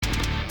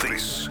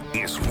This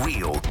is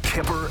Real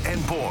Kipper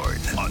and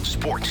Bourne on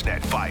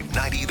Sportsnet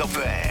 590 The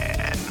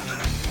Fan.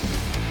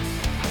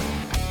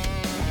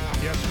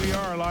 Yes, we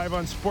are live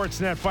on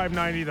Sportsnet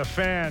 590 The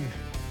Fan,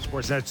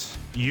 Sportsnet's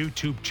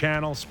YouTube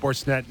channel,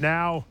 Sportsnet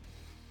Now,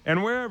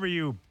 and wherever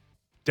you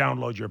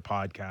download your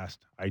podcast,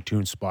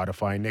 iTunes,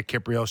 Spotify. Nick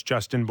Kiprios,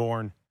 Justin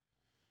Bourne,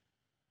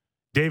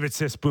 David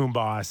Sis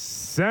Boomboss,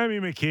 Sammy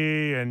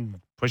McKee,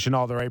 and pushing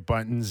all the right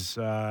buttons,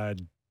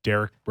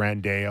 Derek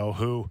Brandeo,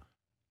 who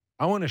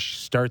I want to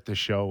start the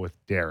show with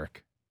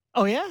Derek.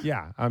 Oh, yeah?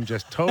 Yeah, I'm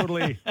just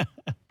totally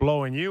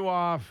blowing you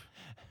off.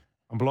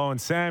 I'm blowing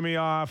Sammy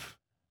off.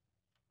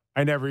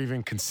 I never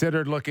even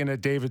considered looking at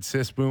David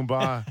Sis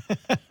Boomba.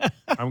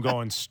 I'm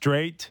going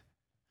straight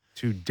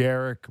to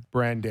Derek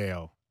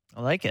Brandeo.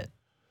 I like it.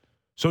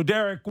 So,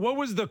 Derek, what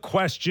was the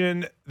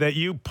question that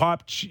you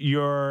popped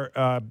your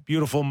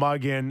beautiful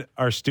mug in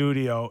our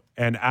studio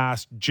and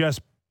asked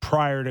just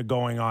prior to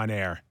going on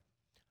air?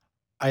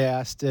 I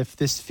asked if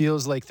this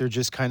feels like they're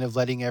just kind of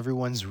letting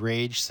everyone's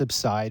rage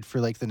subside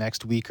for like the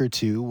next week or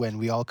two when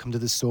we all come to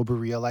the sober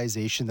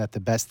realization that the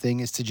best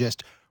thing is to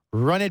just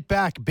run it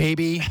back,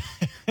 baby.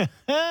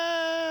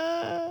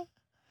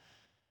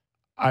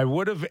 I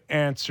would have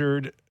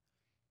answered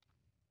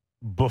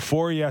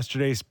before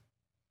yesterday's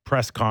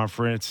press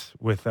conference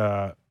with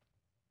a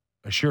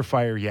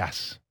surefire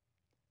yes,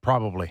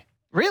 probably.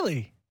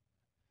 Really?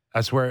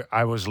 That's where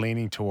I was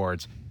leaning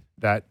towards,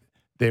 that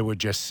they would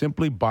just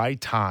simply buy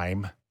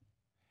time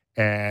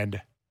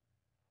and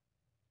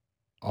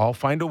I'll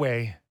find a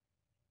way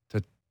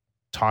to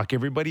talk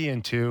everybody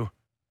into,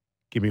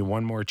 give me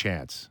one more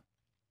chance.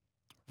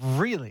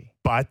 Really?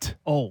 But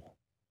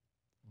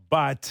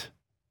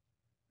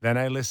then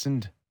I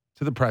listened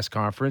to the press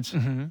conference,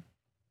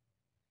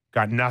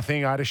 got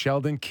nothing out of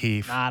Sheldon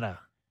Keefe. Nada.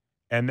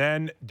 And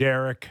then,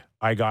 Derek,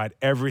 I got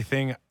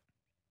everything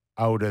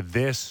out of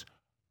this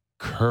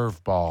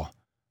curveball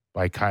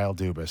by Kyle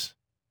Dubas.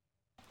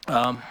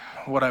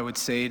 What I would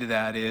say to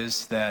that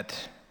is that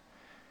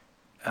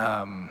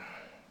I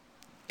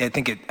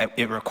think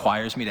it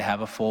requires me to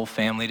have a full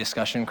family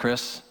discussion,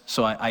 Chris.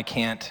 So I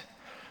can't.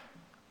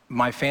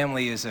 My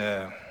family is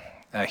a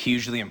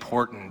hugely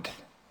important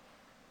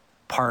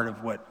part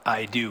of what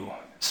I do.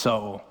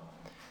 So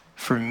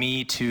for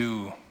me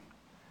to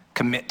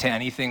commit to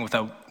anything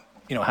without,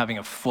 having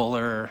a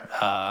fuller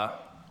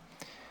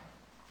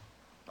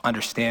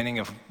understanding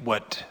of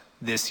what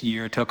this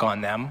year took on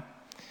them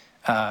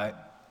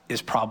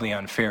is probably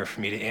unfair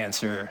for me to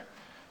answer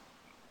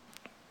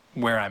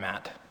where I'm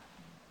at.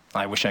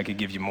 I wish I could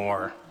give you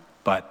more,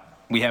 but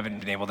we haven't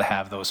been able to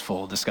have those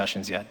full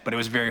discussions yet. But it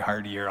was a very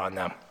hard year on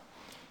them.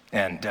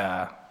 And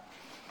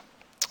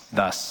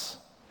thus,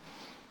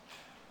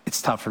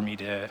 it's tough for me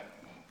to...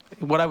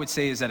 What I would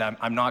say is that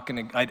I'm not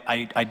going to...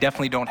 I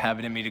definitely don't have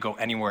it in me to go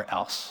anywhere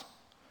else.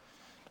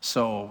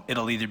 So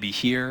it'll either be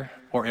here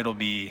or it'll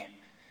be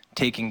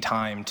taking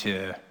time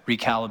to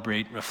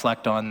recalibrate,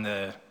 reflect on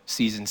the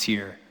seasons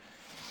here.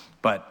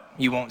 But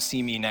you won't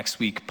see me next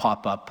week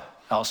pop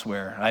up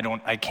elsewhere.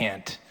 I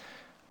can't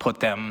put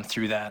them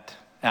through that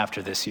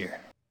after this year.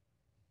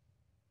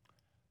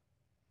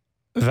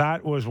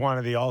 That was one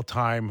of the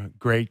all-time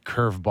great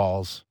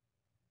curveballs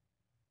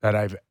that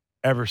I've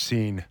ever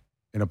seen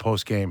in a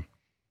postgame.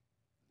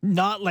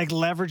 Not like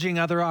leveraging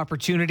other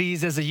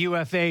opportunities as a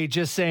UFA,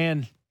 just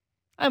saying,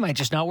 I might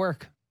just not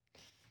work.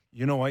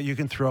 You know what? You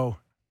can throw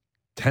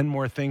 10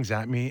 more things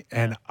at me,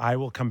 and I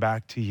will come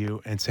back to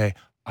you and say,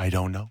 I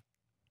don't know.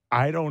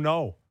 I don't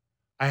know.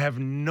 I have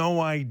no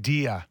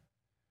idea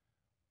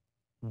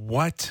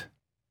what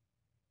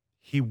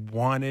he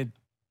wanted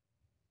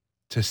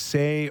to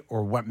say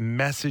or what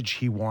message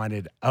he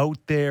wanted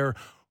out there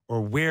or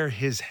where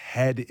his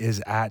head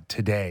is at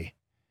today.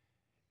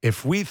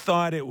 If we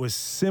thought it was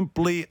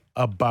simply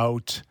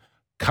about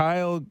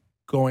Kyle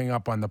going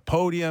up on the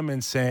podium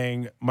and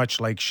saying, much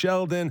like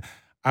Sheldon,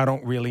 I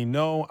don't really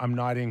know, I'm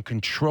not in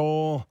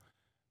control,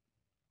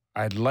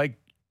 I'd like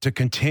to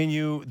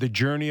continue the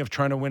journey of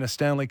trying to win a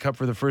Stanley Cup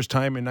for the first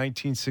time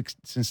since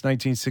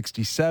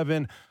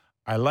 1967.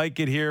 I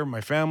like it here.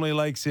 My family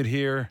likes it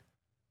here.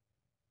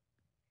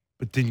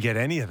 But didn't get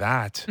any of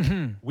that.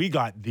 Mm-hmm. We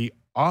got the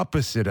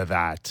opposite of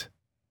that,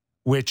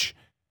 which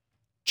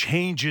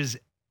changes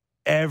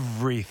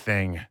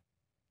everything.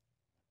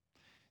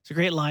 It's a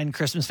great line,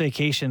 Christmas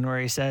Vacation, where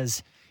he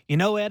says, you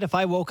know, Ed, if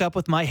I woke up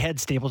with my head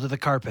stapled to the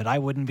carpet, I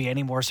wouldn't be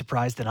any more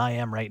surprised than I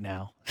am right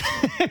now.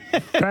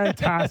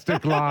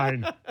 Fantastic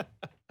line.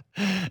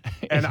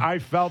 And I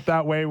felt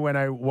that way when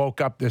I woke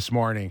up this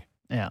morning.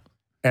 Yeah.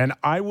 And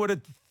I would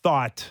have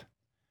thought,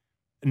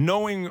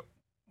 knowing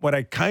what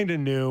I kind of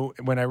knew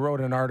when I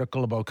wrote an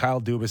article about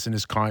Kyle Dubas and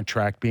his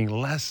contract being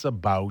less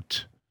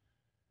about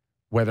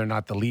whether or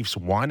not the Leafs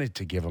wanted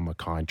to give him a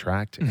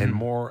contract and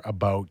more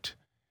about,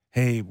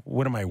 hey,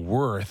 what am I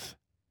worth?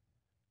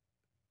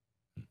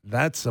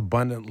 That's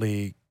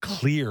abundantly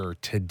clear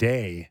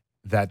today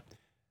that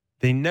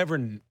they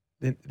never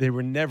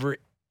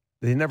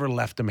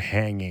left him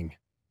hanging.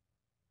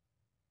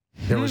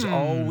 There was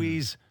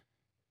always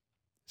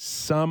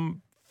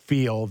some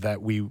feel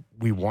that we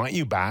want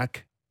you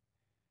back,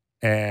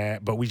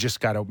 but we just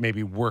got to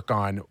maybe work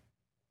on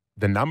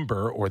the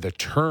number or the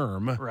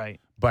term. Right.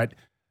 But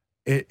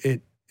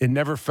it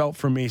never felt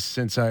for me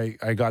since I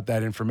got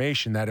that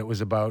information that it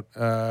was about,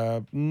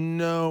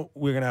 no,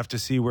 we're going to have to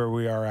see where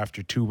we are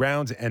after 2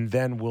 rounds, and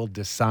then we'll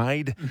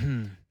decide.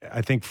 Mm-hmm.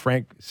 I think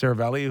Frank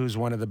Saravelli, who's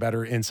one of the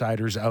better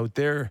insiders out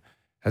there,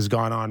 has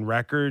gone on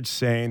record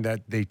saying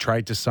that they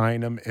tried to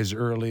sign him as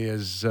early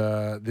as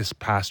this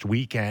past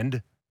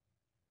weekend.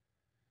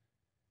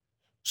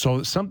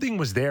 So something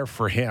was there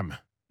for him,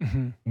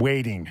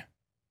 waiting.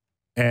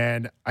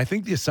 And I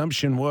think the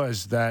assumption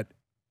was that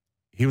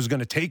he was going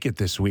to take it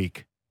this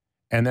week.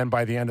 And then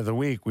by the end of the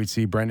week, we'd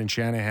see Brendan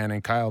Shanahan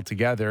and Kyle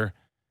together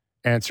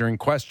answering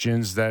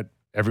questions that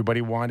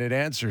everybody wanted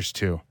answers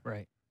to.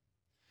 Right.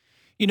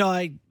 You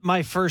know,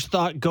 my first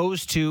thought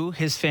goes to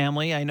his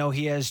family. I know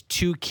he has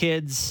 2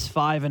 kids,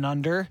 5 and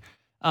under.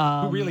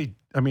 Who really,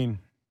 I mean,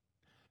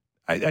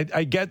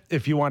 I get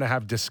if you want to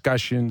have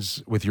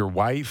discussions with your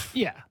wife.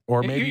 Yeah.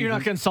 Or maybe you're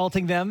not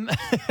consulting them.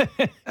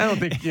 I don't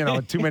think,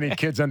 too many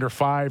kids under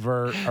 5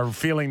 are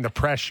feeling the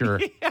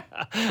pressure. Yeah.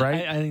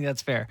 Right? I think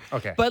that's fair.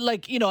 Okay. But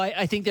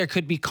I think there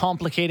could be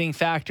complicating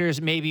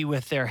factors maybe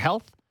with their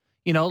health.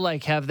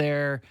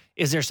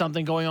 Is there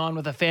something going on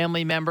with a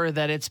family member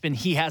that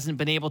he hasn't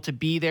been able to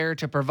be there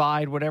to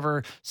provide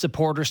whatever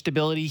support or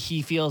stability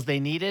he feels they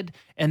needed?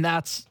 And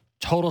that's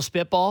total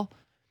spitball.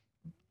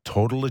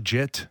 Total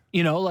legit.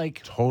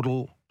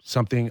 Total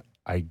something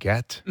I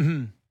get.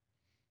 Mm-hmm.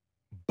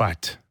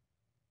 But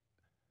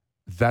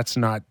that's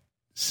not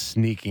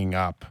sneaking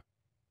up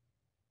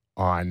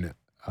on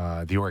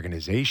the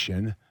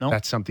organization. No.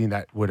 That's something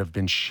that would have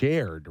been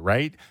shared,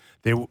 right?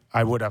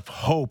 I would have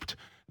hoped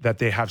that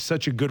they have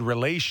such a good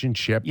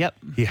relationship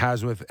he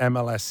has with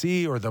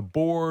MLSE or the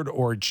board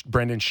or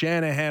Brendan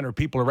Shanahan or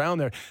people around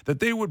there, that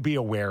they would be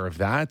aware of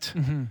that,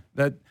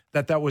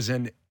 that was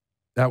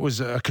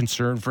a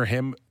concern for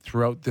him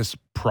throughout this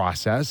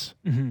process.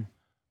 Mm-hmm.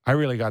 I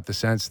really got the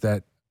sense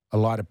that a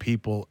lot of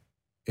people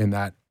in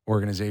that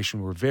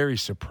organization were very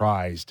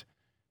surprised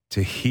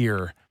to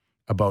hear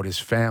about his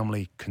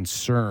family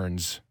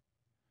concerns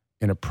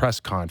in a press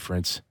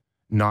conference,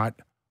 not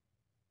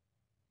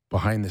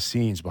behind the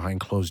scenes,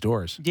 behind closed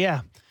doors.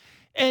 Yeah.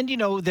 And,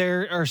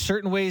 there are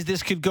certain ways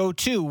this could go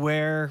too,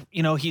 where,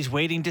 he's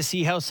waiting to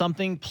see how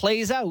something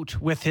plays out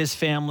with his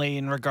family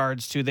in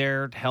regards to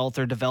their health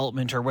or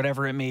development or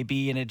whatever it may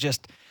be. And it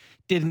just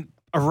didn't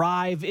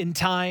arrive in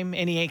time,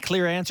 any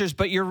clear answers.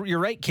 But you're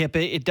right, Kip.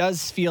 It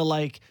does feel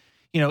like,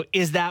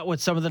 is that what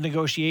some of the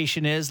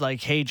negotiation is?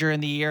 Like, hey, during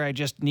the year, I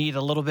just need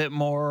a little bit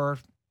more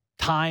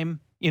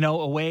time,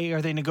 away.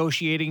 Are they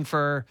negotiating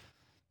for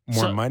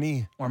more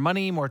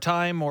money, more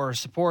time, more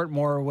support,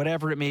 more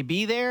whatever it may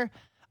be there?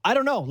 I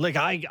don't know. Like,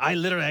 I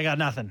literally, I got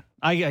nothing.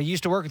 I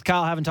used to work with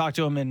Kyle. Haven't talked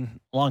to him in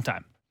a long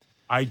time.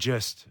 I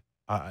just,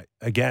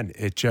 again,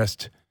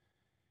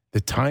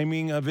 the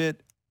timing of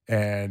it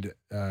and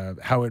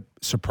how it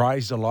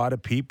surprised a lot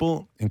of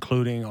people,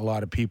 including a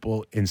lot of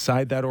people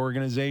inside that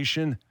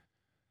organization.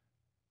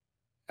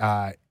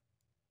 I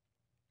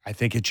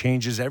think it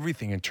changes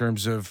everything in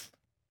terms of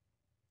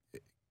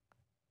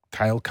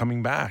Kyle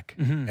coming back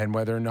and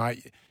whether or not,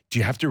 do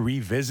you have to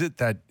revisit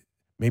that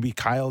maybe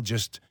Kyle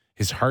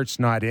his heart's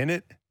not in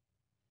it?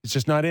 It's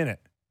just not in it.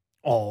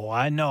 Oh,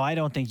 I know. I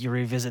don't think you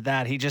revisit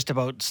that. He just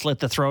about slit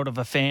the throat of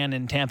a fan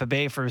in Tampa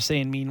Bay for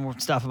saying mean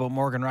stuff about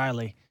Morgan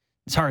Riley.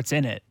 His heart's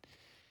in it.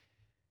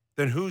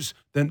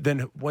 Then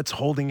what's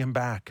holding him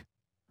back?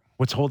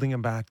 What's holding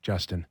him back,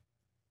 Justin?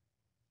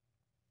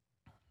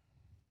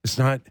 It's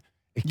not.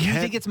 Do you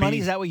think it's money?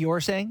 Is that what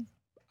you're saying?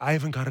 I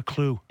haven't got a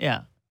clue.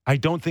 Yeah. I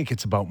don't think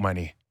it's about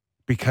money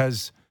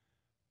because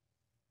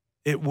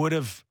it would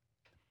have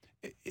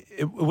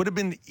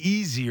been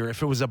easier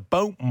if it was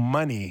about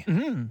money.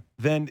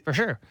 Then for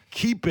sure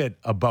keep it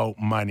about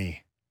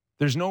money.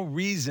 There's no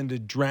reason to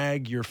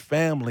drag your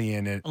family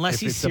in it unless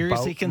he's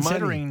seriously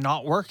considering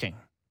not working.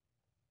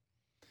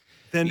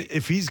 Then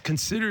if he's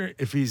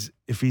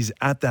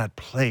at that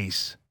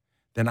place,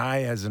 then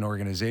I, as an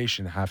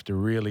organization, have to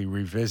really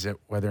revisit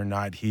whether or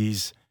not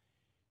he's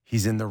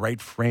in the right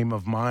frame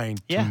of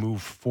mind to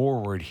move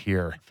forward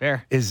here.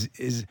 Fair. Is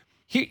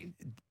he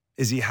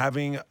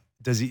having?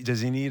 Does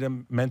he need a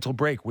mental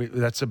break?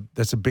 That's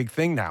a big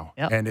thing now,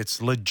 and it's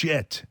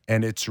legit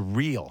and it's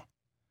real.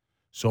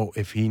 So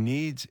if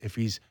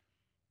he's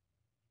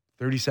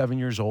 37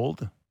 years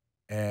old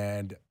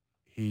and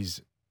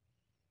he's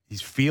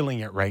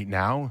feeling it right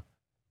now,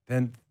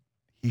 then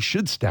he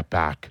should step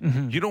back.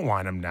 You don't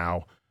want him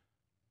now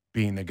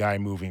being the guy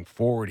moving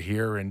forward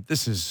here, and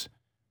this is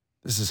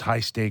high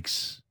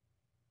stakes,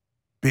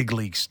 big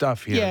league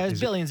stuff here. Yeah, it's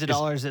billions of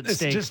dollars at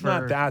stake. It's just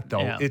not that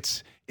though. Yeah.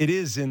 It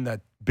is in the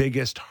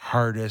biggest,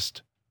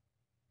 hardest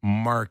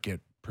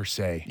market per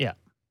se. Yeah,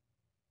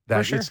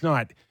 that sure.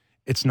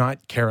 It's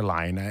not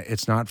Carolina.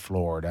 It's not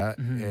Florida.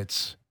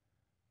 It's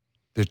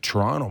the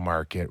Toronto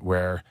market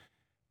where,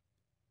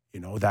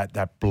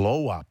 that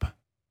blow up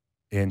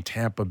in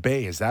Tampa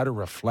Bay. Is that a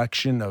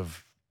reflection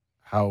of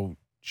how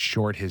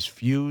short his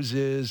fuse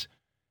is.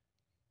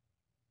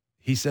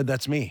 He said,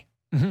 that's me.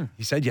 Mm-hmm.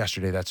 He said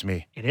yesterday, that's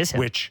me. It is him.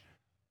 Which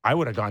I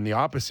would have gone the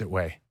opposite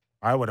way.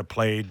 I would have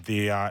played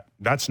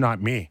that's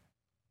not me.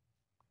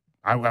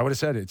 I would have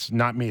said, it's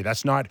not me.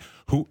 That's not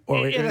who.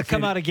 Or It'll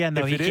come out again,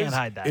 though. He can't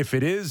hide that. If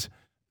it is,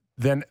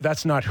 then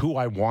that's not who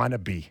I want to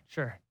be.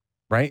 Sure.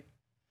 Right?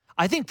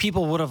 I think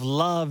people would have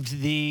loved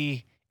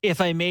if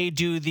I may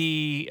do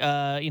the,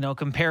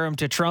 compare him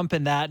to Trump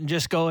and that and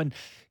just going,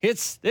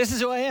 this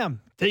is who I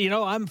am.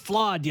 I'm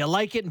flawed. Do you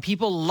like it? And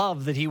people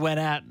love that he went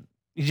at.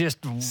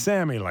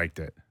 Sammy liked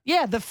it.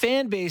 Yeah, the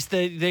fan base,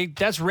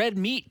 that's red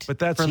meat. But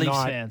that's for Leafs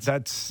not, fans.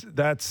 That's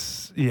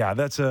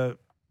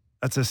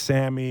a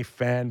Sammy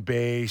fan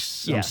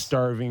base. Yes. I'm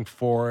starving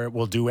for it.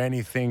 We'll do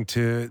anything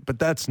but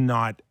that's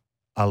not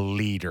a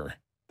leader.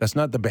 That's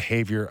not the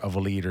behavior of a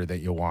leader that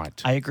you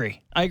want. I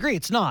agree.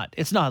 It's not.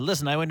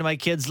 Listen, I went to my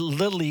kids'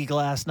 Little League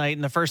last night,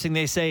 and the first thing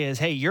they say is,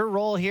 hey, your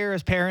role here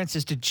as parents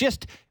is to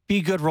just be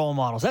good role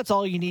models. That's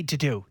all you need to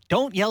do.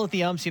 Don't yell at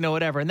the umps,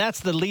 whatever. And that's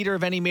the leader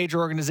of any major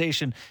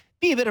organization.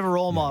 Be a bit of a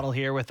role model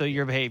here with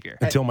your behavior.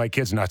 Until my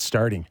kid's not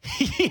starting.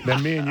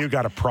 Then me and you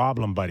got a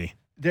problem, buddy.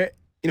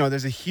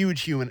 There's a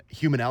huge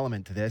human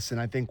element to this, and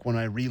I think when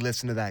I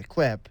re-listen to that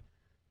clip,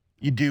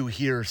 you do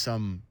hear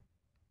some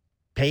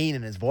pain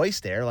in his voice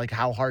there, like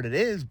how hard it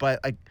is.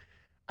 But like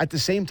at the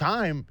same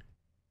time,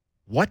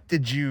 what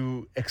did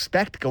you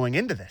expect going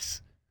into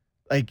this?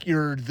 Like,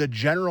 you're the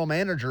general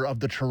manager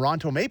of the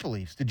Toronto Maple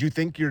Leafs. Did you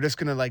think you're just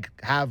going to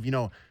have,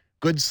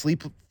 good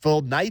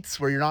sleep-filled nights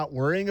where you're not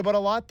worrying about a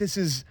lot? This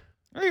is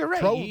you're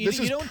right.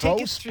 This is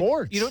pro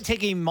sports. You don't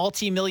take a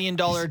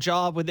multi-million-dollar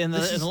job within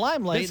the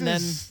limelight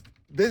and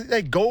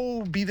then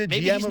go be the GM.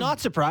 Maybe he's not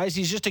surprised.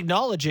 He's just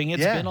acknowledging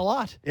it's been a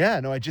lot. Yeah,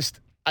 no,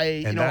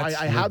 I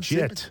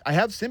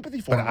have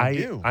sympathy for him. I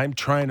do. I'm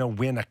trying to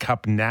win a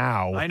cup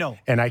now. I know.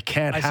 And I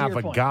can't have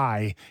a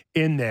guy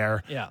in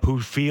there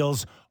who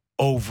feels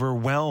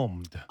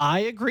overwhelmed. I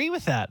agree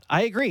with that.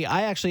 I agree.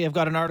 I actually have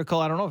got an article.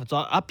 I don't know if it's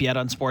up yet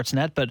on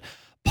Sportsnet, but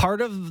part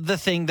of the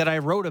thing that I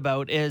wrote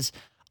about is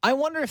I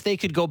wonder if they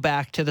could go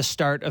back to the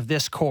start of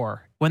this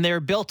core when they were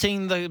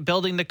building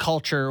the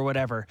culture or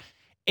whatever,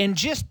 and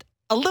just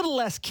a little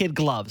less kid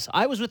gloves.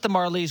 I was with the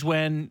Marlies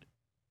when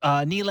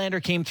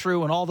Nylander came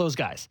through and all those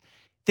guys.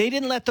 They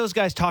didn't let those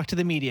guys talk to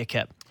the media,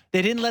 Kip.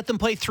 They didn't let them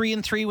play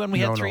 3-3 when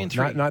we had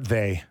 3-3. Not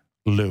they.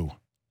 Lou.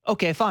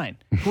 Okay, fine.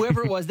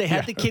 Whoever it was, they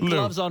had the kid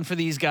gloves on for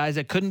these guys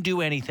that couldn't do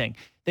anything.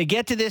 They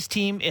get to this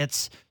team,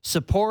 it's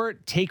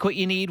support, take what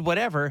you need,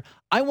 whatever.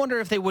 I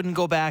wonder if they wouldn't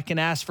go back and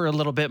ask for a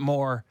little bit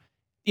more,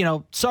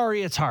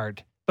 sorry it's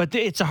hard, but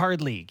it's a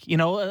hard league,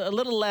 a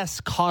little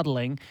less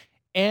coddling.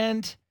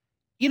 And,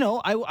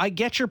 I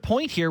get your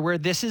point here where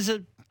that's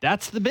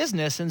the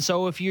business. And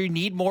so if you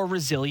need more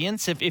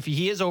resilience, if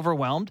he is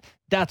overwhelmed,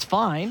 that's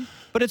fine.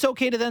 But it's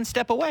okay to then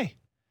step away.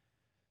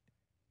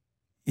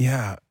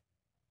 Yeah.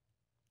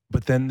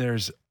 But then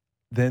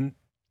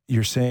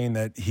you're saying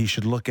that he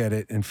should look at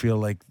it and feel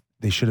like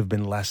they should have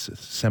been less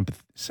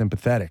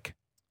sympathetic.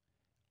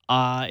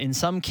 In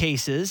some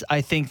cases,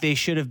 I think they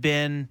should have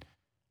been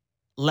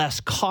less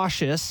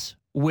cautious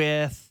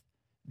with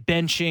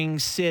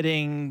benching,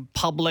 sitting,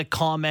 public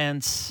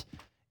comments,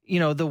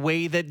 the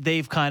way that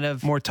they've kind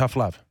of... More tough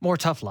love. More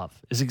tough love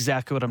is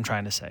exactly what I'm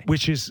trying to say.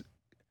 Which is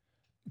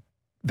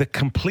the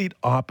complete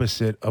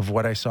opposite of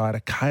what I saw out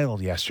of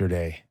Kyle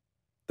yesterday.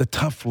 The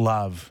tough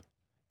love.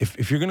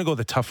 If you're going to go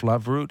the tough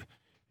love route,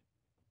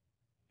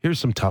 here's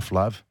some tough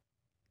love.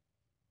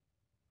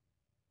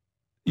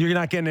 You're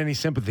not getting any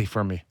sympathy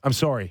from me. I'm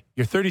sorry.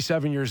 You're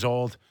 37 years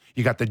old.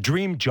 You got the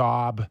dream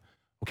job,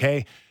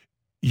 okay?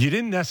 You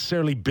didn't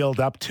necessarily build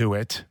up to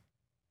it.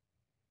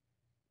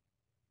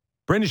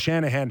 Brendan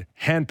Shanahan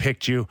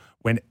handpicked you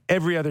when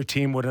every other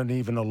team wouldn't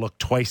even look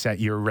twice at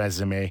your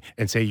resume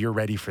and say, you're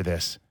ready for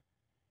this.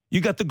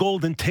 You got the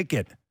golden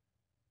ticket.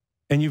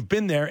 And you've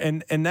been there,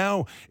 and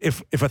now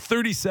if a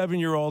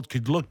 37-year-old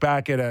could look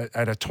back at a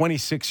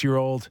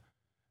 26-year-old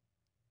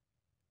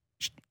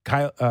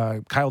Kyle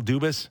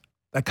Dubas,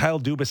 that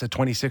Kyle Dubas at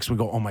 26 would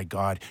go, oh my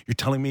God, you're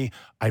telling me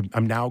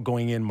I'm now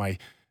going in my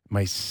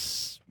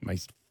 6th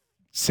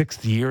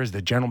year as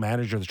the general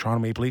manager of the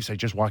Toronto Maple Leafs. I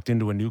just walked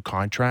into a new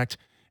contract,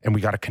 and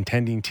we got a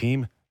contending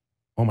team.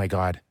 Oh my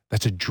God,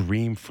 that's a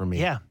dream for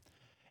me. Yeah,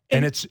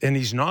 and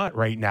he's not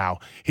right now.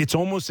 It's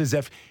almost as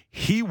if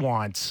he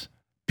wants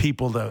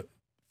people to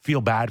feel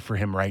bad for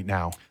him right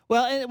now.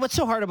 Well, and what's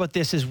so hard about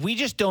this is we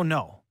just don't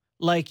know.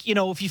 Like,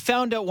 if you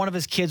found out one of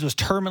his kids was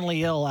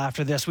terminally ill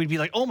after this, we'd be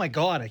like, oh my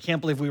God, I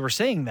can't believe we were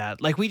saying that.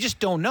 Like, we just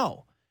don't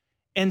know.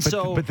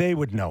 But they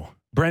would know.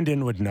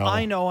 Brendan would know.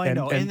 I know.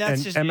 And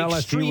that's just an MLSP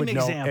extreme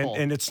example.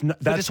 And it's not,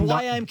 that's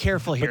why I'm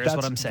careful here is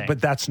what I'm saying.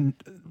 But that's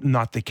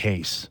not the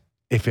case.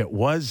 If it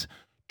was,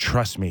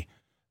 trust me,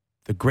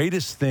 the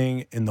greatest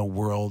thing in the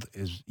world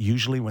is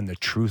usually when the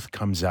truth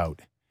comes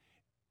out.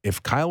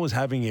 If Kyle was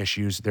having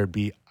issues, there'd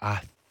be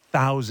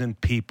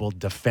 1,000 people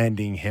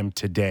defending him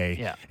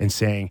today and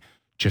saying,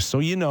 just so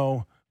you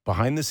know,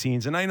 behind the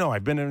scenes, and I know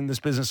I've been in this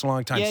business a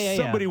long time,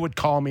 somebody would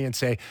call me and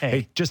say,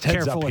 hey, just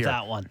heads careful up with here.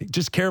 that one.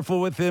 Just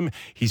careful with him.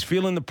 He's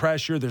feeling the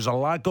pressure. There's a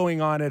lot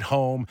going on at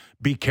home.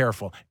 Be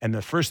careful. And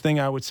the first thing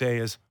I would say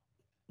is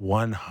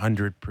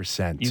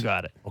 100%. You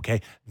got it.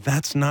 Okay?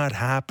 That's not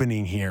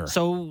happening here.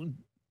 So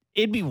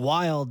it'd be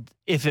wild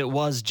if it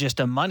was just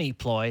a money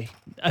ploy.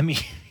 I mean,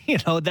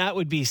 that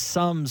would be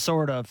some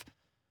sort of,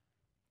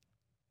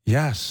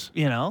 yes.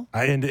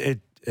 And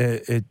it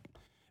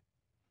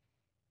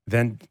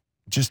then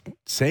just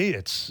say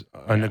it's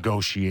a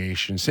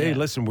negotiation. Say,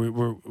 listen,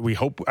 we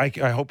hope I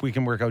hope we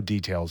can work out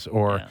details,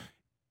 or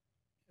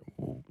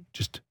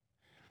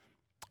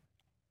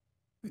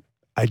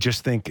I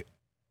just think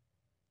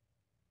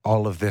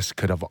all of this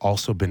could have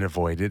also been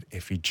avoided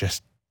if he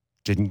just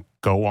didn't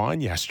go on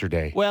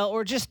yesterday. Well,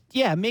 or just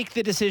make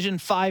the decision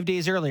 5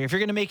 days earlier. If you're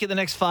going to make it the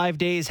next 5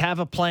 days, have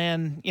a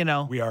plan.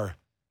 We are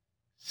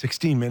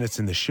 16 minutes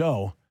in the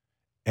show,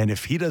 and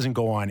if he doesn't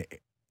go on.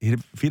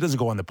 If he doesn't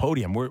go on the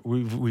podium,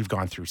 we've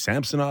gone through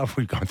Samsonov,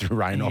 we've gone through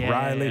Ryan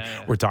O'Reilly.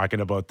 Yeah. We're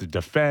talking about the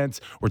defense.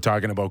 We're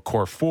talking about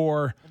core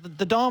four.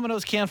 The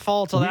dominoes can't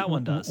fall till that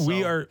one does.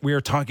 We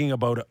are talking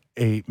about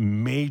a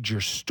major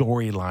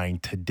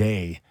storyline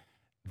today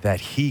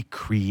that he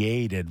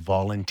created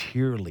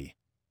voluntarily.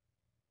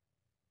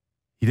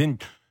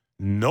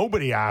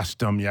 Nobody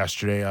asked him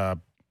yesterday,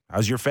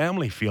 how's your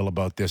family feel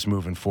about this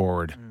moving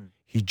forward?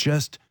 He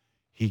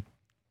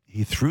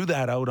threw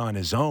that out on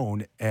his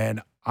own,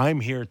 and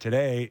I'm here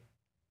today,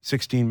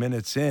 16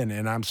 minutes in,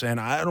 and I'm saying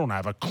I don't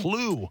have a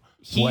clue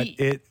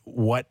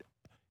what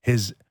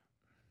his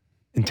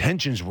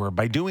intentions were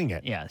by doing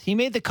it. Yeah, he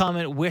made the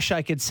comment, wish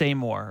I could say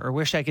more, or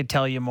wish I could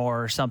tell you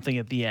more, or something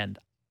at the end.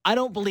 I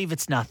don't believe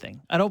it's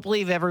nothing. I don't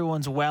believe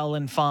everyone's well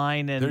and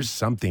fine. And there's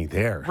something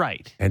there.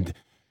 Right. And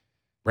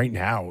right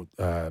now,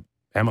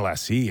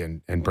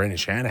 MLSE and Brendan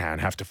Shanahan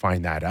have to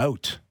find that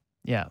out.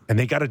 Yeah. And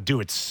they got to do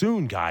it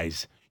soon,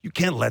 guys. You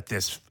can't let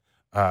this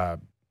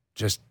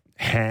just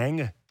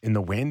hang in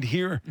the wind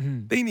here.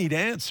 Mm-hmm. They need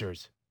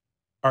answers.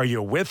 Are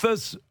you with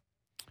us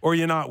or are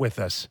you not with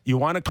us? You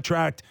want a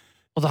contract?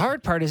 Well, the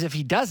hard part is if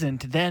he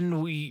doesn't,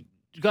 then we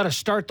got to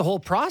start the whole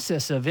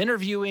process of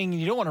interviewing.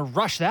 You don't want to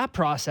rush that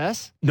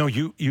process. No,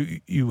 you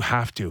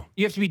have to.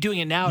 You have to be doing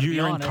it now, to be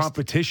honest. You're in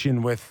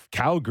competition with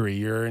Calgary.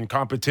 You're in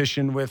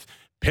competition with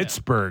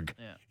Pittsburgh.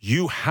 Yeah.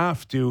 You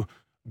have to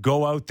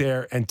go out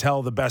there and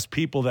tell the best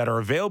people that are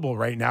available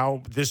right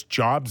now, this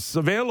job's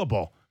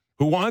available.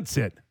 Who wants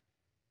it?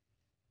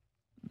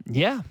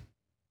 Yeah.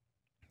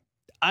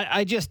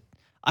 I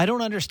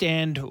don't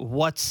understand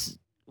what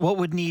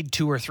would need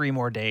 2 or 3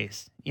 more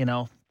days,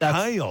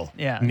 Kyle.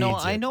 Yeah. No,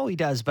 I know he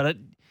does, but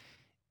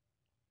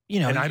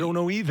and I don't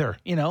know either.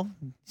 And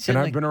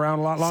I've been around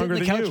a lot longer than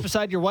you. Sit on the couch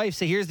beside your wife,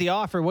 say, here's the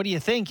offer. What do you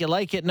think? You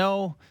like it?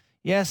 No.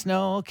 Yes,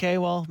 no. Okay,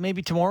 well,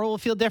 maybe tomorrow will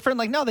feel different.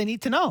 Like, no, they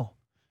need to know.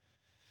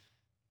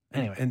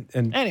 Anyway.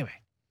 Anyway.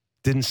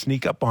 Didn't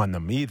sneak up on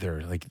them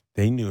either. Like,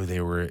 they knew they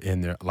were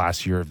in their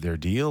last year of their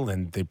deal,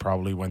 and they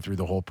probably went through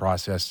the whole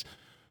process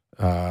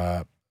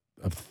of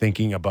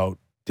thinking about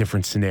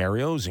different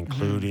scenarios,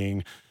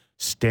 including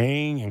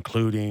staying,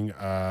 including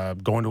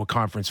going to a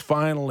conference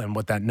final and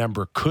what that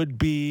number could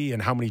be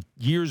and how many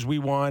years we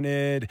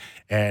wanted.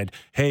 And,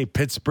 hey,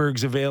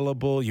 Pittsburgh's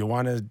available. You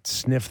want to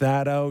sniff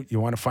that out? You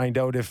want to find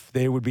out if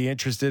they would be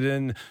interested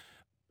in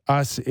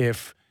us,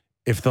 if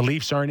the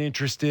Leafs aren't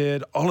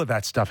interested. All of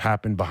that stuff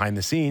happened behind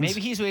the scenes.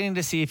 Maybe he's waiting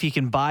to see if he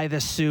can buy the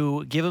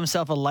Sioux, give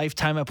himself a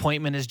lifetime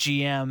appointment as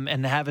GM,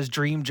 and have his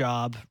dream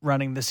job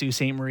running the Sault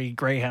Ste. Marie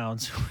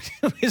Greyhounds,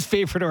 his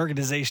favorite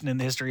organization in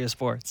the history of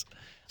sports.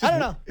 I don't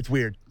know. It's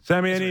weird.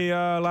 Sammy, any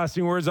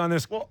lasting words on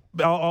this? Well,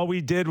 all we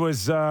did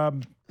was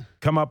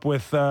come up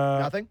with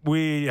nothing.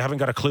 We haven't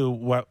got a clue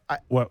what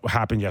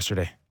happened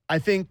yesterday. I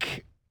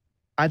think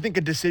a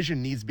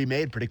decision needs to be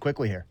made pretty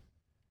quickly here.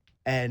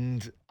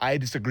 And I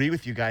disagree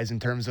with you guys in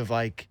terms of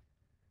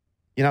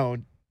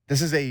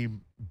this is a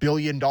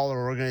billion-dollar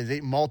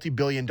organization,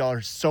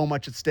 multi-billion-dollar, so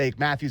much at stake.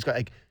 Matthew's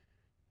got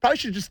probably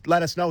should just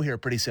let us know here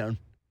pretty soon.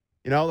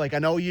 I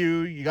know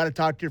you got to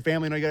talk to your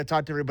family, you got to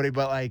talk to everybody,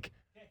 but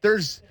there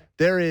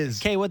is.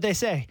 Okay, what'd they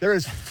say? There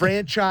is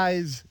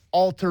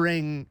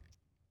franchise-altering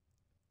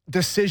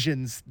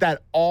decisions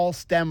that all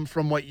stem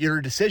from what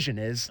your decision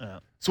is.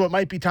 So it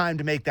might be time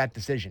to make that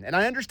decision. And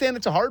I understand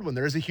it's a hard one.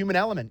 There is a human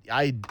element.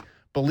 I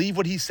believe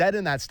what he said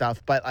in that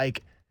stuff, but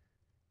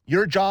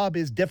your job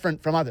is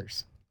different from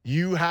others.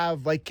 You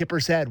have, like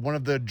Kipper said, one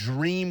of the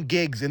dream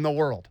gigs in the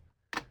world.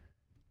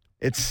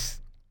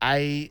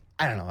 I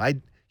don't know.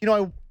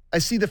 I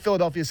see the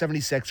Philadelphia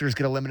 76ers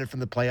get eliminated from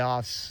the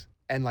playoffs,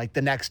 and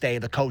the next day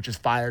the coach is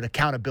fired,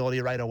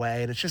 accountability right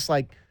away. And it's just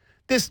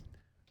this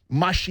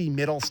mushy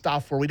middle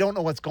stuff where we don't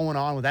know what's going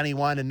on with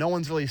anyone and no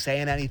one's really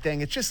saying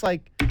anything. It's just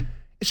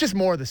it's just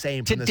more of the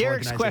same. To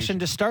Derek's question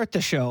to start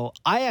the show,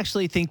 I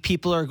actually think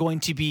people are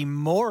going to be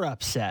more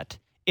upset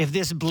if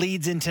this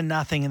bleeds into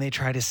nothing and they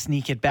try to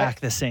sneak it back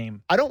the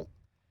same.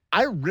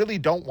 I really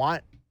don't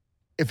want,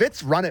 if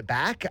it's run it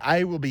back,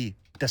 I will be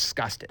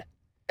disgusted.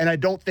 And I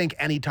don't think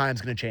any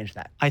time's going to change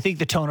that. I think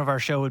the tone of our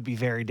show would be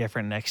very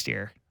different next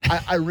year.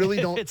 I really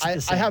don't. It's the I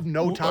same. have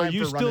no time Are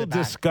you for running still it back.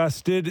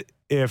 disgusted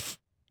if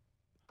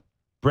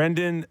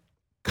Brendan,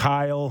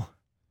 Kyle,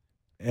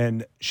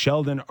 and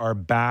Sheldon are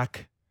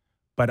back,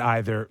 but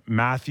either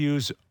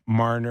Matthews,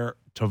 Marner,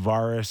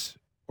 Tavares,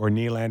 or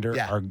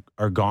Nylander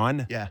are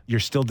gone? Yeah.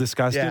 You're still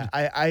disgusted? Yeah,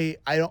 I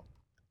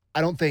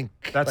don't think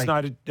That's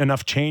not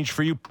enough change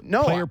for you?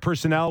 No. Player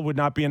personnel would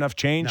not be enough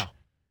change? No.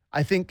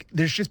 I think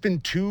there's just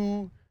been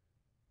too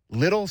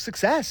little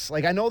success.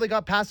 Like, I know they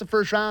got past the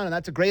first round, and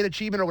that's a great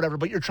achievement or whatever,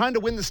 but you're trying to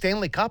win the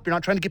Stanley Cup. You're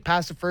not trying to get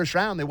past the first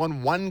round. They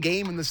won one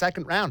game in the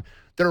second round.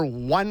 They're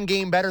one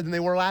game better than they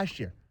were last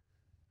year.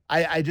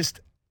 I just...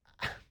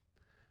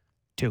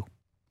 2.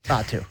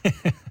 Not 2.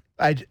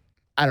 I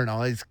don't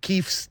know. Is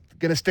Keefe's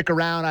going to stick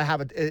around? I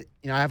have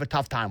a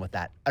tough time with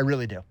that. I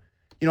really do.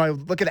 I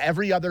look at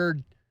every other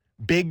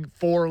Big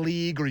Four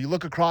league, or you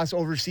look across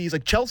overseas.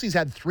 Like, Chelsea's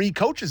had 3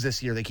 coaches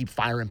this year. They keep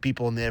firing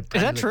people in the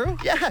Is that true?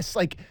 Yes.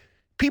 Like,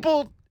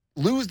 people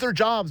lose their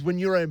jobs when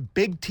you're a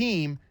big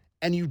team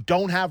and you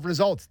don't have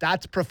results.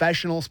 That's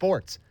professional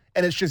sports.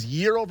 And it's just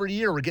year over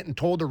year, we're getting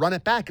told to run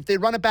it back. If they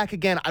run it back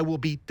again, I will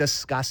be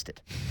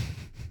disgusted.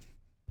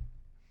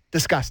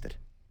 Disgusted.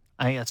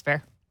 I think that's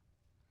fair.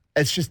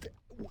 It's just,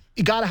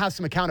 you got to have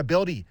some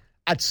accountability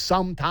at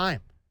some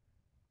time.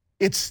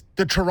 It's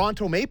the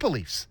Toronto Maple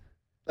Leafs.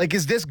 Like,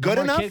 is this good No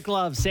more enough? Kid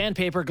gloves,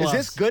 sandpaper gloves.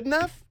 Is this good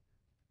enough?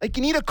 Like,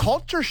 you need a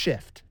culture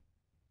shift.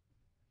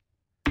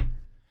 Okay,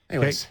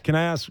 Anyways. can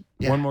I ask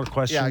one more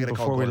question I gotta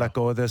call before we Gordo. let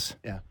go of this?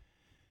 Yeah.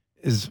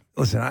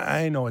 Listen,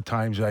 I know at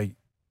times I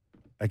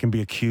can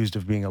be accused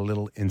of being a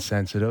little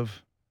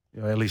insensitive,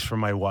 at least for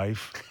my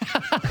wife.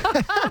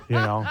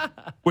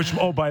 Which,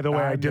 by the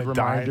way, I did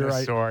remind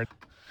her.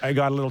 I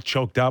got a little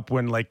choked up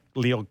when,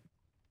 Leo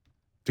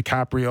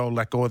DiCaprio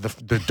let go of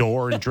the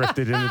door and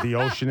drifted into the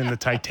ocean in the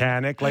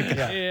Titanic.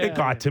 It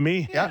got to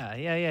me. Yeah.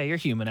 You're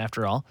human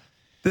after all.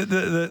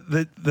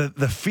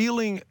 The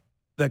feeling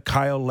that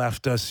Kyle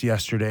left us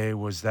yesterday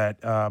was that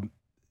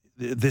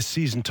this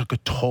season took a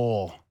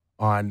toll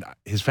on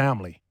his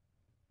family.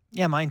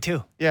 Yeah, mine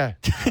too. Yeah.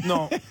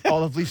 No,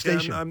 All of Leaf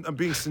Station. I'm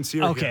being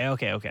sincere.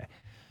 Okay.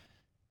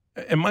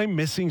 Am I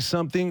missing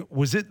something?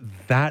 Was it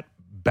that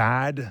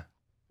bad?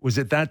 Was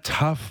it that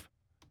tough?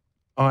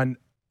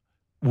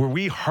 Were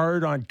we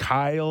hard on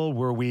Kyle?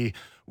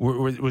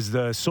 Was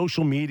the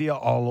social media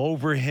all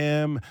over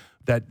him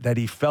that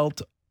he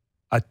felt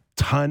a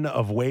ton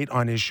of weight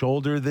on his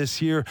shoulder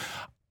this year?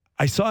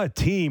 I saw a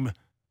team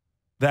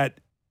that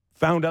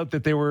found out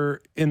that they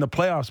were in the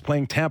playoffs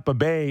playing Tampa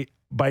Bay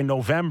by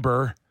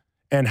November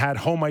and had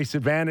home ice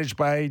advantage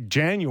by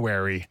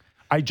January.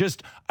 I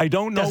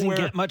don't know Doesn't where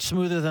get much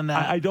smoother than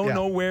that. I don't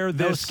know where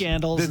No this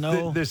scandals,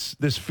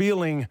 this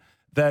feeling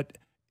that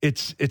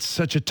it's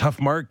such a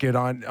tough market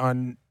on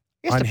him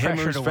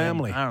or his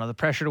family. I don't know. The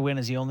pressure to win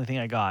is the only thing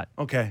I got.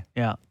 Okay.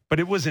 Yeah.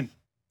 But it wasn't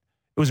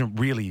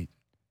really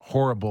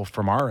horrible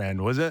from our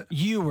end, was it?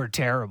 You were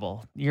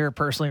terrible. You're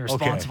personally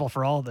responsible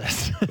for all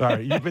this. All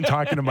right. You've been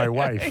talking to my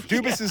wife.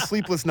 Dubas's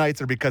sleepless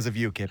nights are because of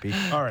you, Kippy.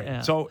 All right.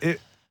 Yeah. So it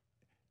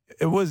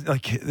was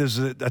like there's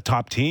a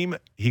top team.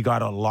 He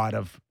got a lot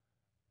of,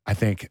 I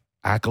think,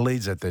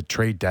 accolades at the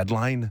trade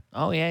deadline.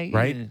 Oh yeah.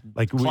 Right?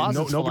 Like Closets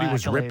full nobody of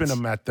was ripping accolades.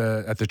 him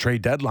at the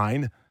trade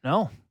deadline.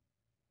 No.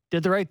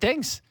 Did the right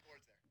things.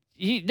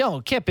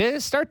 Kip,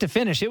 start to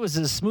finish, it was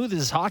as smooth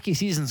as hockey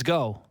seasons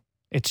go.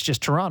 It's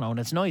just Toronto and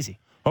it's noisy.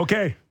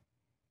 Okay.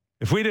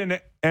 If we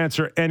didn't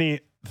answer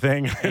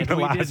anything in the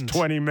last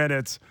 20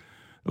 minutes,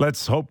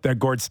 let's hope that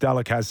Gord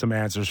Stellick has some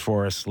answers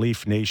for us.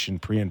 Leaf Nation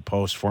pre and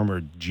post, former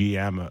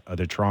GM of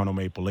the Toronto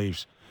Maple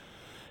Leafs.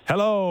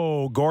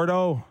 Hello,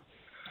 Gordo.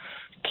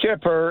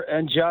 Kipper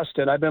and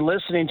Justin, I've been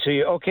listening to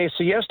you. Okay,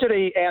 so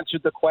yesterday you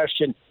answered the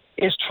question,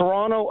 is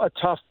Toronto a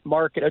tough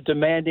market, a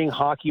demanding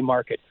hockey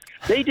market?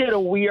 They did a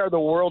We Are the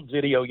World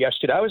video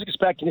yesterday. I was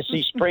expecting to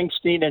see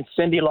Springsteen and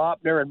Cyndi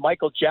Lauper and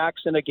Michael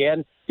Jackson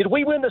again. Did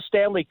we win the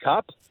Stanley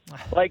Cup?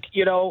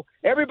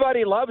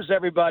 Everybody loves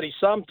everybody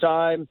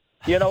sometime.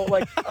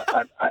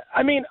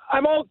 I mean,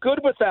 I'm all good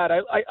with that.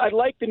 I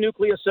like the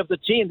nucleus of the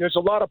team. There's a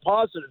lot of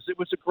positives. It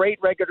was a great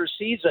regular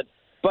season.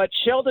 But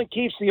Sheldon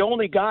Keefe's the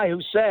only guy who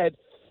said,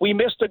 we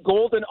missed a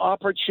golden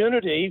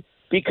opportunity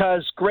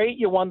because, great,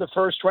 you won the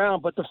first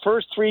round, but the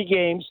first 3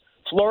 games,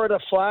 Florida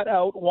flat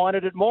out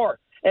wanted it more.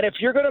 And if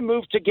you're going to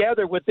move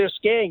together with this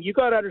gang, you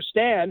got to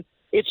understand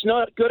it's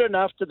not good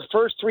enough to the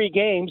first 3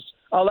 games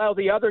allow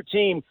the other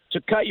team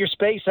to cut your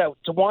space out,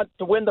 to want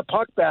to win the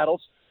puck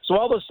battles. So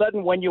all of a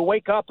sudden, when you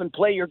wake up and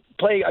play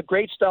a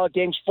great style of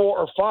games 4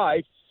 or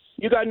 5,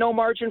 you got no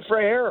margin for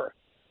error.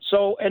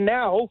 So, and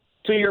now,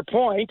 to your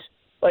point,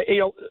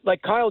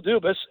 like Kyle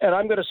Dubas, and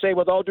I'm going to say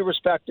with all due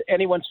respect to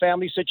anyone's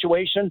family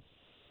situation,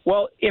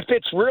 well, if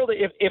it's really,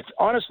 if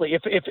honestly,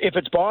 if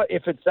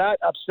it's that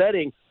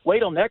upsetting, wait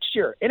till next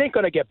year. It ain't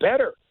going to get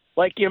better.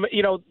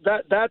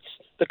 That's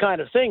the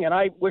kind of thing. And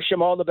I wish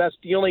him all the best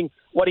dealing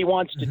what he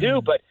wants to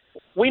do. But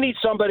we need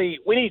somebody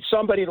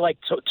like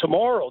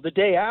tomorrow, the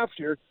day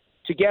after,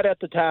 to get at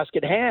the task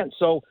at hand.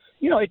 So,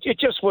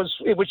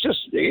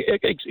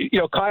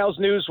 Kyle's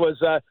news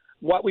was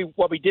what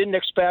we didn't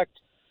expect.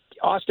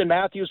 Austin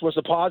Matthews was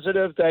a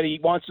positive that he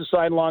wants to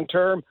sign long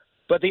term.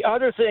 But the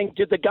other thing,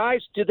 did they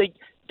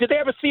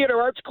have a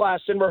theater arts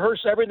class and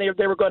rehearse everything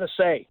they were going to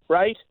say,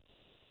 right?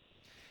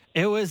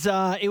 It was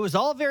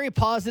all very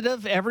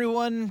positive.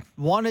 Everyone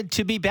wanted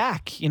to be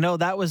back.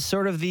 That was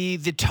sort of the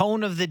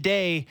tone of the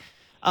day.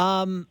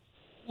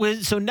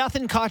 So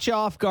nothing caught you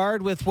off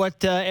guard with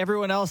what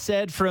everyone else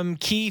said, from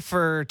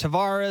Kiefer,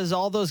 Tavares,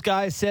 all those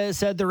guys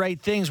said the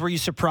right things. Were you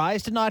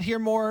surprised to not hear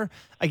more,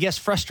 I guess,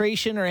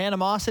 frustration or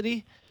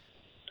animosity?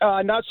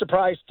 Not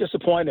surprised,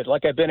 disappointed,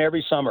 like I've been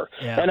every summer.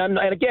 Yeah. And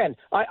again,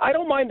 I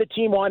don't mind the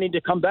team wanting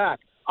to come back.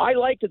 I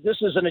like that this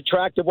is an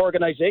attractive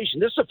organization.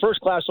 This is a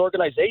first-class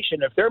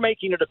organization. If they're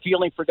making it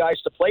appealing for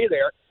guys to play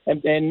there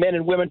and men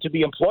and women to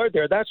be employed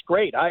there, that's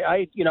great.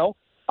 I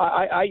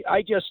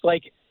just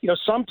like,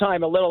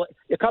 sometime a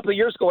couple of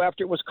years ago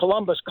after it was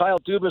Columbus, Kyle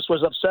Dubas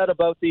was upset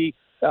about the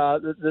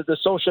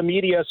social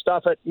media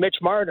stuff at Mitch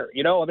Marner.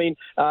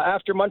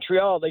 After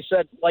Montreal, they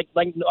said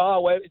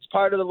it's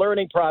part of the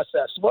learning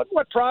process.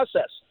 What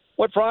process?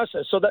 What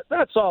process? So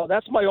that's all.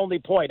 That's my only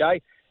point.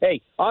 Hey,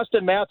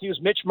 Austin Matthews,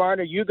 Mitch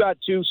Marner, you got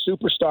two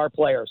superstar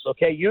players,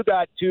 okay? You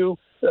got two.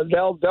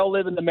 They'll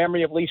live in the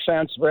memory of Leafs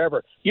fans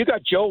forever. You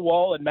got Joe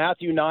Woll and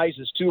Matthew Nyes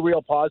as two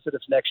real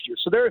positives next year.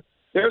 So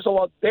there's a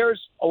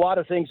lot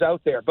of things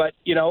out there. But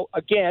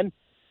again,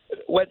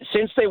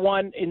 since they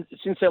lost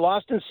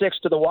in 6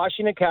 to the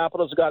Washington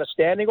Capitals, got a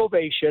standing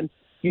ovation.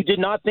 You did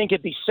not think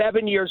it'd be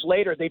 7 years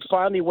later they'd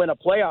finally win a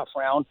playoff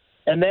round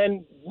and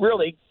then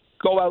really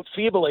go out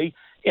feebly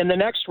in the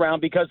next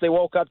round because they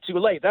woke up too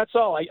late. That's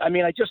all.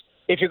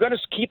 If you're going to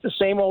keep the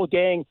same old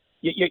gang,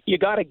 you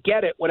got to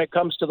get it when it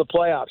comes to the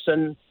playoffs.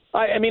 And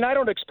I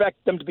don't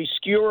expect them to be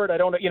skewered. I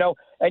don't,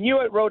 and you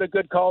wrote a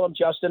good column,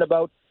 Justin,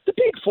 about the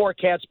Big Four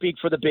can't speak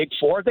for the Big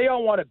Four. They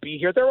all want to be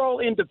here. They're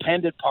all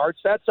independent parts.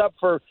 That's up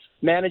for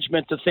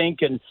management to think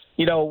and,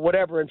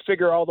 whatever, and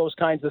figure all those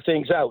kinds of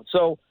things out.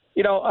 So,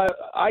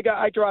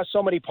 I draw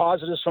so many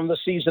positives from the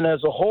season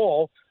as a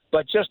whole.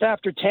 But just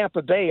after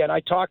Tampa Bay, and I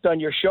talked on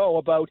your show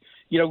about,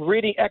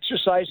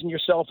 exercising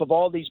yourself of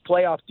all these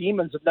playoff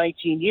demons of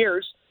 19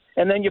 years,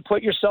 and then you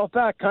put yourself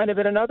back kind of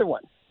in another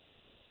one.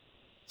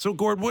 So,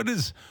 Gord,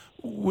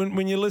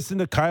 when you listen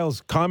to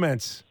Kyle's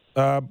comments,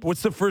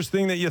 what's the first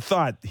thing that you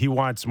thought? He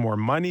wants more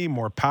money,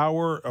 more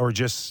power, or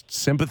just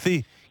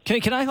sympathy?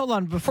 Can I hold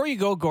on? Before you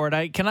go, Gord,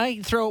 can I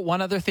throw out one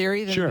other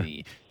theory? Sure.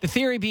 The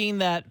theory being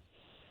that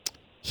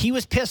he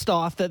was pissed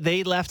off that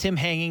they left him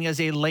hanging as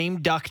a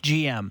lame duck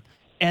GM.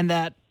 And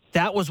that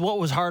was what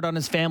was hard on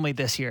his family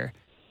this year.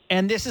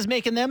 And this is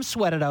making them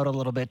sweat it out a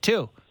little bit,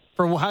 too,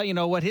 for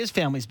what his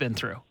family's been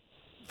through.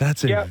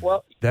 That's it. Yeah,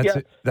 well,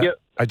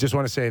 I just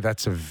want to say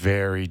that's a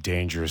very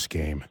dangerous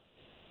game.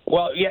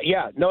 Well,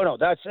 yeah. No.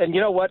 And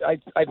you know what?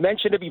 I've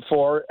mentioned it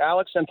before.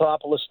 Alex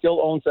Anthopoulos still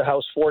owns the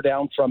house 4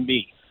 down from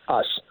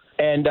us.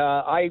 And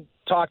I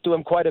talked to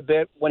him quite a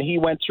bit when he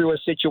went through a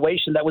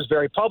situation that was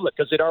very public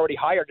because they'd already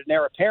hired an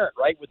heir apparent,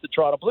 right, with the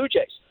Toronto Blue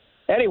Jays.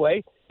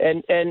 Anyway,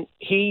 and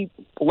he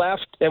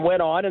left and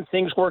went on, and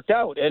things worked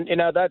out. And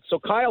so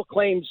Kyle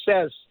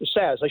says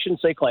I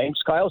shouldn't say claims.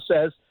 Kyle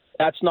says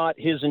that's not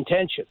his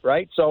intention,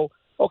 right? So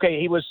okay,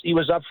 he was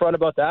upfront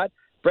about that.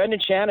 Brendan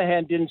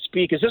Shanahan didn't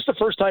speak. Is this the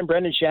first time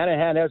Brendan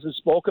Shanahan hasn't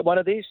spoke at one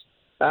of these?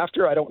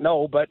 After I don't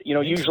know, but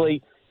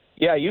usually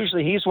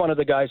he's one of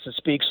the guys to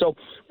speak. So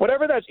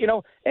whatever that's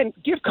and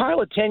give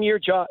Kyle a 10-year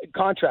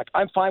contract.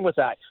 I'm fine with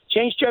that.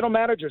 Change general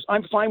managers.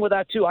 I'm fine with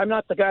that too. I'm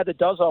not the guy that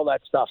does all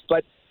that stuff,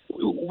 but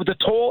the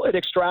toll it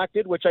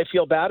extracted, which I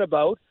feel bad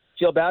about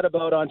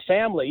on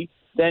family,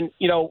 then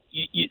you're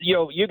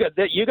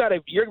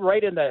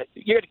right in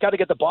you got to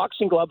get the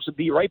boxing gloves and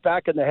be right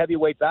back in the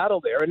heavyweight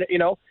battle there. And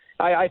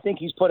I think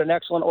he's put an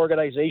excellent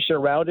organization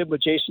around him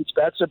with Jason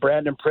Spezza,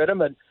 Brandon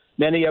Pridham, and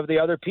many of the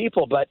other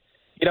people. But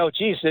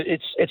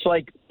it's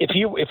like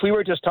if we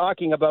were just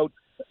talking about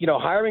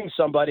hiring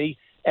somebody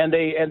and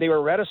they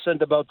were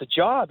reticent about the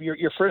job,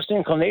 your first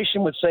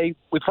inclination would say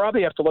we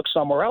probably have to look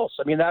somewhere else.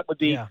 I mean, that would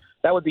be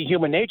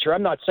human nature.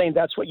 I'm not saying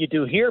that's what you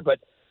do here, but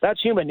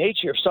that's human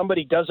nature if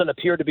somebody doesn't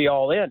appear to be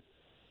all in.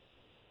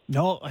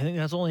 No, I think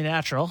that's only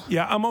natural.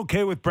 Yeah, I'm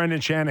okay with Brendan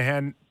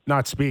Shanahan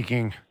not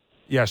speaking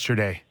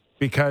yesterday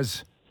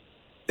because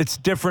it's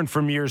different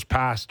from years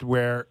past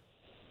where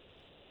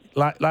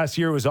last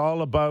year was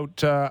all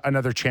about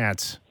another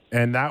chance.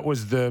 And that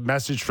was the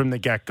message from the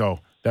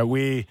get-go, that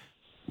we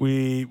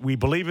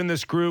believe in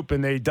this group,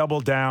 and they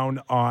doubled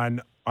down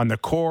on the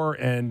core,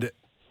 and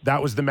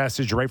that was the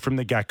message right from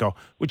the get-go,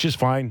 which is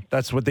fine.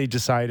 That's what they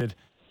decided.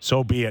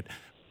 So be it.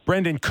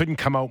 Brendan couldn't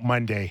come out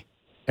Monday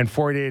and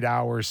 48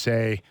 hours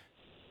say,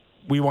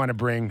 we want to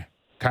bring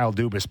Kyle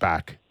Dubas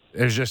back.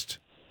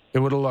 It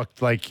would have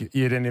looked like you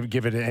didn't even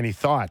give it any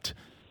thought.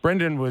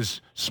 Brendan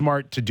was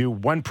smart to do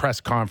one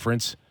press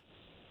conference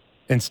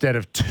instead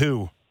of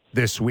 2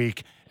 this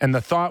week. And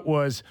the thought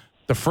was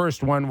the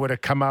first one would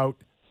have come out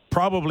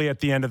probably at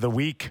the end of the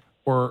week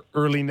or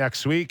early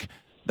next week.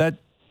 That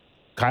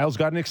Kyle's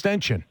got an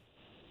extension.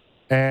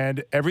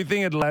 And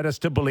everything had led us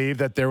to believe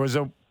that there was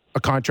a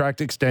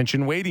contract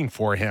extension waiting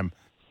for him.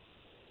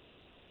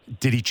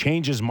 Did he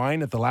change his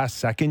mind at the last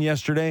second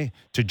yesterday,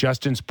 to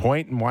Justin's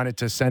point, and wanted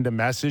to send a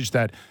message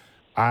that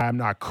I'm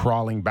not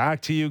crawling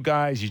back to you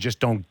guys. You just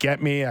don't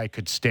get me. I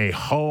could stay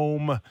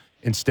home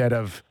instead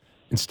of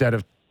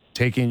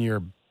taking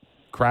your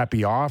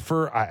crappy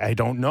offer. I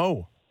don't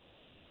know.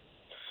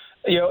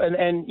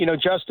 And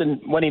Justin,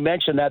 when he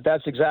mentioned that,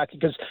 that's exactly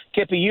because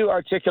Kippy, you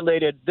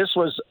articulated this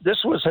was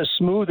as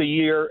smooth a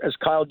year as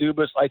Kyle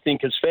Dubas, I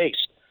think, has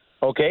faced.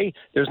 Okay,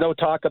 there's no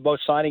talk about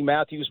signing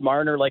Matthews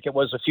Marner like it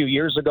was a few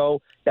years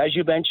ago. As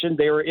you mentioned,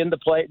 they were in the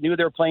play, knew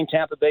they were playing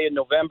Tampa Bay in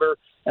November,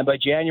 and by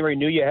January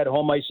knew you had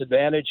home ice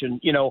advantage,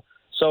 and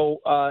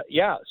So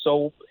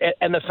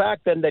the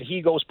fact then that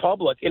he goes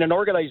public in an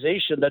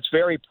organization that's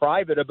very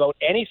private about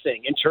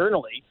anything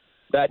internally,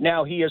 that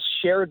now he has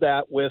shared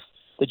that with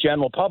the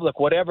general public,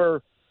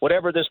 whatever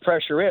this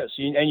pressure is.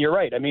 And you're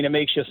right. I mean, it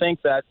makes you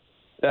think that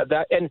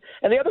and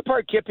the other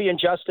part, Kippy and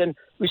Justin,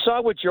 we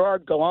saw with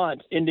Gerard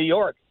Gallant in New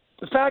York.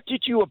 The fact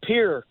that you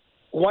appear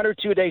 1 or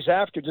 2 days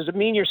after, does it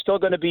mean you're still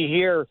going to be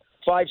here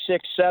 5,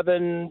 6,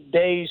 7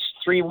 days,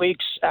 3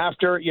 weeks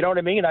after? You know what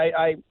I mean?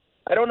 I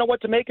don't know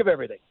what to make of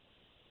everything.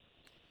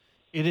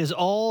 It is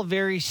all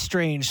very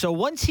strange. So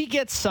once he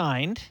gets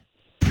signed,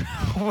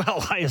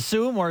 well, I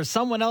assume, or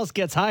someone else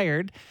gets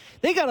hired,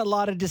 they got a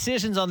lot of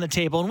decisions on the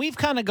table. And we've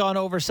kind of gone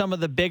over some of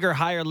the bigger,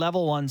 higher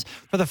level ones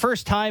for the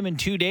first time in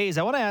 2 days.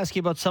 I want to ask you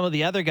about some of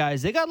the other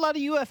guys. They got a lot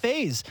of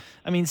UFAs.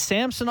 I mean,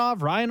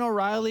 Samsonov, Ryan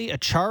O'Reilly,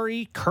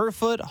 Achari,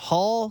 Kerfoot,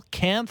 Hall,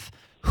 Kempf.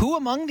 Who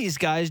among these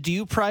guys do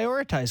you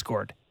prioritize,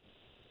 Gord?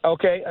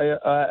 Okay,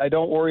 I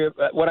don't worry.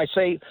 When I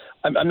say,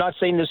 I'm not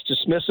saying this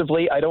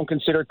dismissively. I don't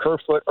consider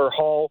Kerfoot or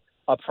Hall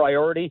a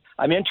priority.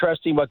 I'm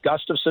interested in what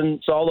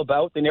Gustafson's all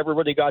about. They never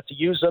really got to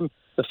use him.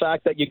 The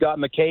fact that you got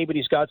McKay, but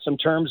he's got some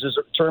term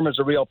is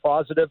a real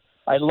positive.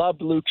 I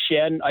loved Luke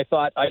Shen. I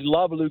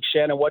love Luke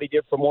Shen and what he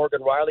did for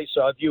Morgan Riley,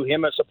 so I view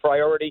him as a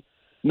priority.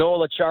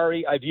 Noel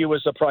Achari, I view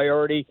as a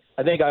priority.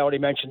 I think I already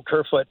mentioned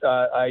Kerfoot.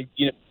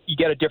 You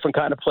get a different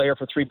kind of player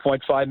for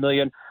 $3.5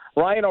 million.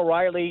 Ryan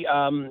O'Reilly,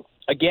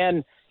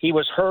 again, he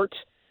was hurt.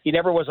 He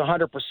never was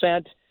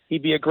 100%.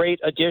 He'd be a great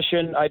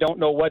addition. I don't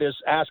know what his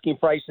asking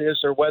price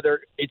is or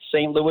whether it's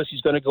St. Louis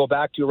he's going to go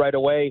back to right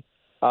away.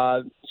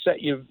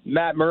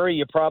 Matt Murray,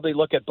 you probably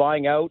look at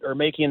buying out or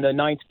making the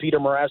ninth Peter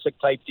Mrazek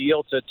type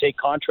deal to take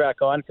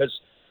contract on because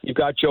you've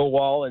got Joe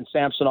Wall and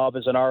Samsonov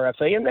as an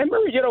RFA. And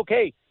Murray did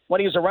okay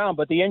when he was around,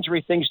 but the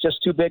injury thing's just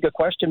too big a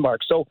question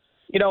mark. So,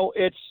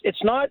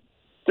 it's not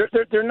 –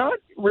 they're not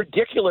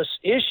ridiculous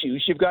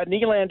issues. You've got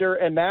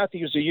Nylander and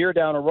Matthews a year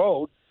down the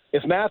road.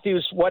 If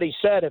Matthews, what he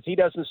said, if you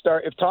don't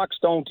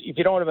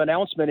have an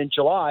announcement in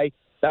July,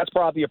 that's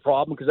probably a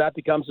problem because that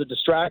becomes a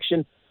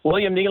distraction.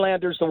 William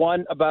Nylander's the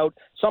one about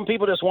some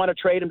people just want to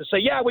trade him to say,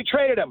 yeah, we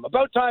traded him.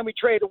 About time we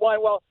traded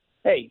one. Well,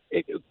 hey,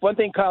 one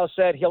thing Kyle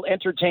said, he'll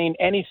entertain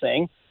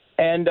anything.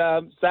 And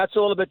that's a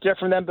little bit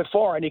different than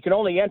before. And he can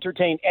only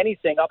entertain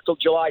anything up till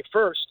July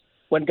 1st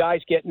when guys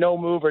get no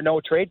move or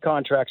no trade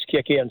contracts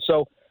kick in.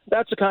 So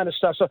that's the kind of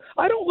stuff. So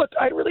I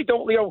really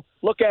don't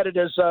look at it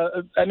as,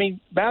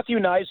 Matthew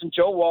Knies and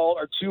Joe Wall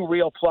are two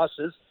real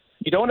pluses.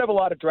 You don't have a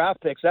lot of draft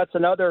picks. That's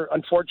another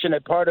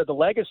unfortunate part of the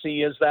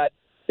legacy is that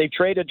they've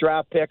traded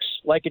draft picks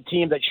like a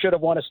team that should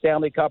have won a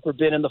Stanley Cup or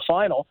been in the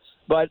final.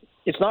 But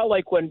it's not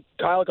like when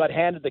Kyle got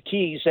handed the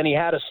keys and he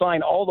had to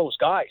sign all those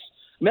guys.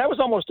 I mean, that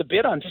was almost a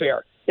bit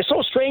unfair. It's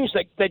so strange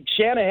that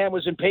Shanahan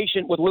was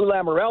impatient with Lou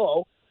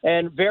Lamoriello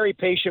and very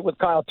patient with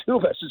Kyle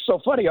Dubas. It's so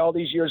funny all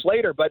these years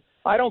later, but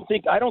I don't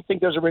think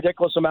there's a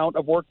ridiculous amount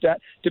of work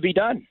to be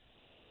done.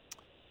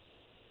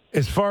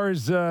 As far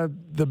as the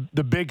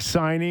big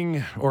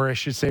signing, or I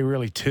should say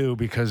really two,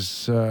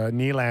 because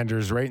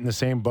Nylander's right in the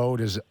same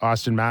boat as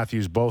Austin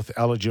Matthews, both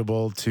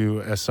eligible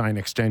to sign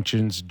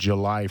extensions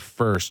July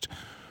 1st.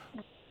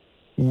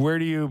 Where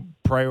do you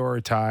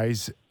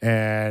prioritize,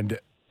 and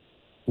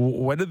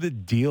what do the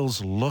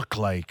deals look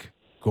like,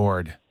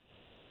 Gord?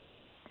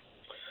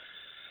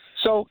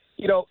 So,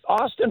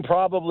 Austin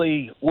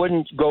probably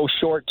wouldn't go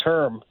short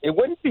term. It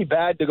wouldn't be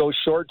bad to go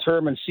short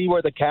term and see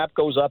where the cap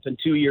goes up in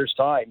 2 years'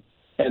 time.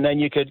 And then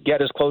you could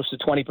get as close to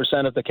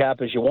 20% of the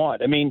cap as you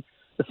want. I mean,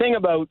 the thing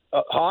about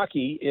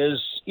hockey is,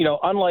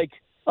 unlike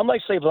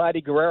say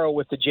Vladdy Guerrero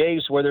with the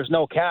Jays where there's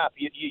no cap,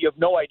 you have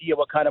no idea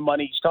what kind of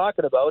money he's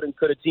talking about. And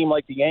could a team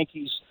like the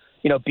Yankees,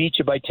 beat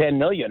you by $10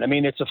 million? I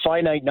mean, it's a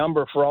finite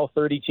number for all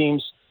 30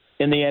 teams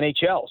in the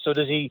NHL. So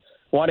does he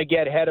want to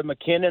get ahead of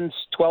McKinnon's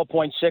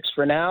 12.6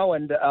 for now?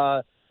 And,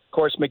 of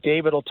course,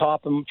 McDavid will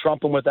trump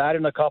him with that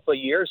in a couple of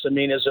years. I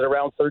mean, is it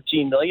around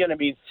 $13 million? I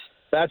mean,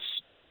 that's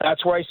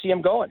where I see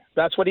him going.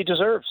 That's what he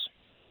deserves.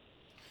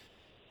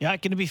 Yeah,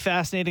 it's going to be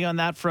fascinating on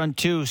that front,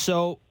 too.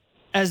 So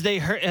as they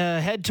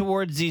head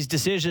towards these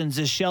decisions,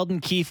 is Sheldon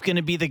Keefe going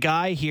to be the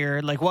guy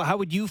here? Like, how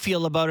would you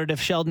feel about it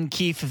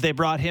if they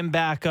brought him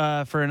back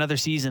for another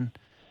season?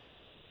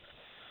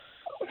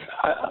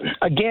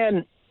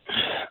 Again,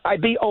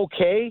 I'd be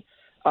okay.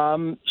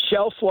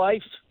 Shelf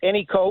life,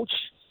 any coach,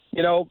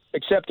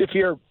 except if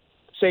you're,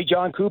 say,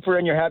 John Cooper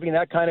and you're having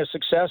that kind of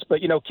success.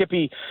 But,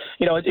 Kippy,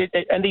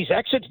 and these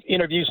exit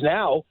interviews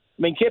now,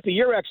 I mean, Kippy,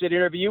 your exit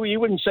interview, you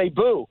wouldn't say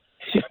boo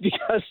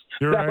because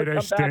You're that right, would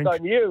I come back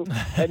on you.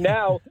 And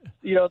now,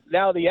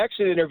 now the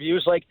exit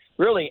interviews, like,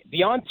 really,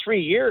 beyond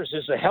 3 years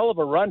is a hell of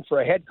a run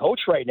for a head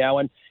coach right now.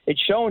 And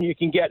it's shown you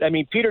can get, I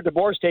mean, Peter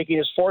DeBoer's taking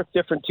his fourth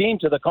different team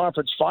to the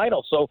conference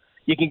final, so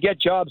you can get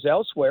jobs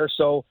elsewhere.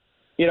 So,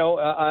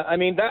 I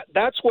mean,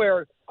 that's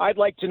where I'd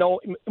like to know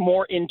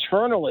more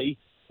internally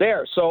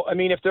there. So, I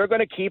mean, if they're going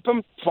to keep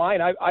him,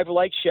 fine. I've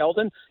liked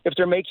Sheldon. If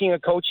they're making a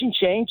coaching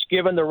change,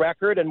 given the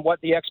record and what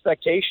the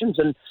expectations,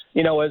 and,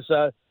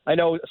 as I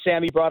know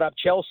Sammy brought up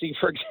Chelsea,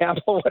 for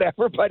example,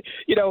 whatever, but,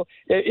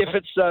 if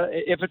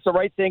it's the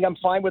right thing, I'm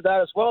fine with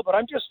that as well. But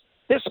I'm just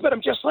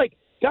like,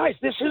 guys,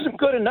 this isn't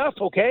good enough,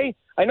 okay?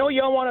 I know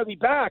you all want to be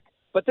back,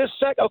 but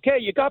okay,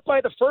 you got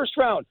by the first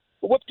round.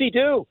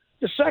 Whoop-de-doo.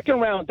 The second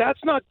round, that's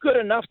not good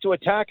enough to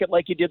attack it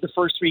like you did the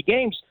first 3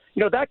 games.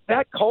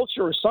 That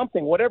culture or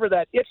something, whatever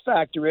that it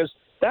factor is,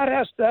 that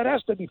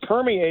has to be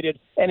permeated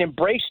and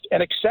embraced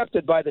and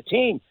accepted by the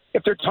team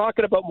if they're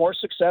talking about more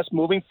success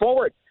moving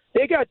forward.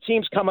 They got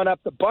teams coming up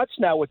the butts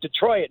now with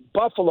Detroit,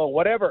 Buffalo,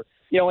 whatever,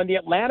 in the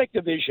Atlantic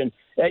Division.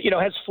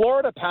 Has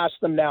Florida passed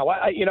them now?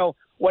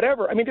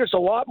 Whatever. I mean, there's a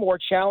lot more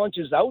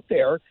challenges out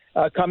there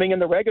coming in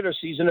the regular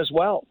season as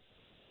well.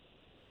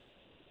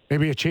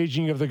 Maybe a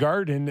changing of the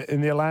guard in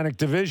the Atlantic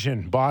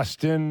Division.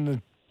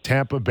 Boston,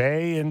 Tampa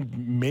Bay,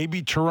 and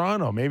maybe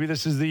Toronto. Maybe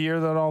this is the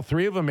year that all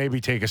 3 of them maybe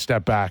take a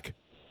step back.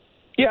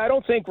 Yeah, I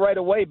don't think right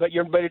away, but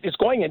it's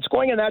going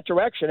in that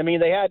direction. I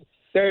mean,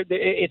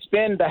 it's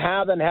been the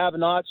have and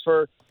have-nots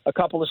for a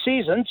couple of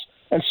seasons,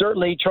 and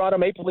certainly Toronto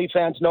Maple Leaf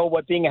fans know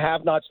what being a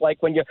have-not's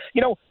like when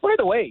by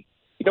the way,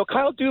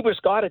 Kyle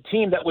Dubas got a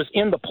team that was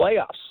in the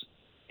playoffs.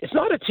 It's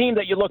not a team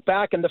that you look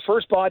back and the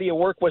first body of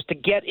work was to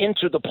get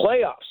into the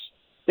playoffs.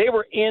 They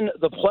were in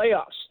the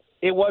playoffs.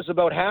 It was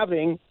about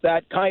having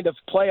that kind of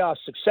playoff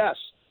success.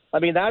 I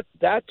mean,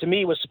 that to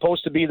me was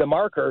supposed to be the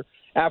marker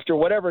after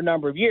whatever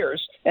number of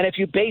years. And if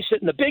you base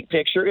it in the big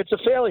picture, it's a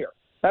failure.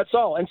 That's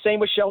all. And same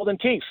with Sheldon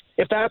Keefe,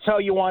 if that's how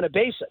you want to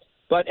base it.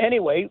 But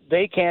anyway,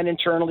 they can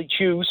internally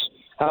choose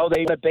how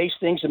they base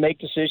things and make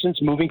decisions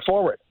moving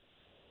forward.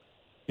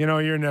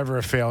 You're never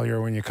a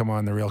failure when you come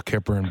on the Real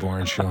Kipper and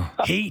Bourne show.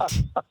 Hate.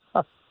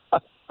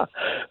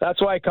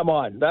 That's why I come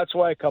on. That's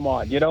I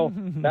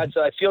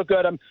feel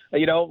good. I'm,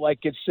 like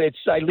it's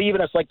I leave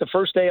and it's like the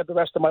first day of the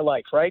rest of my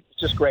life, right?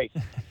 It's just great.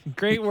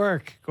 Great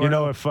work,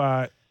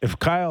 Gordon. If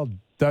Kyle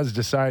does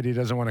decide he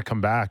doesn't want to come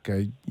back,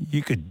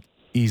 you could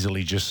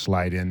easily just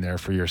slide in there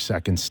for your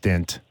second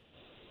stint.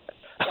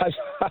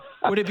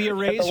 Would it be a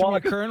raise from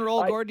your current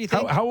role, Gord, do you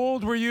think? How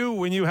old were you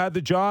when you had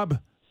the job?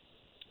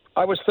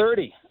 I was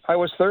 30.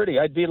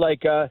 I'd be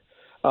like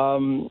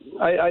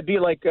I'd be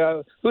like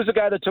who's the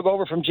guy that took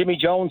over from Jimmy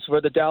Jones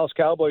for the Dallas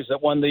Cowboys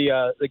that won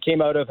that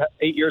came out of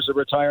 8 years of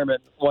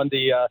retirement, won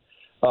the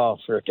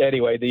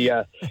anyway,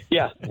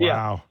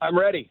 Wow. I'm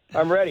ready.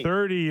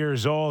 30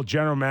 years old,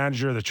 general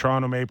manager of the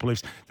Toronto Maple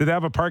Leafs. Did they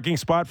have a parking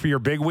spot for your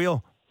big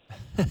wheel?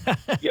 I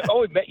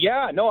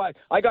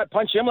got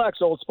Punch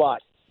Imlach's old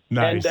spot.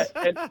 Nice.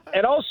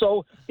 And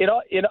also, in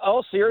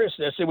all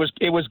seriousness, it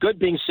was good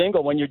being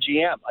single when you're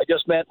GM. I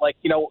just meant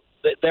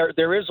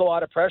there is a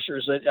lot of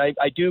pressures.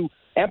 I do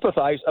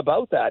empathize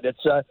about that.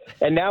 It's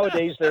and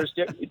nowadays there's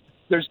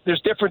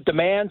different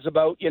demands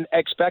about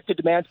expected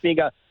demands being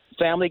a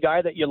family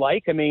guy that you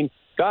like. I mean,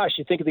 gosh,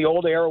 you think of the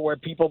old era where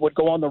people would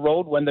go on the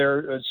road when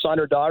their son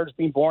or daughter's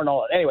being born.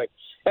 All that.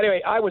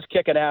 Anyway, I was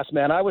kicking ass,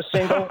 man. I was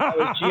single. I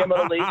was GM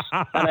of the Leafs,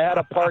 and I had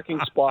a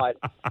parking spot.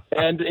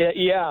 And,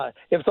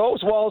 if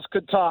those walls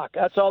could talk,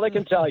 that's all I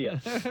can tell you.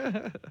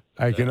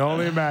 I can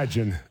only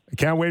imagine. I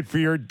can't wait for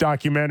your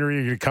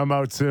documentary to come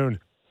out soon.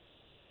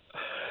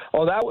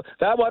 Oh, that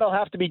one will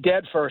have to be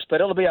dead first, but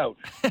it'll be out.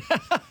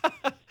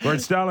 Gord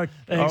Stellick,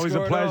 always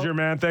Gordo. a pleasure,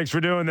 man. Thanks for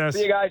doing this.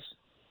 See you guys.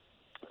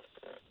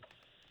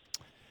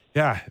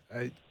 Yeah,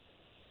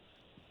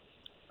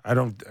 I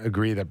don't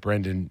agree that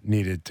Brendan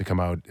needed to come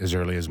out as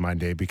early as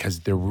Monday because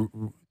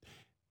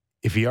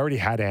if he already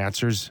had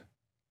answers,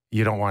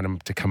 you don't want him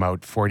to come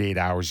out 48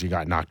 hours, you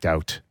got knocked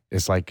out.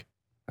 It's like,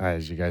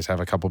 as you guys have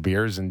a couple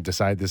beers and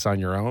decide this on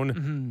your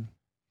own.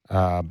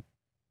 Mm-hmm.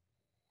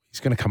 He's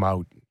going to come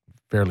out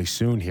fairly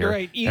soon here. You're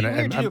right.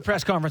 Weird to do a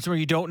press conference where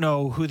you don't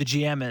know who the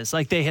GM is.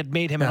 Like they had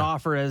made him an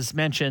offer as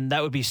mentioned.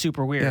 That would be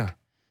super weird. Yeah.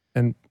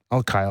 And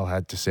all Kyle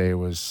had to say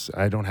was,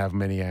 I don't have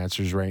many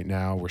answers right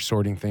now. We're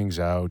sorting things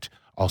out.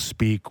 I'll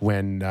speak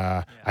when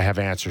I have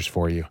answers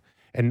for you.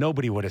 And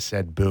nobody would have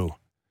said boo.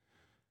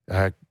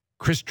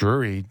 Chris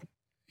Drury,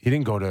 he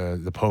didn't go to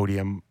the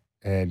podium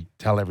and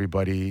tell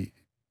everybody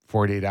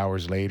 48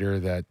 hours later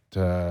that,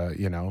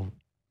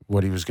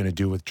 what he was going to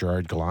do with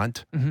Gerard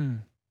Gallant. Mm-hmm.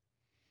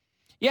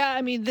 Yeah,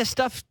 I mean, this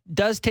stuff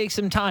does take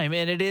some time,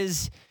 and it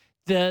is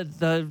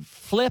the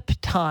flip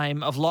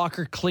time of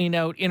locker clean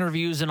out,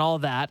 interviews, and all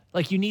that.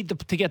 Like, you need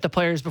to get the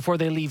players before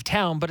they leave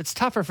town, but it's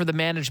tougher for the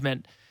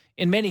management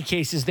in many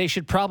cases, they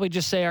should probably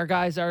just say our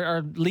guys,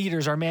 our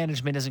leaders, our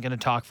management isn't going to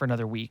talk for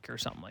another week or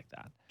something like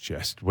that.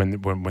 Just when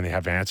they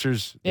have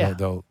answers, Yeah.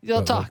 they'll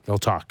talk. They'll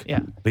talk. Yeah.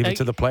 Leave it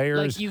to the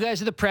players. Like, you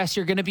guys are the press.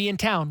 You're going to be in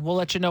town. We'll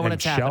let you know when And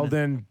it's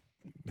happening.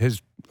 Sheldon,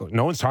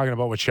 no one's talking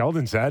about what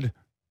Sheldon said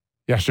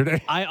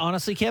yesterday. I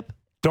honestly, Kip,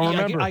 Don't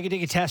remember. I could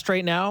take a test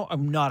right now.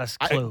 I'm not a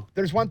clue.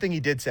 There's one thing he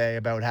did say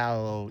about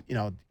how,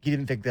 he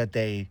didn't think that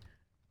they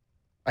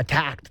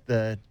attacked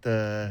the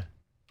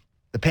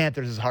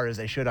Panthers as hard as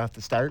they should off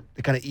the start.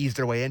 They kind of eased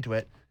their way into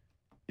it.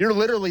 You're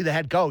literally the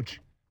head coach.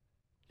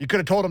 You could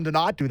have told him to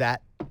not do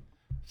that.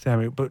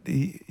 Sammy, but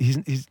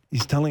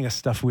he's telling us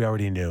stuff we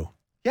already knew.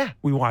 Yeah.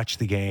 We watched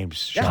the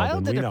games. Yeah,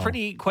 Sheldon, Kyle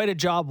did quite a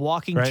job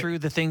walking through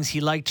the things he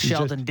liked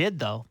Sheldon did,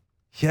 though.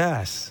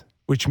 Yes,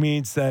 which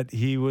means that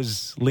he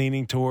was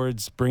leaning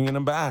towards bringing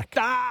him back.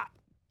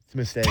 It's a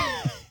mistake.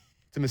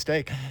 It's a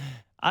mistake.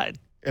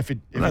 If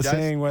I'm not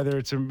saying whether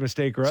it's a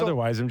mistake or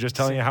otherwise. I'm just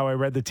telling you how I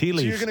read the tea So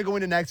leaves. you're going to go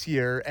into next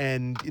year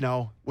and,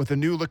 with a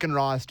new looking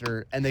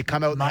roster, and they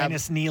come out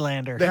Minus and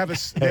Nylander. they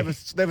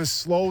have a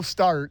slow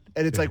start,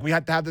 and it's like we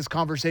have to have this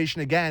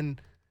conversation again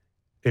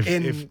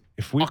in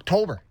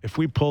October. If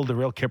we pulled the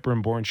Real Kipper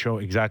and Bourne show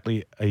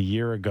exactly a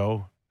year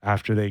ago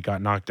after they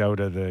got knocked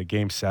out of the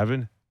Game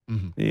 7,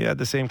 he had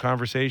the same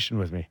conversation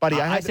with me. Buddy,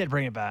 I said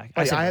bring it back.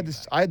 Buddy, I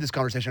had this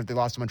conversation if they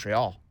lost to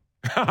Montreal.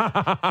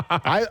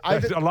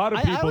 A lot of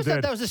I people always thought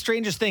did. that was the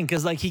strangest thing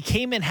because, he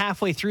came in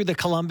halfway through the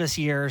Columbus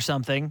year or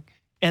something,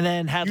 and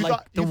then had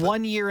the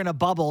 1 year in a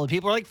bubble, and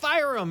people were like,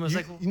 "Fire him!" It was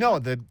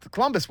the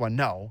Columbus one,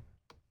 no.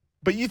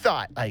 But you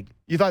thought that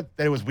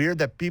it was weird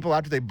that people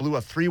after they blew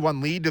a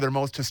 3-1 lead to their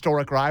most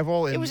historic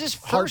rival. it was his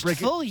first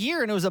full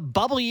year, and it was a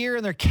bubble year,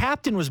 and their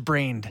captain was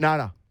brained.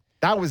 No,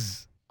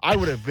 I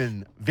would have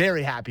been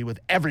very happy with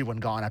everyone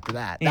gone after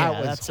that.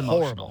 That's horrible.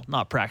 emotional,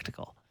 not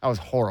practical. That was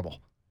horrible.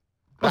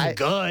 It wasn't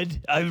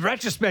good. In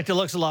retrospect, it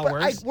looks a lot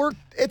worse.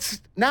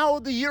 It's now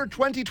the year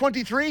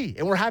 2023,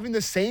 and we're having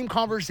the same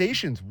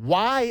conversations.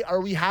 Why are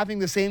we having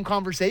the same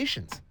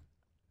conversations?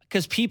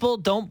 Because people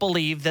don't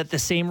believe that the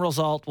same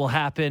result will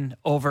happen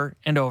over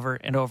and over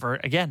and over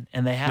again,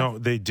 and they have. No,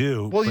 they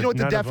do. Well, you know what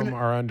the none of them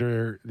are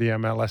under the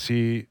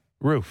MLSE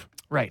roof.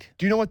 Right.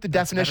 Do you know what the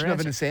That's a better definition of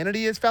an answer.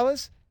 insanity is,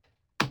 fellas?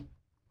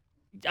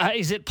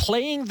 Is it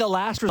playing the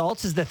last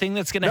results is the thing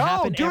that's going to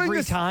happen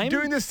every time?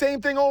 Doing the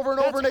same thing over and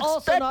That's over and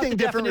also not expecting the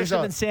different definition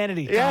of results.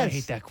 insanity. Yes. God, I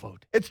hate that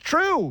quote. It's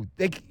true.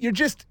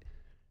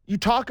 You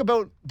talk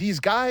about these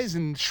guys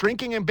and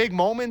shrinking in big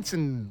moments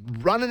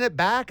and running it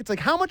back. It's like,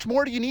 how much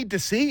more do you need to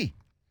see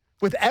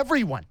with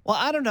everyone? Well,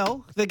 I don't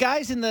know. The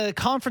guys in the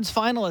conference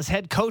final as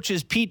head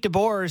coaches, Pete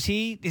DeBoer,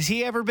 has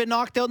he ever been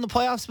knocked out in the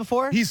playoffs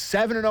before? He's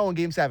 7-0 in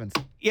Game 7s.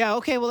 Yeah,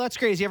 okay, well, that's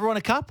great. Has he ever won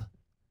a cup?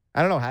 I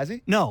don't know, has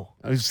he? No.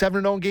 He's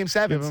 7-0 in Game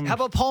 7s. How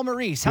about Paul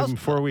Maurice? Give him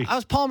 4 weeks.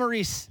 How's Paul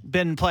Maurice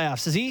been in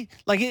playoffs? Is he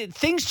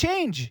things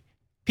change?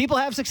 People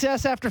have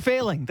success after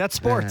failing. That's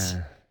sports.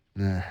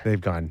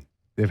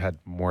 They've had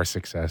more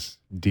success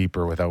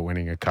deeper without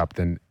winning a cup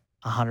than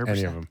 100%.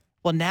 any of them.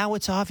 Well, now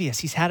it's obvious.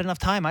 He's had enough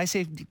time. I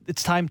say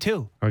it's time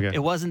too. Okay.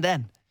 It wasn't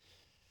then.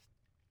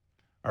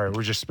 All right,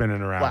 we're just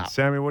spinning around. Wow.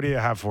 Sammy, what do you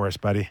have for us,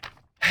 buddy?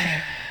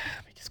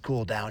 Let me just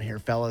cool down here,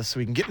 fellas, so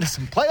we can get into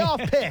some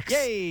playoff picks.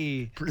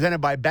 Yay. Presented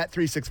by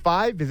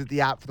Bet365. Visit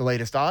the app for the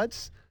latest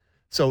odds.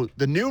 So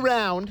the new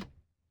round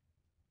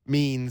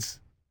means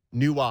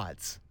new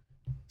odds.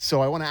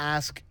 So I want to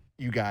ask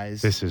you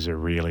guys. This is a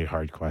really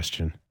hard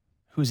question.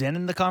 Who's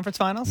in the conference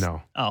finals?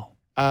 No.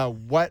 Oh.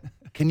 What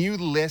can you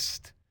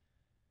list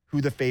who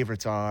the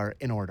favorites are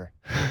in order?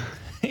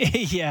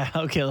 Yeah.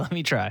 Okay. Let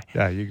me try.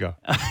 Yeah, you go.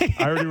 I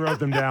already wrote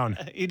them down.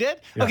 You did?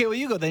 Yeah. Okay. Well,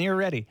 you go then. You're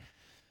ready.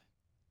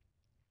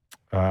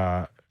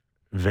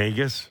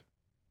 Vegas,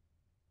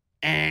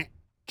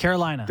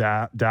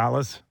 Carolina.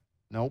 Dallas.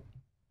 Nope.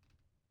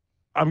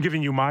 I'm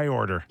giving you my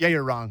order. Yeah,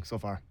 you're wrong so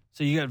far.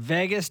 So you got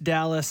Vegas,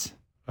 Dallas.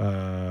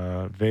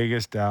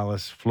 Vegas,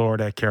 Dallas,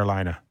 Florida,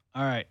 Carolina.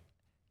 All right.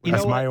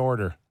 That's my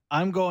order.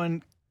 I'm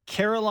going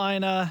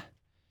Carolina,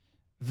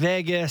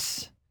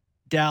 Vegas,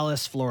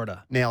 Dallas,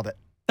 Florida. Nailed it.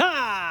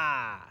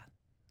 Ah!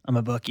 I'm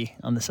a bookie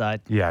on the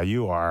side. Yeah,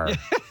 you are.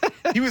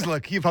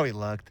 He probably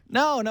looked.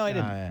 No, I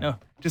didn't. yeah. No.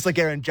 Just like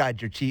Aaron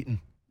Judge, you're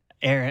cheating.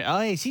 Aaron. Oh,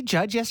 is he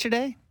judge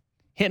yesterday?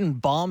 Hitting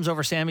bombs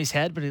over Sammy's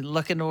head, but he's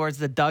looking towards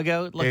the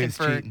dugout, looking he's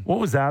for. cheating. What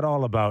was that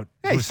all about?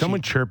 Yeah, Was he's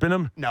someone chirping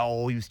him?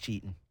 No, he was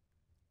cheating.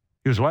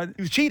 He was what?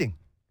 He was cheating.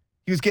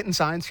 He was getting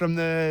signs from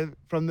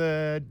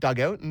the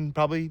dugout, and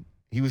probably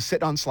he was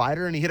sitting on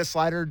slider, and he hit a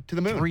slider to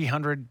the moon.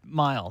 300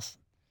 miles.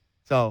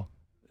 So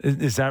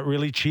Is that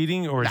really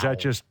cheating, or is No. that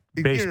just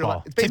You're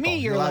baseball? it's To baseball. me,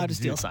 you're allowed to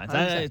steal do signs.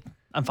 100%.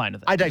 I'm fine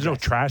with it. I There's no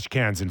digress. trash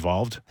cans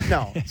involved.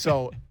 No.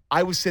 So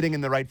I was sitting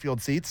in the right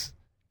field seats,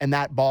 and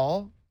that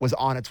ball was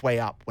on its way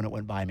up when it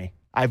went by me.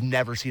 I've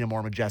never seen a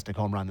more majestic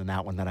home run than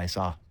that one that I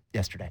saw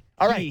yesterday.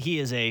 All right. He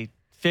is a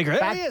figure.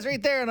 There he is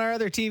right there on our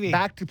other TV.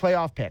 Back to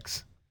playoff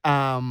picks.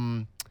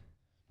 I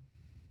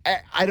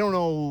don't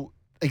know.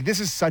 Like, this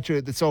is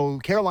so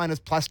Carolina's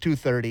plus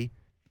 230,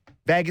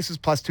 Vegas is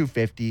plus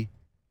 250,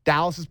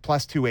 Dallas is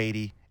plus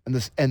 280, and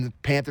and the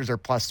Panthers are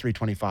plus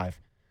 325.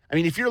 I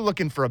mean, if you're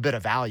looking for a bit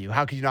of value,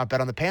 how could you not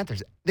bet on the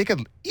Panthers? They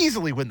could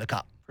easily win the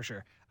Cup. For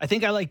sure. I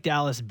think I like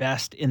Dallas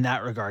best in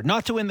that regard.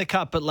 Not to win the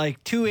Cup, but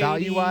like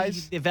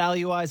 280.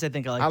 Value-wise, I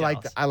think I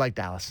like Dallas. I like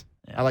Dallas.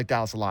 Yeah. I like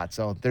Dallas a lot.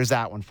 So there's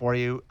that one for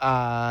you.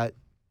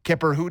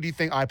 Kipper, who do you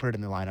think? I put it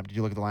in the lineup. Did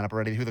you look at the lineup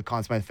already? Who the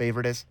Conn Smythe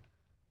favorite is?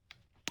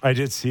 I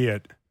did see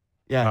it.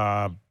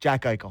 Yeah.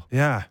 Jack Eichel.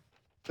 Yeah. Is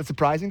that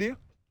surprising to you?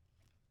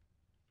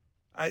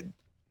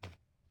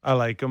 I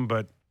like him,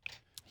 but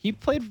he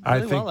played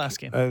really well last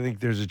game. I think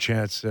there's a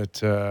chance that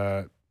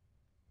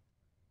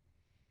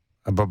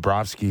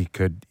Bobrovsky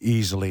could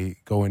easily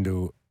go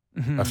into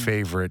a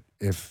favorite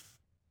if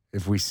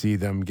we see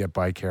them get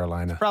by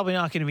Carolina. Probably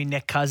not going to be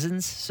Nick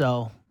Cousins,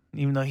 so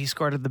even though he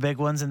scored the big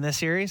ones in this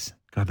series.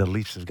 God, the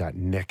Leafs have got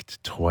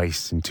nicked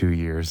twice in 2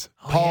 years.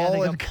 They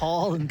got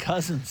Paul and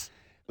Cousins.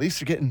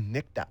 Leafs are getting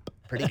nicked up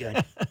pretty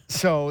good.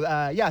 So,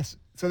 yes.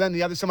 So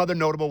then some other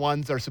notable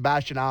ones are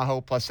Sebastian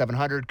Aho plus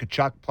 700,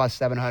 Tkachuk plus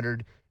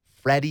 700,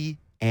 Freddie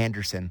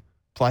Anderson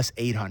plus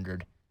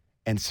 800,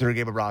 and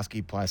Sergei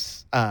Bobrovsky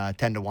plus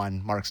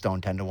 10-1, Mark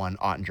Stone 10-1,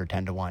 Ottinger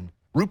 10-1,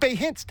 Roope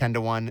Hintz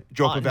 10-1,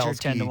 Joe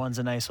Pavelski 10-1's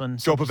a nice one.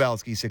 Joe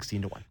Pavelski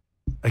 16-1.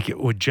 Like,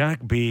 would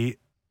Jack be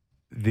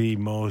the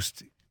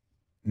most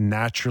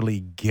naturally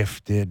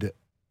gifted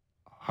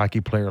hockey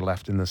player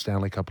left in the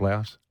Stanley Cup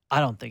playoffs? I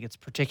don't think it's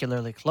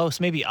particularly close.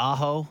 Maybe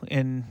Aho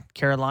in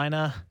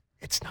Carolina.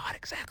 It's not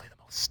exactly the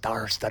most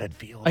star-studded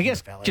field. I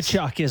guess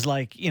Tkachuk is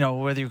like,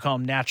 whether you call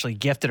him naturally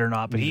gifted or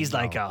not, but he's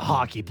like a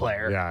hockey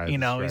player. Yeah,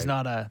 he's right.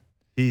 not a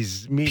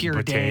he's meat pure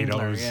and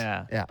potatoes.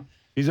 dangler. Yeah.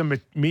 He's a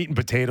meat and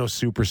potato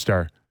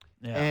superstar.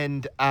 Yeah.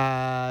 And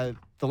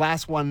the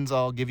last ones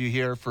I'll give you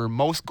here for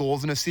most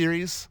goals in a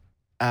series,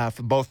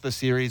 for both the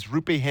series,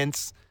 Roope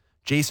Hintz,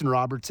 Jason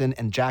Robertson,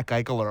 and Jack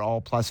Eichel are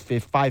all plus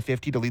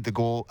 550 to lead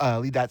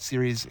that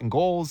series in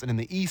goals. And in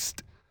the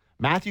East,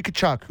 Matthew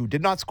Tkachuk, who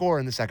did not score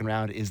in the second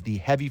round, is the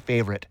heavy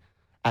favorite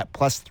at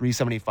plus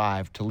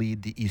 375 to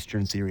lead the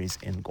Eastern Series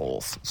in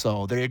goals.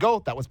 So there you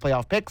go. That was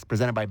Playoff Picks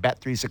presented by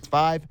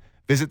Bet365.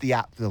 Visit the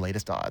app for the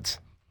latest odds.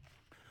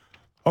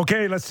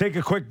 Okay, let's take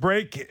a quick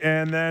break,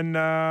 and then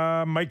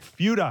Mike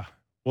Futa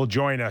will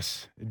join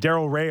us.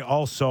 Daryl Ray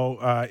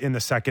also in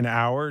the second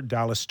hour,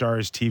 Dallas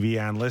Stars TV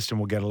analyst, and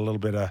we'll get a little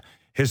bit of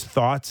his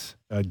thoughts.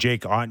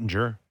 Jake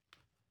Ottinger,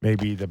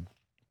 maybe the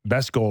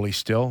best goalie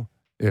still,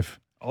 if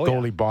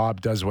goalie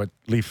Bob does what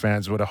Leaf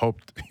fans would have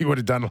hoped he would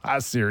have done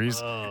last series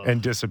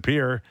and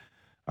disappear.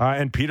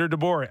 And Peter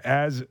DeBoer,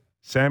 as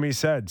Sammy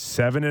said,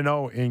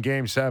 7-0 in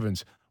Game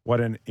 7s.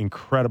 What an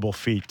incredible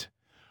feat.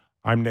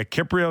 I'm Nick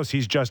Kiprios.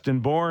 He's Justin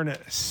Bourne.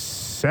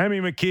 Sammy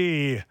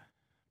McKee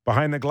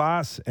behind the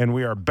glass, and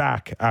we are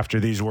back after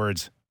these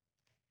words.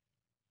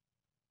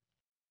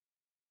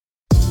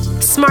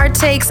 Smart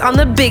takes on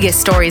the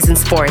biggest stories in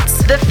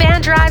sports. The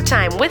Fan Drive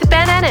Time with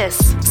Ben Ennis.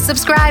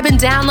 Subscribe and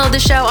download the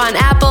show on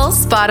Apple,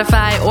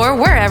 Spotify, or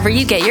wherever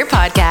you get your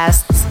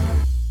podcasts.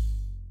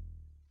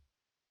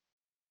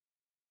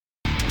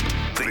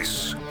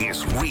 This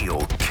is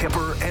Real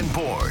Kipper and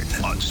Bourne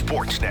on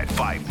Sportsnet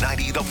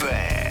 590 The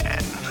Fan.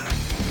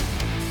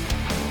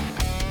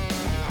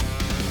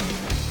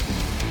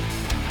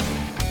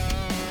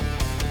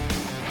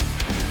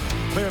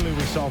 Clearly,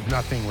 we solved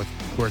nothing with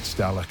Gort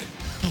Stellick.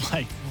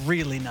 Like,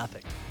 really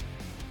nothing.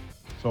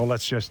 So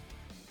let's just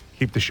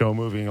keep the show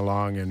moving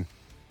along and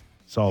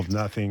solve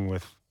nothing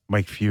with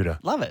Mike Futa.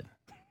 Love it.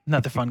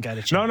 Another fun guy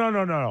to chat.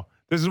 No.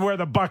 This is where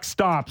the buck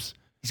stops.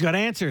 He's got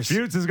answers.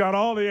 Futs has got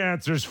all the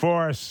answers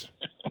for us.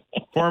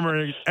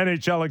 Former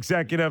NHL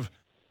executive,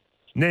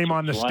 name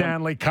on the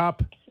Stanley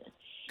Cup.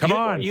 Come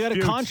on. You got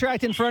a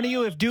contract in front of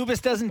you if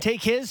Dubas doesn't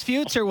take his,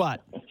 Futs, or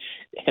what?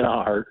 In a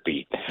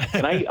heartbeat.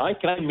 Can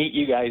I meet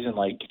you guys in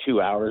like 2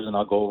 hours and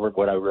I'll go over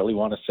what I really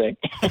want to say?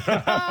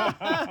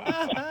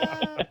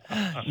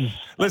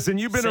 Listen,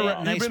 you've been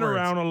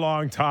around a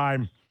long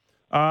time.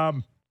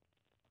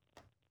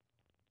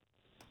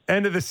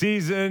 End of the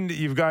season,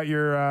 you've got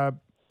your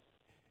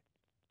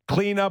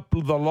clean up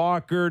the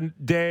locker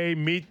day,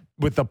 meet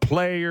with the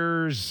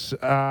players.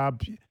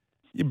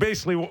 You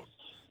basically,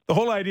 the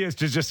whole idea is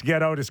to just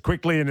get out as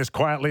quickly and as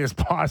quietly as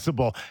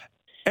possible.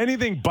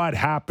 Anything but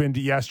happened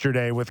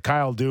yesterday with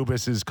Kyle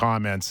Dubas's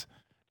comments,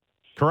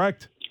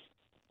 correct?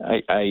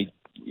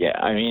 Yeah,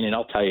 I mean, and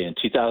I'll tell you, in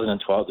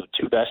 2012, the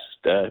two best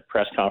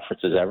press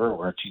conferences ever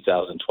were in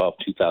 2012,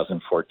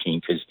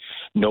 2014, because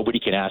nobody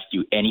can ask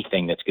you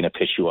anything that's going to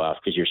piss you off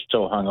because you're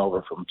so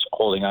hungover from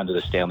holding on to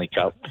the Stanley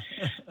Cup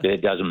that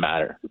it doesn't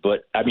matter.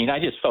 But, I mean, I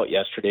just felt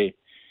yesterday,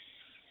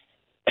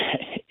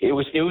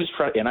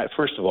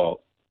 first of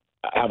all,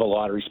 I have a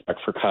lot of respect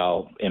for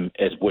Kyle and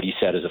as what he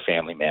said as a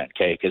family man,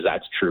 okay, because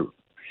that's true.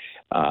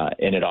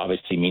 And it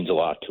obviously means a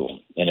lot to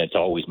him, and it's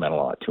always meant a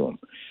lot to him.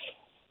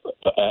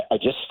 But I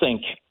just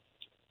think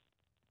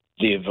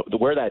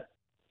where that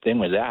thing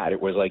was at,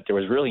 it was like there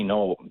was really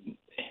no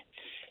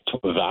to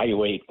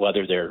evaluate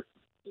whether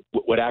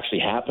what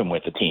actually happened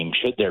with the team.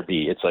 Should there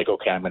be? It's like,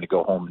 okay, I'm going to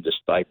go home and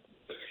decide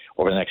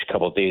over the next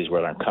couple of days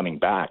whether I'm coming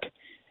back.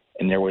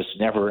 And there was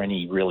never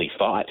any really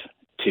thought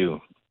to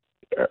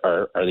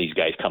are these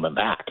guys coming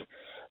back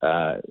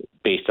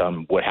based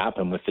on what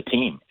happened with the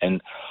team?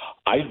 And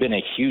I've been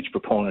a huge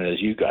proponent,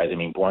 as you guys. I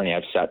mean, Barney,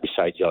 I've sat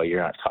beside you all year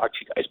and I've talked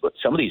to you guys, but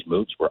some of these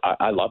moves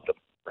I loved them,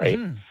 right?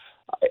 Mm-hmm.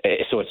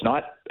 So it's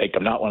not like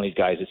I'm not one of these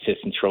guys that sits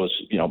and throws,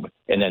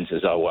 and then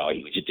says, "Oh well,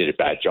 he just did a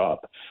bad job."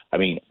 I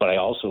mean, but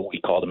we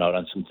called him out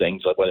on some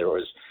things, like whether it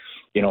was,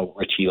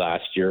 Richie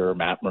last year or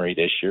Matt Murray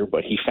this year,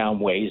 but he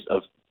found ways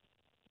of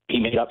he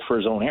made up for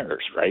his own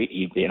errors, right?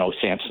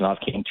 Samsonov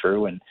came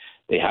through and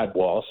they had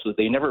walls, so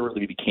they never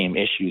really became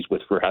issues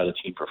for how the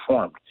team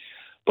performed.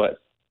 But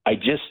I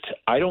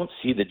don't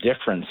see the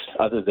difference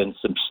other than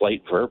some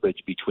slight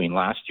verbiage between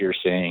last year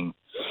saying,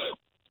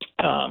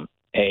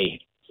 hey,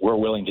 we're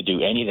willing to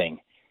do anything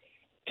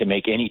to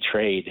make any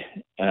trade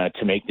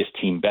to make this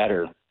team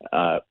better,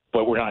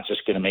 but we're not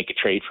just going to make a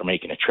trade for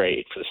making a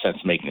trade for the sense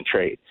of making a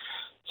trade.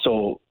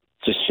 So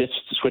to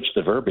switch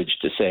the verbiage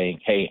to saying,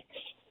 hey,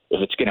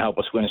 if it's going to help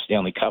us win a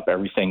Stanley Cup,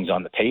 everything's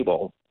on the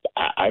table,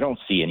 I don't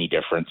see any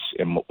difference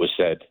in what was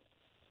said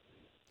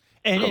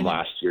from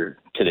last year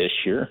to this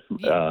year.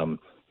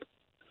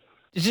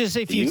 Just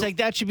say, feels like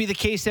that should be the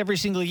case every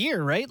single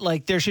year, right?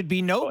 Like there should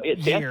be no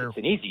year. It's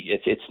an easy.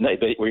 It's not,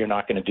 but where you're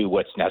not going to do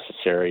what's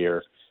necessary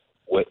or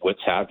what's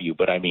have you.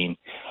 But I mean,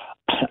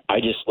 I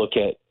just look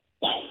at.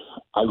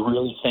 I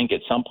really think at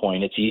some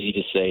point it's easy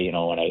to say, and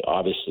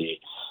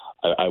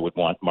I would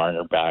want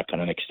Marner back on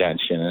an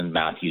extension and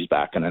Matthews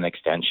back on an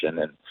extension,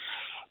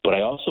 but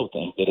I also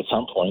think that at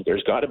some point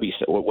there's got to be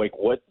like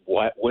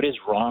what is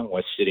wrong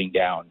with sitting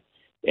down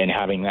and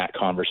having that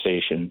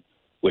conversation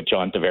with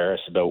John Tavares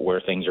about where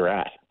things are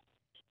at.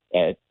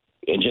 And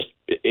just,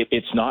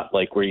 it's not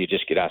like where you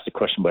just get asked a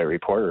question by a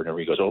reporter and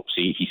everybody goes, oh,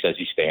 see, he says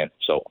he's staying,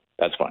 so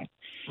that's fine.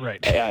 Right.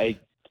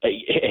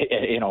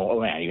 Oh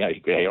man, you got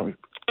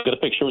a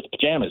picture with the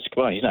pajamas.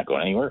 Come on, he's not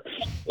going anywhere.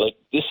 Like,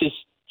 this is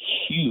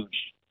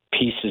huge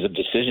pieces of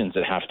decisions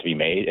that have to be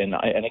made. And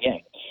again,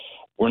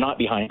 we're not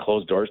behind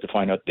closed doors to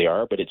find out they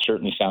are, but it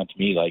certainly sounded to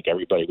me like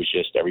everybody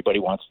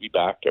wants to be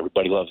back.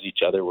 Everybody loves each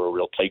other. We're a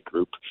real tight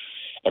group.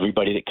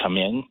 Everybody that comes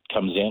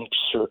in.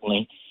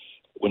 Certainly,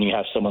 when you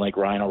have someone like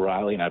Ryan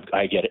O'Reilly, and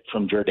I get it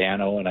from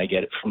Giordano, and I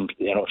get it from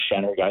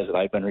Schenner, guys that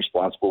I've been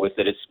responsible with,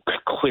 that it's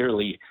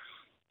clearly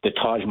the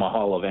Taj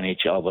Mahal of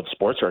NHL of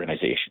sports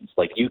organizations.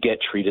 Like, you get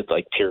treated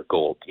like pure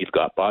gold. You've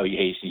got Bobby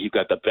Hastings. You've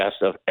got the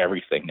best of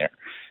everything there.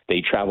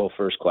 They travel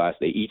first class.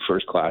 They eat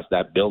first class.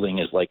 That building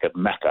is like a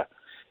mecca.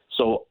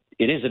 So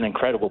it is an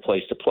incredible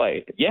place to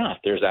play. Yeah,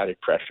 there's added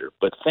pressure,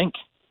 but think.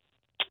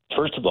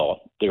 First of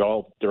all, they're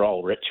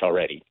all rich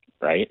already.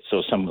 Right.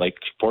 So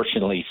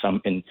fortunately,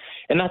 and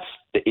that's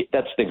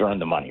they've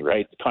earned the money.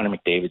 Right. Connor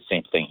McDavid,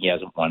 same thing. He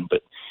hasn't won,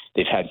 but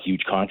they've had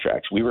huge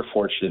contracts. We were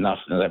fortunate enough,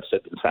 and as I've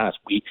said in the past,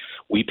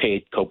 we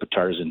paid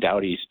Kopitar's and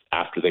Doughty's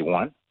after they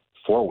won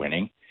for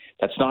winning.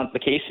 That's not the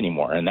case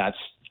anymore. And that's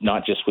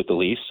not just with the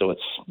Leafs. So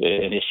it's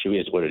an issue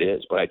is what it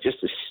is. But I just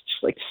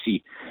like to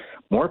see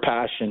more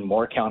passion,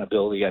 more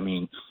accountability. I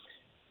mean,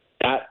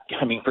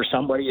 for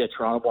somebody, a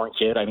Toronto-born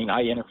kid, I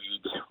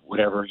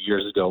interviewed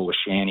years ago with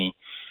Shanny.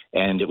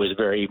 And it was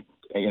very,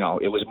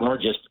 it was more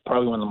just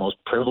probably one of the most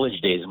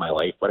privileged days of my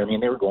life. But,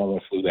 they were going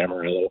with Lou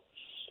Lamoriello,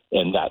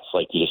 and that's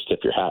like you just tip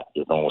your hat.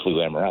 You're going with Lou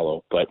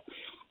Lamoriello. But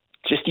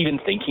just even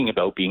thinking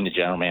about being the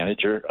general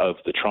manager of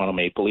the Toronto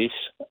Maple Leafs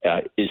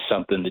is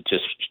something that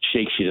just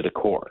shakes you to the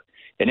core.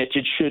 And it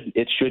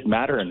should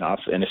matter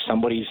enough. And if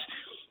somebody's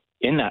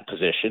in that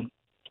position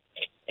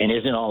and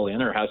isn't all in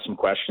or has some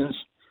questions,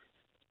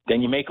 then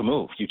you make a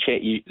move.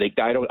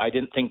 I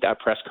didn't think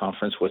that press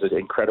conference was an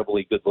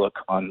incredibly good look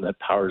on the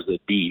powers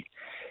that be,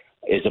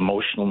 as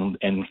emotional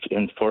and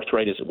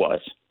forthright as it was.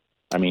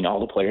 All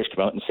the players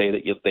come out and say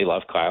that they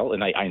love Kyle,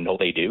 and I know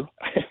they do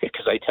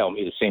because they tell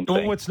me the same thing.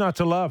 Well, what's not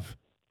to love?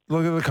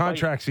 Look at the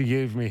contracts he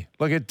gave me.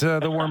 Look at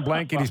the warm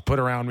blanket he's put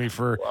around me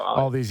for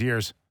all these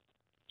years.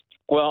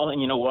 Well, and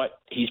you know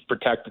what? He's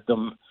protected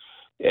them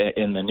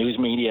in the news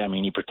media.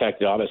 He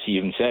protected, obviously, he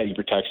even said he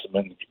protects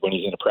them when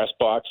he's in a press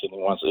box and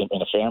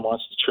a fan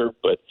wants to chirp.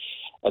 But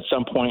at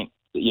some point,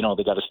 they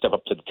got to step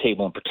up to the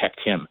table and protect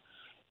him.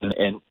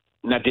 And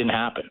that didn't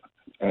happen.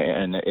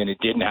 And it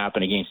didn't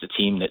happen against a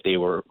team that they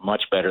were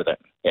much better than.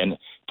 And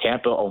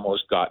Tampa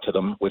almost got to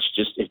them, which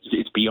just,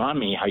 it's beyond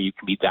me how you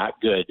can be that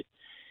good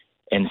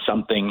and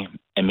something,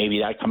 and maybe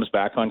that comes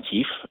back on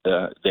Keefe,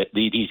 that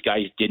these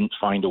guys didn't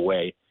find a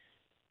way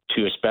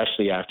to,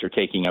 especially after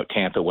taking out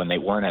Tampa when they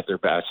weren't at their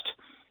best,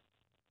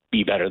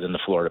 be better than the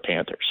Florida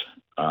Panthers.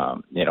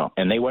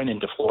 And they went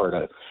into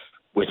Florida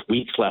with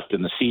weeks left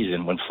in the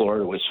season when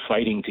Florida was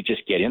fighting to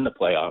just get in the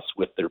playoffs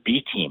with their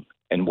B team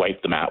and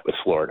wipe them out with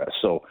Florida.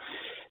 So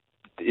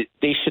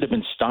they should have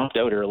been stomped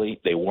out early.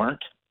 They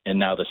weren't. And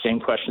now the same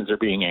questions are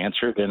being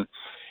answered.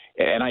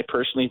 And I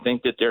personally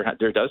think that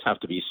there does have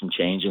to be some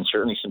change, and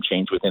certainly some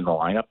change within the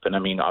lineup. And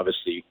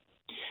obviously,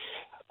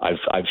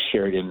 I've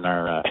shared in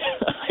our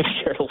I've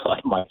shared a lot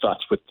of my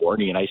thoughts with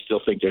Borny, and I still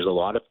think there's a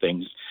lot of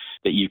things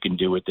that you can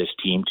do with this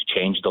team to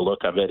change the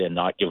look of it and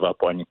not give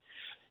up on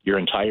your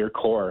entire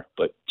core,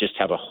 but just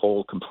have a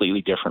whole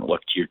completely different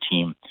look to your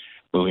team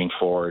moving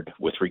forward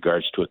with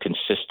regards to a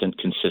consistent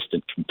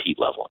compete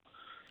level.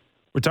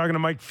 We're talking to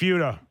Mike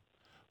Futa,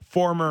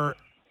 former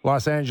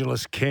Los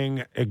Angeles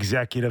King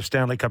executive,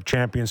 Stanley Cup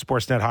champion,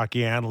 Sportsnet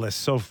hockey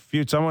analyst. So,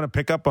 Futa, I want to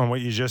pick up on what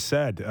you just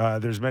said.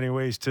 There's many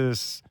ways to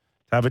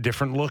have a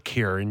different look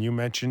here. And you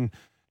mentioned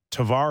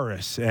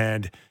Tavares,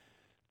 and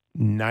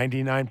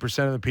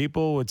 99% of the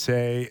people would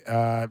say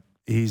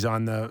he's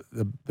on the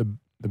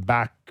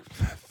back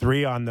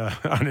three on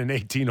an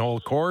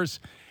 18-hole course,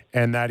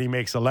 and that he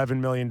makes $11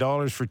 million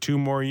for 2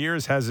 more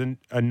years, has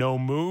a no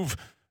move.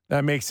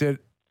 That makes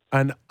it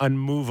an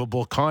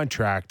unmovable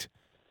contract.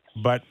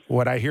 But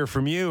what I hear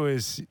from you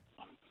is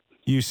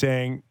you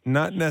saying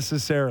not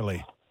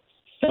necessarily.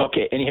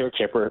 Okay, and here,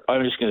 Kipper,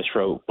 I'm just going to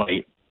throw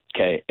money.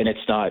 Okay, and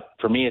it's not,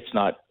 for me, it's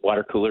not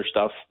water cooler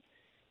stuff.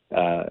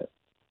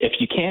 If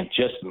you can't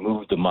just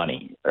move the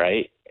money,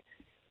 right,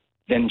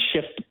 then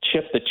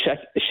shift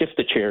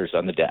the chairs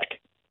on the deck.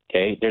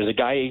 Okay, there's a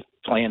guy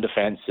playing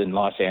defense in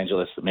Los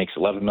Angeles that makes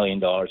 $11 million.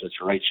 It's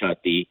a right shot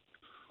D.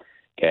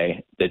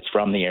 Okay, that's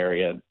from the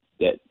area.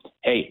 That,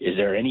 hey, is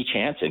there any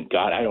chance? And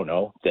God, I don't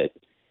know, that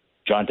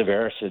John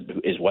Tavares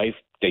and his wife,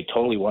 they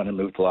totally wanted to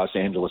move to Los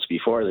Angeles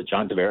before, that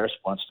John Tavares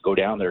wants to go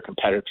down. They're a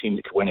competitive team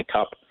that could win a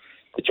cup.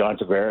 That John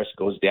Tavares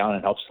goes down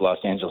and helps the Los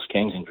Angeles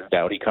Kings, and Drew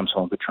Doughty comes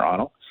home to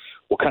Toronto.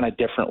 What kind of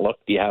different look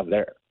do you have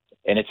there?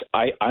 And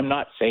I'm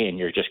not saying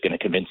you're just going to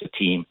convince a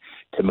team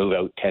to move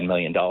out $10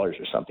 million or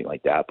something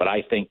like that, but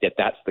I think that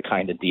that's the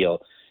kind of deal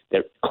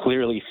that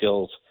clearly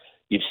fills.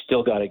 You've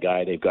still got a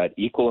guy, they've got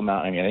equal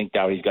amount. I mean, I think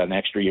Doughty's got an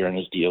extra year in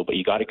his deal, but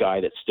you got a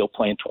guy that's still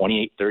playing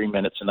 28, 30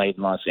 minutes a night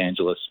in Los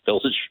Angeles,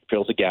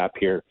 fills a gap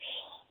here,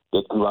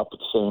 that grew up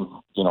with the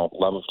same,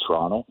 love of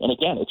Toronto. And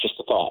again, it's just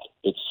a thought.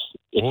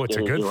 It's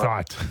a good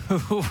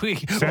thought. we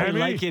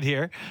like it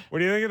here. What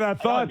do you think of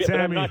that thought,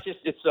 Sammy? I'm not just,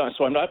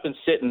 so I'm not been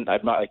sitting,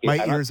 I'm not like, My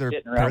I'm ears not are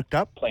sitting around perked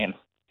up. playing.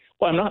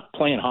 Well, I'm not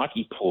playing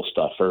hockey pool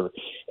stuff,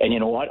 and you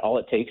know what? All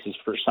it takes is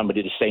for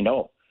somebody to say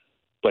no,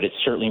 but it's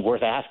certainly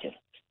worth asking.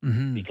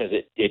 Mm-hmm. Because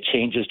it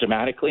changes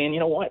dramatically. And you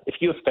know what? If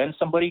you offend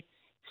somebody,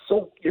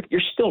 so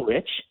you're still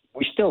rich.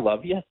 We still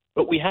love you,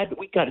 but we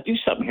got to do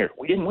something here.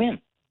 We didn't win.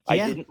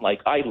 Yeah.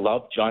 I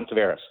love John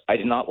Tavares. I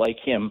did not like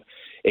him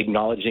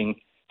acknowledging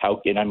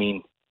what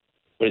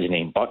is his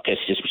name? Buckus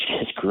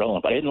just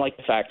grilling. But I didn't like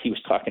the fact he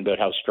was talking about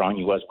how strong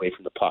he was away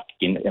from the puck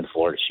in the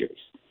Florida series.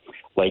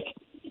 Like,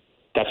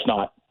 that's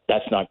not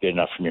good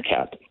enough from your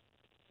captain.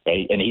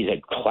 Right? And he's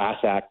a class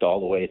act all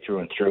the way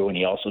through and through. And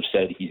he also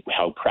said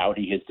how proud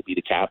he is to be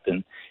the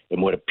captain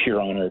and what a pure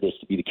honor it is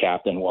to be the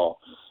captain. Well,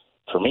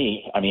 for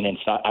me,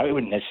 it's not. I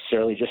wouldn't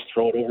necessarily just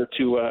throw it over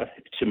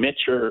to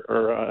Mitch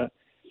or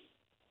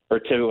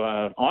to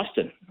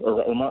Austin.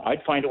 Or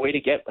I'd find a way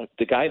to get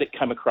the guy that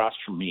come across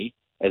from me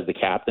as the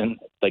captain,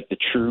 like the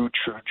true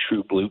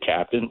blue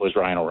captain, was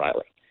Ryan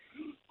O'Reilly.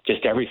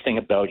 Just everything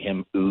about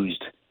him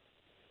oozed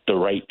the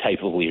right type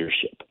of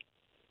leadership.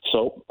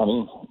 So,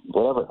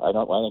 whatever. I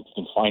think you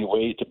can find a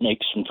way to make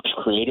some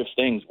creative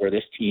things where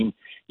this team,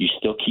 you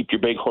still keep your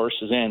big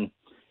horses in,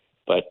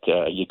 but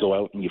you go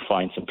out and you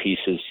find some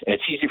pieces. And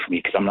it's easy for me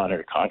because I'm not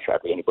under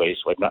contract with anybody,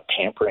 so I'm not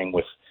tampering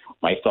with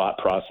my thought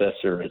process.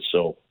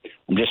 So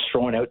I'm just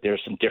throwing out there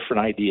some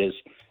different ideas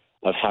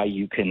of how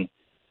you can,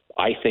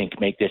 I think,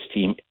 make this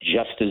team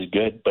just as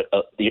good, but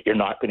you're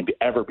not going to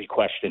ever be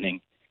questioning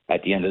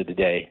at the end of the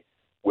day,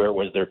 where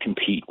was their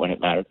compete when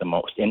it mattered the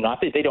most? And not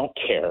that they don't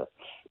care.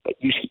 But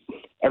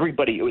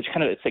everybody,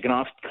 it's like an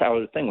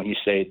off-color thing when you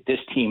say, this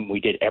team, we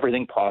did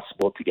everything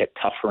possible to get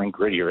tougher and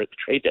grittier at the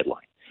trade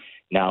deadline.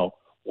 Now,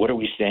 what are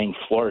we saying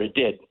Florida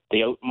did?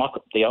 They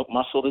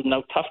out-muscled and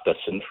out-toughed us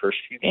in the first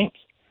few games.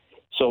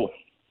 So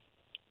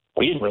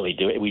we didn't really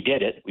do it. We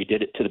did it. We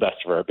did it to the best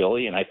of our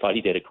ability, and I thought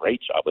he did a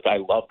great job. But I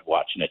loved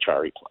watching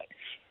Achari play,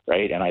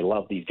 right? And I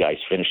love these guys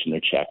finishing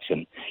their checks.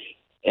 And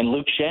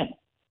Luke Shen,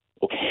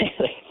 okay?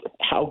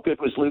 How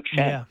good was Luke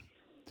Shen? Yeah.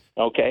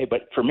 Okay,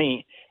 but for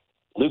me,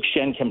 Luke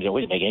Shen comes in,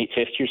 making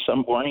 $850 or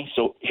some Borny.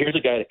 So here's a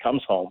guy that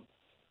comes home,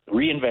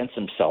 reinvents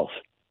himself,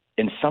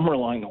 and somewhere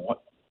along the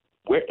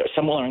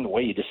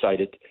way, you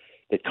decided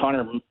that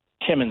Connor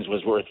Timmins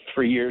was worth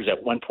 3 years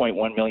at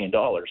 $1.1 million.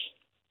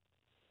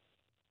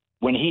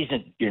 When he's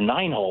in your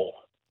 9-hole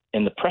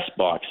in the press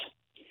box,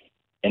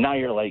 and now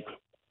you're like,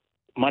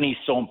 money's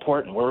so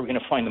important. Where are we going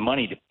to find the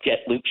money to get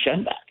Luke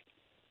Shen back?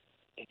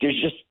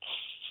 There's just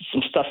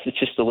some stuff that's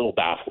just a little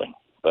baffling,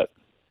 but.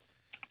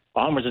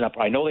 Onwards and up.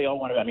 I know they all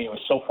wanted. It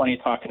was so funny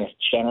talking to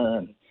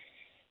Schenner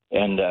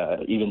and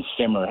even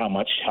Simmer.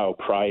 How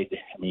pride.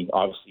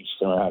 Obviously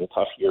Simmer had a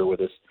tough year with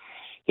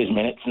his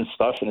minutes and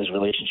stuff and his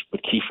relationship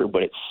with Kiefer.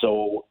 But it's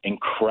so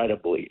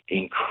incredibly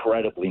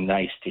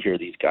nice to hear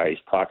these guys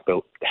talk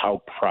about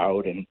how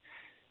proud and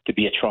to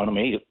be a Toronto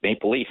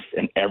Maple Leaf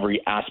in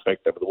every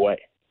aspect of the way.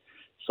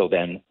 So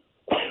then,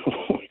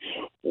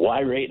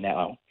 why right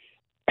now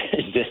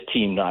is this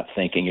team not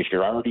thinking? If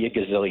you're already a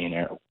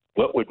gazillionaire,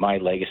 what would my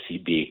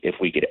legacy be if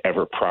we could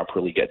ever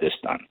properly get this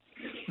done?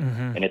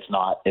 Mm-hmm. And it's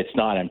not,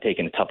 I'm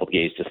taking a couple of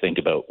days to think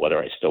about whether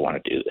I still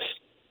want to do this.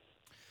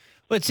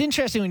 Well, it's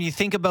interesting when you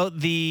think about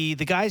the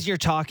guys you're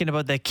talking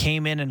about that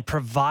came in and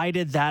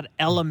provided that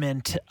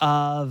element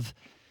of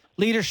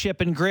leadership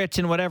and grit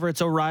and whatever.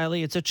 It's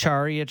O'Reilly, it's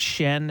Achari, it's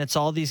Shen, it's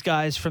all these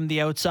guys from the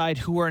outside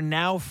who are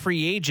now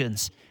free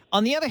agents.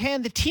 On the other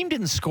hand, the team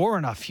didn't score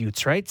enough,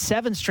 Utes, right?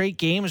 7 straight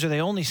games where they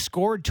only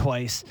scored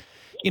twice.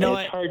 You know,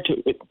 it's hard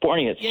to,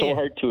 Barney, it's so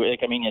hard to,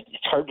 like, I mean, it's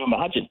hard to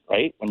imagine,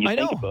 right? When you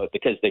think about it,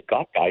 because they've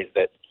got guys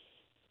that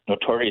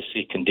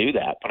notoriously can do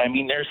that. But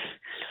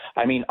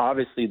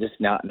obviously this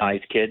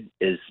nice kid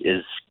is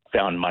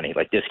found money.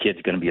 Like, this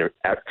kid's going to be an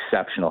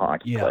exceptional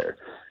hockey player,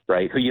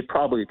 right? Who you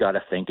probably got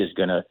to think is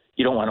going to,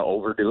 you don't want to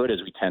overdo it as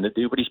we tend to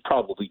do, but he's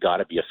probably got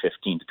to be a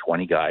 15 to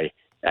 20 guy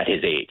at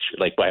his age,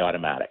 like by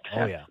automatic.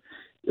 Oh, yeah.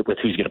 With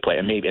who's going to play,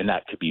 and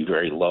that could be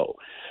very low.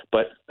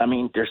 But I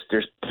mean, there's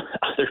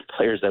other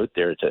players out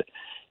there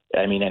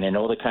and I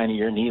know the kind of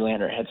your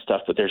Nylander head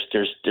stuff, but there's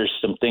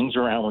some things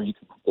around where you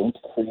can go to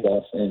free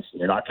offense.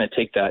 You're not going to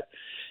take that,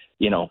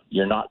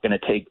 you're not going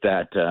to take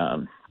that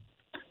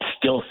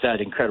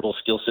incredible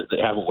skill set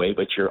they have away,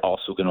 but you're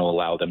also going to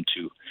allow them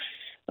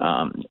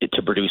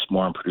to produce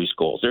more and produce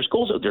goals. There's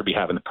goals out there we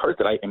have, and the part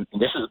that and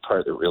this is the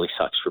part that really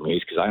sucks for me,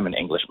 is because I'm an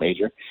English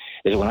major,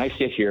 is when I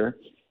sit here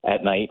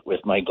at night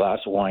with my glass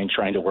of wine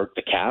trying to work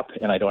the cap,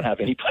 and I don't have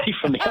anybody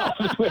from the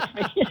office with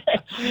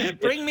me.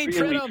 Bring me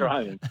really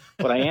trying.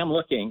 But I am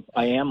looking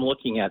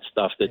at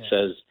stuff that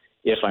says,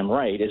 if I'm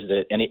right, is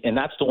that, and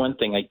that's the one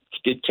thing I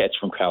did catch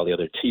from Kyle the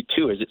other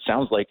too, is it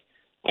sounds like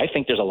I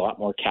think there's a lot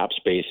more cap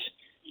space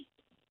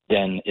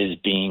than is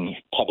being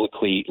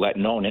publicly let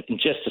known, in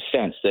just a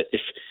sense that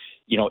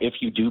if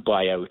you do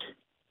buy out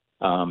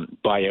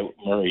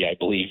Murray, I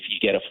believe you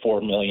get a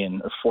 $4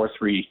 million or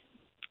 4.3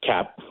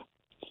 cap,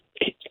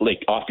 like,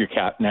 off your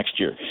cap next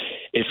year.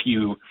 If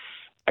you,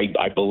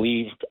 I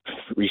believe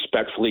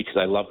respectfully, because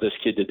I love this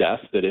kid to death,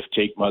 that if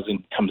Jake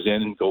Muzzin comes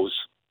in and goes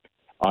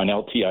on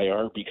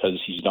LTIR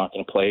because he's not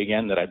going to play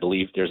again, that I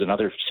believe there's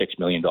another $6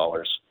 million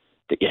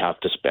that you have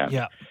to spend.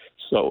 Yeah.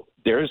 So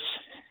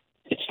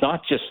it's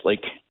not just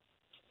like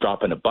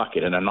dropping a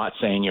bucket, and I'm not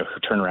saying you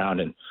turn around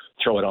and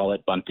throw it all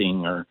at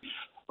Bunting or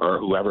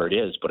whoever it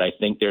is, but I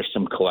think there's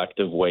some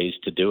collective ways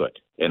to do it.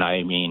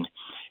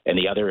 And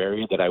the other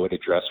area that I would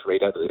address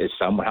right out is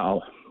somehow,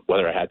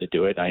 whether I had to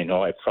do it, I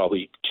know I've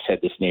probably said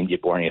this name to you,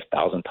 Borny,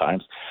 1,000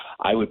 times,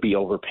 I would be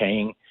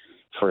overpaying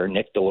for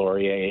Nick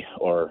Delorier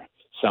or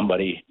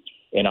somebody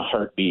in a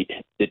heartbeat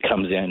that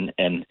comes in,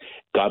 and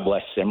God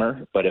bless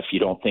Simmer, but if you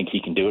don't think he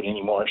can do it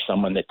anymore,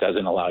 someone that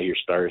doesn't allow your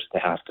stars to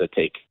have to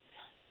take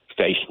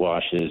face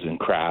washes and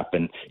crap,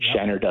 and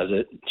Shenner does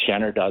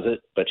it,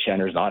 but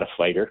Shenner's not a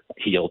fighter.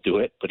 He'll do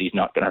it, but he's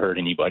not going to hurt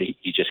anybody.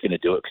 He's just going to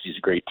do it because he's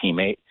a great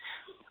teammate.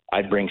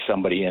 I'd bring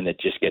somebody in that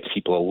just gets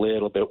people a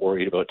little bit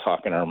worried about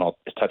touching our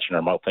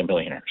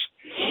multimillionaires.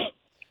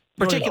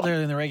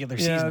 Particularly in the regular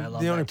season. I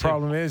love the only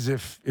problem is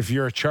if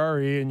you're a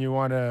Chari and you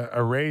want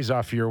a raise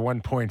off of your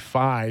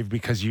 1.5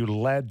 because you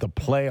led the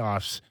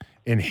playoffs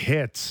in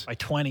hits by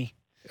 20,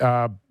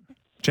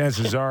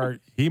 chances are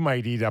he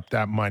might eat up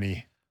that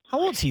money. How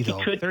old's he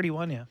though?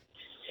 31, yeah.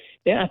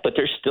 Yeah, but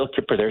there's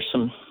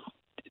some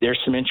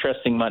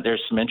interesting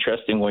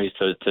ways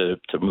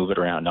to move it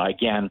around. Now,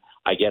 again,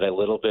 I get a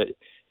little bit.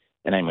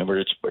 And I mean,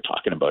 we're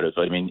talking about it,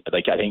 but I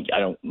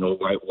don't know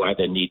why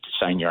they need to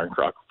sign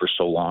Yarncroc for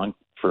so long,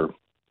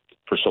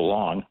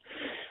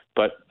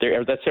 but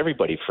that's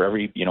everybody for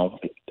every,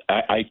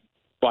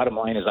 bottom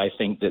line is I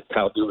think that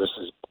Kyle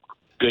Dubas's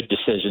good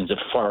decisions have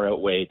far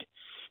outweighed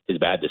his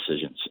bad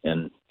decisions.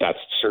 And that's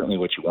certainly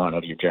what you want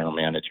out of your general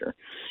manager.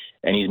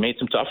 And he's made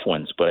some tough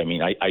ones, but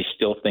I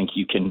still think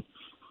you can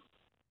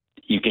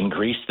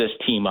grease this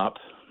team up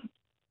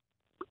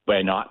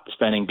by not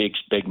spending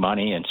big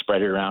money and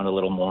spread it around a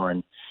little more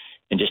and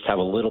just have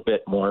a little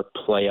bit more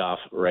playoff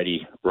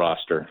ready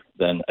roster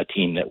than a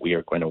team that we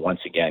are going to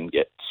once again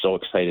get so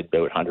excited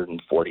about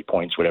 140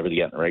 points, whatever they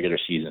get in the regular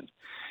season.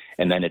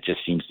 And then it just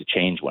seems to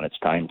change when it's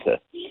time to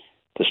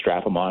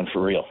strap them on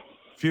for real.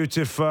 Futes,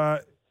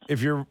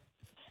 if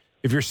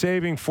you're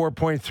saving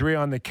 4.3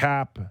 on the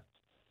cap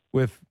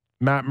with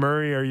Matt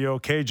Murray, are you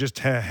okay just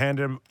to hand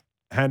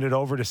it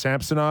over to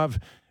Samsonov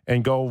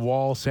and go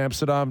wall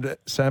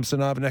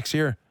Samsonov next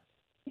year?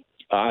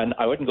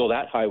 I wouldn't go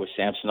that high with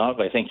Samsonov.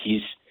 I think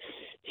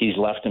he's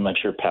left him. I'm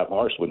sure Pat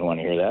Morris wouldn't want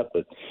to hear that.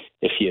 But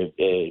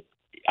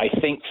I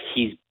think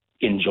he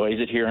enjoys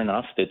it here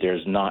enough that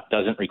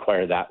doesn't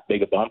require that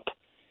big a bump.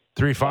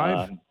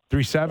 3.5,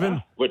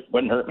 3.7.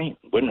 Wouldn't hurt me.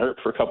 Wouldn't hurt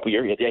for a couple of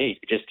years. Hey,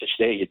 just to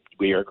say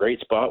we are a great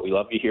spot. We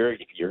love you here.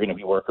 You're going to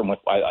be working with.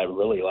 I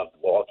really love the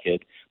Wall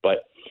kid,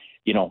 but.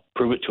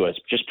 Prove it to us.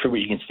 Just prove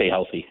you can stay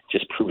healthy.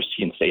 Just prove us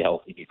you can stay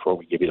healthy before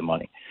we give you the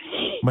money.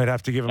 Might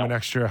have to give him an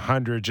extra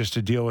 100 just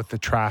to deal with the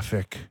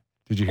traffic.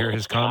 Did you hear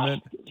his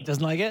comment? He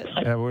doesn't like it?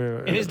 Yeah,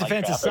 in his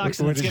defense, it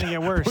sucks and it's going to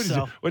get worse.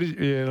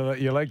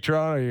 You like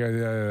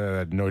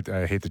Toronto? No,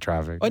 I hate the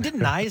traffic. Oh,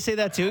 didn't I say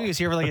that too? He was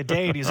here for like a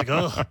day and he's like,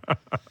 oh.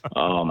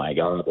 Oh, my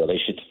God. Well, they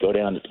should go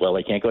down. Well,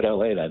 they can't go to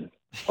L.A. then.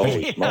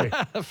 Holy smokes.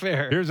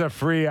 Fair. Here's a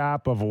free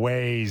app of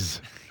Waze.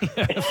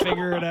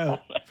 Figure it out.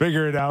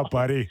 Figure it out,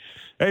 buddy.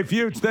 Hey,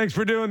 Fuchs, thanks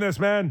for doing this,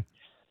 man.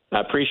 I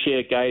appreciate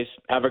it, guys.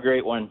 Have a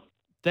great one.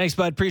 Thanks,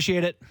 bud.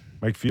 Appreciate it.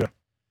 Mike Fuchs.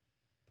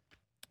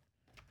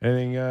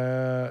 Anything,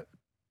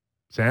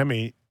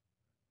 Sammy?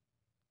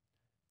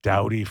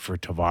 Doughty for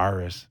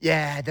Tavares.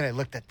 Yeah, then I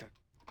looked at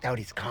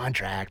Doughty's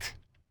contract.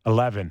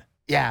 11.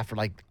 Yeah, for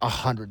like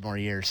 100 more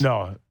years.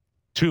 No,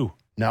 2.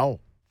 No.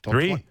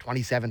 3?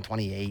 27,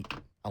 28,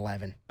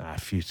 11.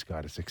 Fuchs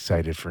got us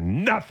excited for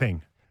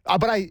nothing.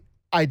 But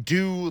I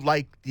do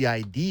like the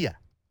idea,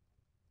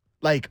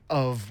 like,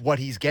 of what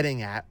he's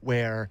getting at,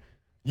 where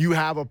you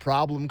have a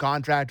problem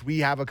contract, we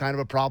have a kind of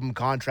a problem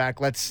contract.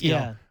 Let's, you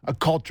know, a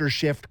culture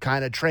shift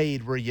kind of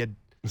trade where you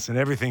Listen,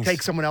 everything's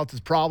take someone else's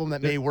problem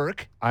that may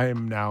work. I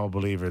am now a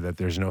believer that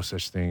there's no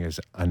such thing as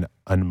an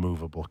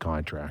unmovable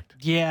contract.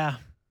 Yeah.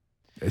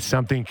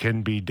 Something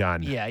can be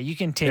done. Yeah, you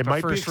can take It a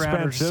might be first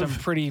rounder to some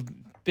expensive. pretty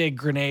big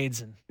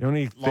grenades. And The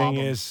only thing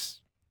them.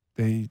 is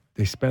they've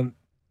spent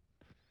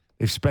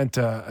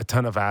a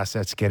ton of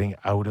assets getting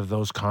out of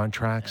those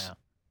contracts.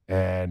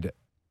 And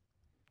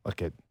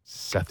look at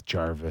Seth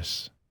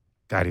Jarvis.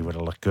 God, he would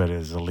have looked good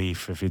as a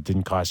Leaf if it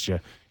didn't cost you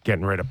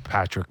getting rid of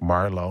Patrick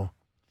Marleau.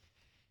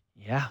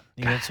 yeah,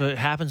 that's what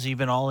happens. You've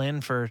been all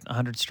in for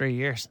 100 straight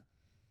years.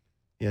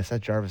 Yes,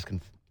 that Jarvis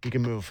can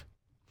move.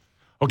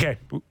 Okay,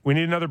 we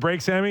need another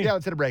break, Sammy? Yeah,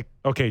 let's hit a break.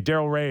 Okay,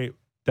 Daryl Ray,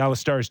 Dallas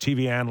Stars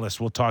TV analyst.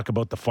 We'll talk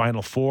about the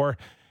Final Four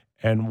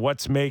and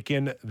what's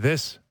making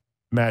this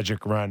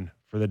magic run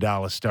for the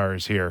Dallas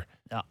Stars here.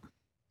 Yeah.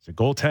 Is it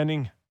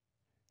goaltending?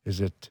 Is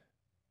it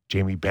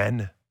Jamie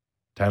Benn?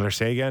 Tyler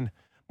Seguin?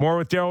 More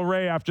with Daryl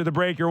Ray after the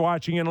break. You're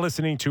watching and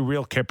listening to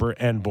Real Kipper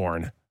and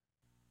Bourne.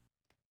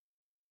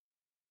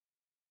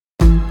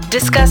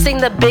 Discussing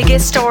the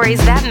biggest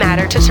stories that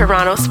matter to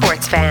Toronto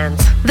sports fans.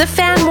 The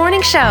Fan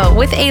Morning Show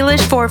with Ailish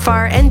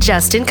Forfar and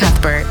Justin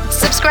Cuthbert.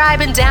 Subscribe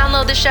and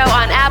download the show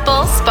on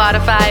Apple,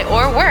 Spotify,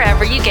 or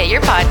wherever you get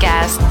your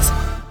podcasts.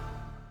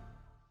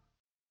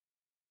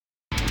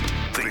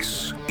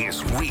 This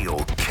is Real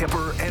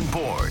Kipper and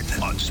Bourne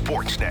on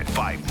Sportsnet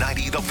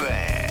 590 The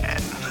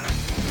Fan.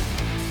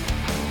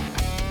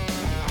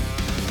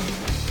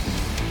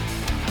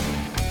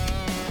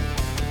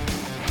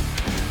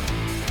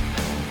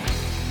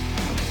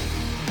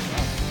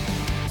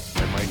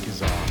 My mic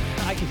is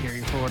off. I could hear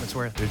you for what it's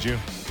worth. Did you?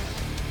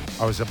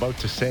 I was about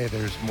to say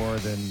there's more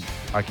than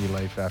hockey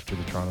life after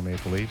the Toronto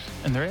Maple Leafs,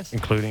 And there is.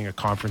 including a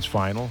conference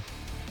final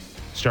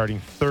starting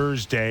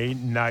Thursday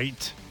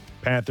night.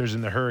 Panthers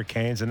and the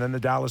Hurricanes, and then the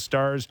Dallas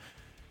Stars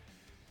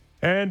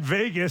and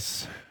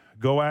Vegas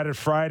go at it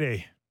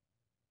Friday,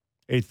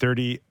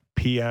 8:30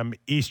 p.m.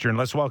 Eastern.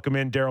 Let's welcome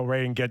in Daryl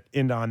Ray and get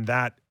in on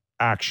that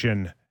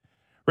action.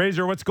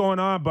 Razor, what's going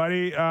on,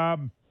 buddy?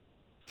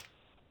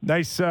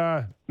 Nice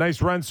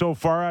run so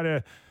far out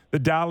of the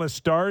Dallas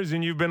Stars,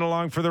 and you've been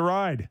along for the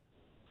ride.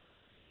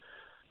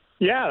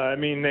 Yeah, I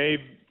mean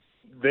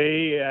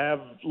they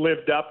have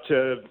lived up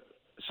to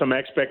some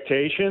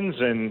expectations,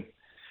 and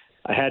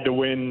I had to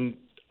win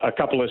a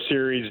couple of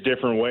series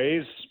different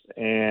ways,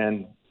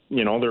 and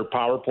you know their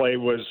power play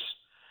was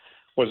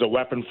a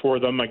weapon for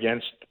them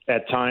against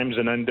at times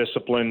an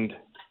undisciplined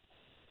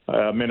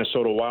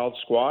Minnesota Wild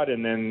squad,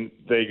 and then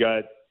they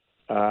got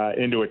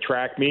into a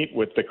track meet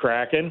with the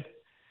Kraken,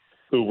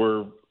 who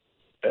were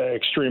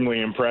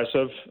extremely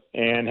impressive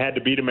and had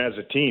to beat them as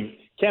a team.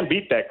 Can't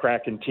beat that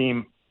Kraken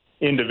team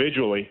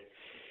individually.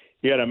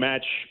 You got to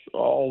match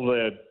all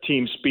the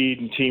team speed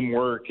and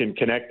teamwork and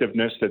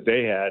connectiveness that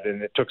they had,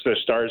 and it took the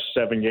Stars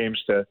 7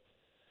 games to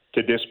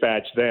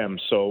dispatch them.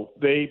 So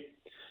they,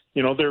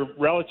 you know, they're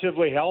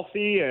relatively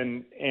healthy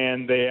and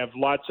they have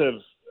lots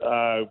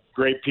of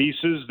great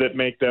pieces that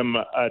make them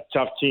a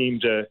tough team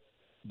to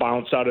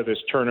bounce out of this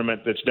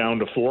tournament that's down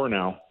to 4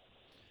 now.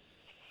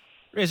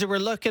 Razor, we're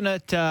looking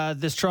at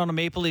this Toronto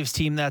Maple Leafs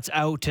team that's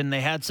out, and they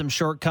had some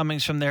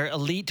shortcomings from their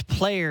elite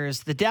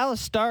players. The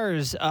Dallas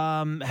Stars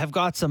have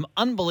got some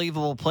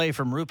unbelievable play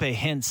from Roope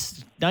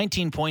Hintz,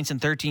 19 points in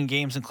 13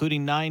 games,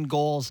 including 9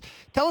 goals.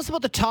 Tell us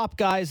about the top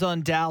guys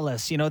on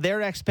Dallas, you know,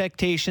 their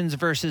expectations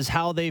versus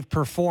how they've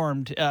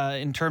performed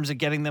in terms of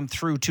getting them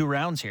through 2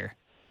 rounds here.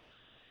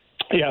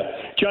 Yeah.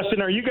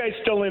 Justin, are you guys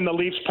still in the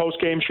Leafs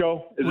post-game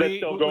show? Is that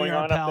still going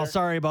on pal. up there?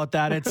 Sorry about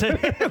that. It's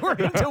we're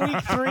into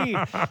week 3.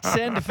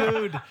 Send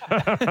food.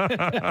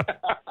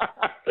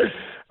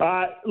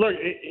 Look,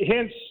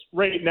 Hintz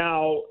right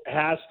now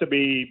has to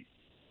be,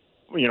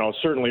 you know,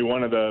 certainly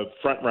one of the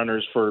front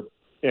runners for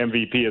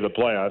MVP of the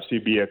playoffs.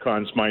 He'd be a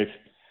Conn Smythe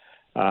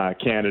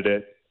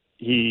candidate.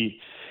 He,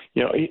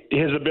 you know,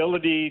 his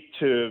ability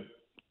to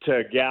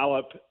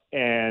gallop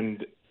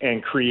and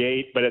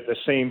create, but at the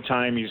same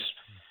time he's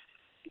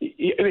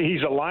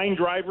a line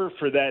driver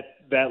for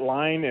that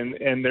line,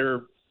 and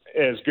they're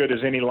as good as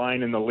any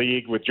line in the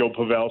league with Joe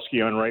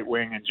Pavelski on right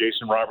wing and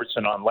Jason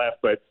Robertson on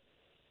left. But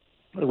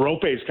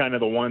Rope is kind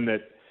of the one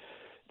that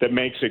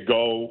makes it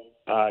go,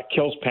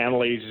 kills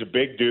penalties. He's a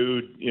big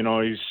dude. You know,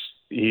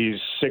 he's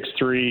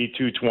 6'3",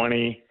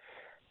 220.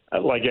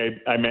 Like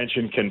I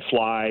mentioned, can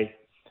fly.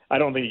 I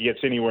don't think he gets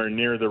anywhere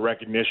near the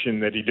recognition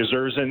that he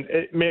deserves. And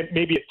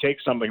maybe it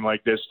takes something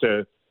like this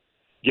to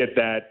get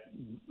that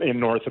in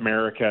North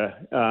America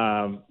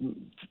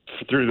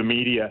through the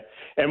media.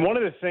 And one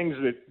of the things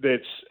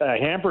that's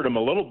hampered him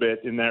a little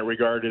bit in that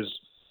regard is,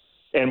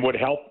 and would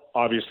help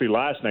obviously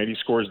last night, he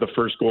scores the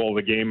first goal of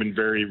the game in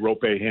very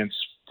Rope Hintz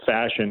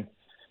fashion.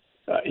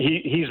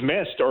 He's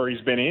missed or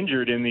he's been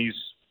injured in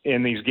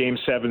these game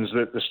sevens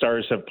that the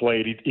Stars have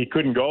played. He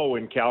couldn't go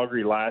in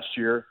Calgary last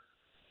year,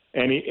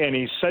 and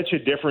he's such a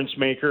difference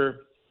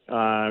maker.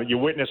 You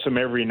witness him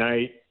every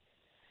night.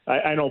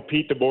 I know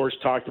Pete DeBoer's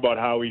talked about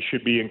how he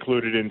should be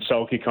included in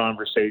Selke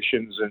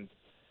conversations, and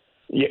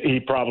he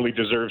probably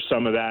deserves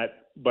some of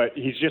that. But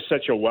he's just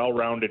such a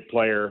well-rounded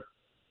player,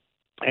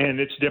 and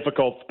it's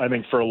difficult, I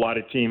think, for a lot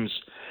of teams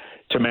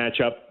to match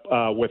up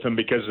with him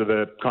because of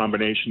the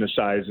combination of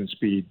size and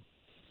speed.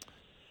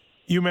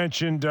 You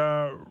mentioned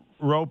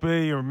Rope,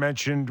 you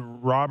mentioned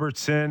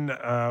Robertson.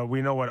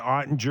 We know what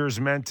Ottinger's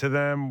meant to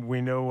them.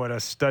 We know what a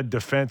stud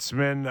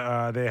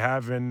defenseman they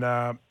have in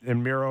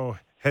Miro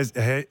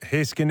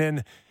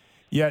Heiskanen.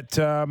 Yet,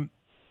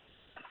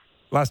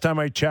 last time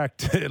I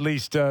checked, at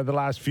least the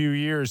last few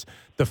years,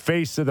 the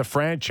face of the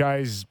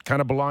franchise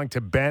kind of belonged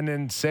to Ben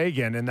and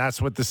Sagan, and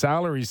that's what the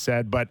salary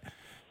said. But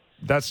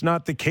that's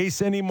not the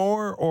case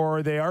anymore,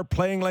 or they are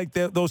playing like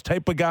those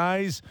type of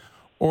guys,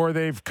 or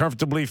they've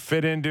comfortably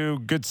fit into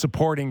good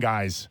supporting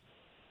guys?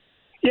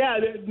 Yeah,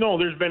 no,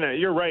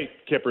 you're right,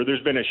 Kipper.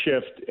 There's been a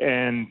shift,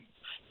 and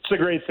it's the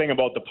great thing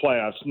about the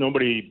playoffs.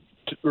 Nobody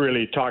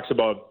really talks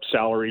about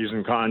salaries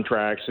and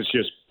contracts. It's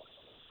just,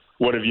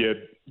 what have you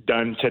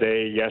done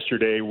today,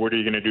 yesterday? What are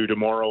you going to do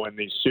tomorrow in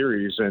these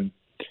series? And,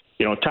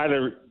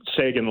 Tyler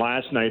Sagan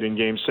last night in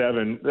Game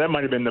 7, that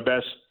might have been the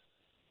best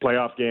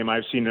playoff game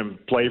I've seen him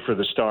play for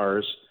the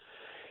Stars.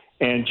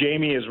 And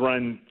Jamie has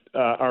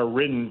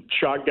ridden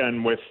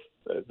shotgun with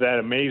that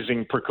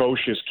amazing,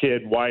 precocious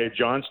kid, Wyatt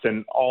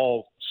Johnston,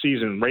 all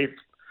season, right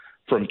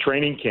from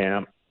training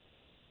camp.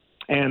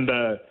 And,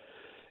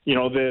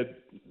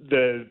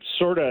 the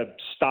sort of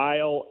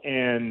style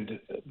and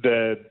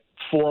the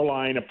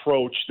four-line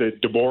approach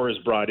that DeBoer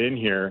has brought in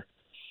here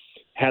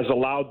has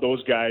allowed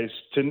those guys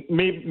to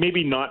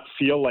maybe not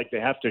feel like they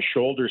have to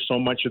shoulder so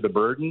much of the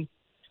burden.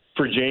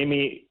 For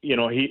Jamie,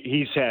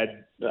 he's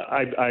had,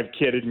 I've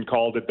kidded and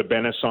called it the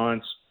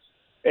Benaissance.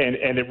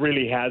 And it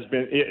really has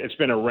been. It's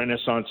been a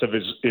renaissance of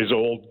his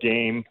old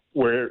game,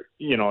 where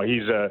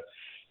he's a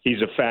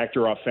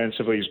factor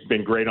offensively. He's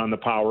been great on the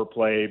power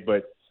play,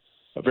 but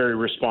very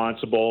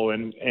responsible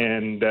and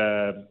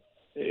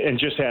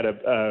just had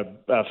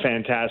a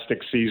fantastic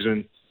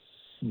season.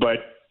 But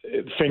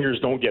fingers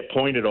don't get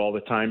pointed all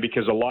the time,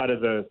 because a lot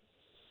of the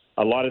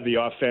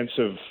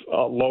offensive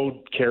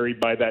load carried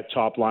by that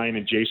top line,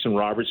 and Jason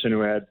Robertson, who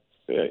had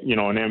an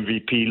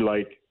MVP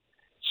like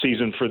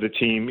season for the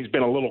team. He's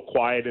been a little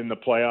quiet in the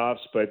playoffs,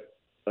 but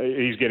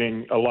he's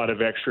getting a lot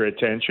of extra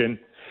attention.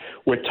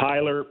 With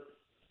Tyler,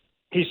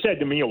 he said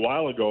to me a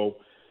while ago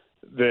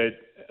that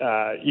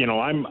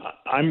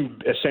I'm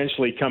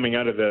essentially coming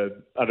out of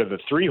the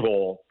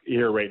 3-hole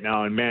here right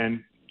now, and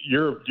man,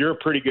 you're a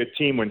pretty good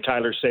team when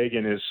Tyler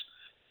Sagan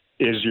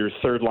is your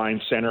third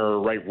line center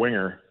or right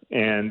winger,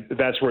 and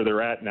that's where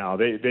they're at now.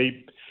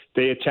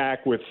 They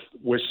attack with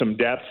some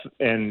depth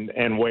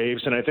and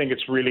waves, and I think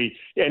it's really,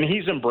 and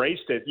he's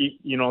embraced it.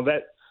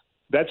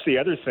 That's the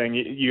other thing.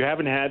 You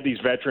haven't had these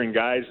veteran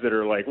guys that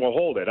are like, well,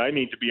 hold it, I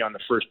need to be on the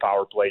first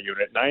power play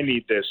unit, and I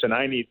need this, and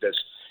I need this.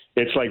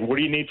 It's like, what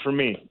do you need from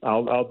me?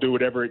 I'll do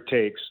whatever it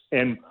takes.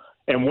 And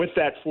with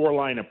that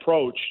 4-line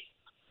approach,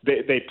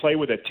 they play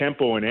with a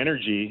tempo and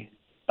energy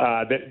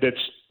that's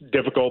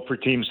difficult for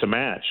teams to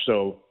match.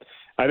 So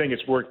I think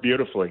it's worked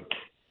beautifully.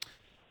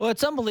 Well,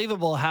 it's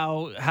unbelievable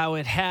how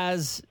it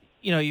has.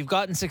 You've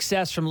gotten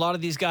success from a lot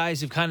of these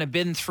guys who've kind of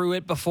been through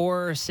it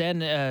before.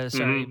 Ben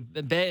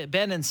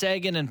and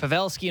Sagan and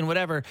Pavelski and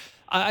whatever.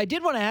 I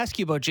did want to ask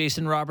you about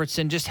Jason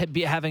Robertson, just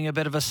having a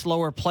bit of a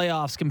slower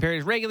playoffs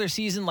compared to regular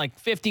season, like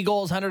 50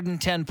 goals,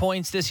 110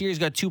 points. This year he's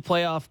got 2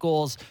 playoff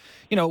goals.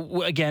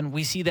 Again,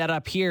 we see that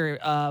up here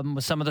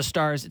with some of the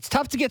Stars. It's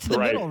tough to get to the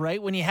middle, right,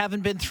 when you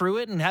haven't been through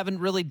it and haven't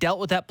really dealt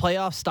with that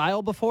playoff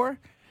style before?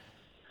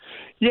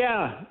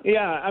 Yeah.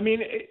 I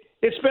mean,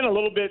 it's been a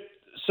little bit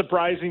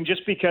surprising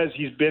just because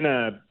he's been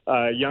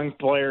a young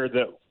player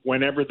that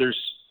whenever there's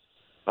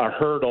a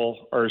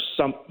hurdle or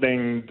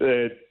something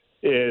that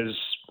is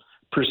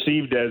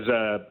perceived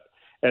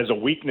as a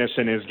weakness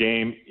in his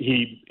game,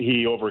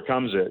 he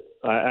overcomes it.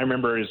 I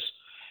remember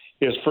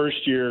his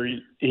first year,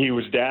 he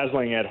was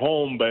dazzling at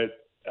home,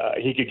 but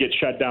he could get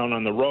shut down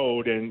on the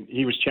road, and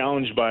he was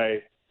challenged by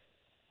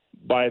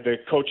the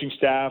coaching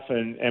staff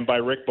and by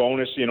Rick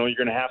Bowness. You're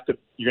going to have to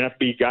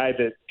be a guy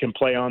that can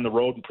play on the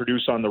road and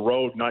produce on the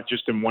road, not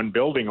just in one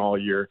building all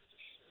year.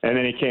 And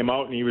then he came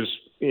out and he was,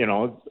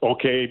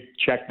 okay,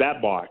 check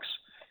that box.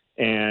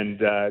 And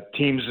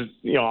teams,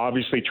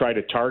 obviously try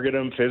to target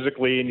him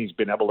physically, and he's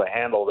been able to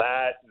handle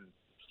that and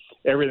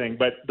everything.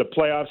 But the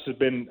playoffs have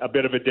been a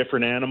bit of a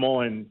different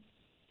animal, and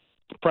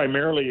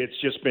primarily it's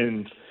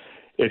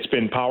it's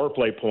been power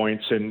play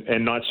points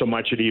and not so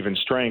much at even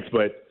strength.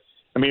 But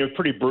I mean, it was a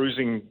pretty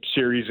bruising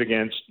series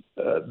against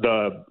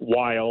the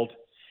Wild.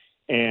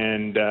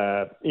 And,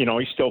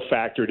 he still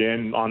factored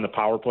in on the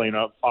power play. And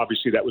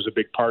obviously that was a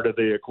big part of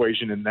the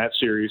equation in that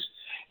series.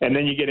 And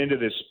then you get into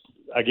this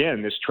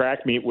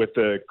track meet with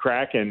the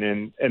Kraken,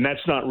 and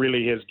that's not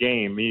really his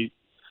game. He's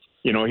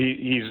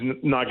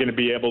not going to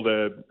be able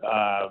to,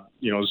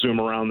 zoom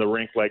around the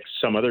rink like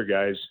some other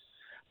guys,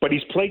 but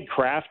he's played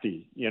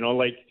crafty, and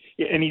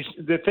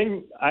the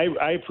thing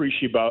I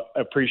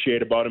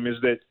appreciate about him is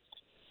that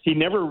he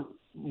never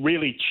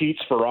really cheats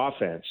for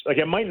offense. Like,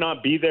 it might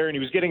not be there, and he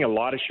was getting a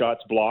lot of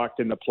shots blocked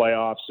in the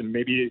playoffs, and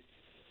maybe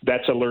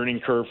that's a learning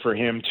curve for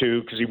him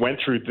too, because he went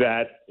through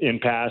that in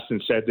past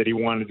and said that he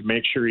wanted to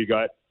make sure he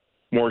got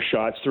more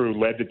shots through,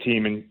 led the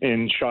team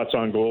in shots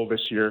on goal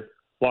this year,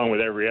 along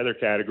with every other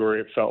category,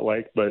 it felt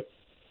like. But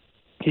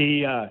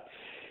he's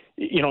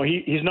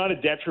not a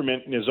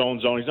detriment in his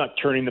own zone. He's not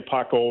turning the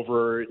puck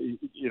over.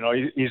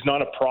 He's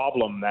not a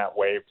problem that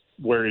way,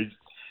 where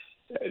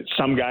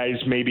some guys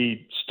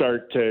maybe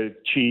start to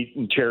cheat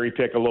and cherry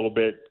pick a little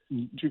bit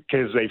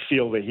because they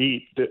feel the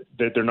heat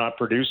that they're not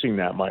producing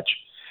that much.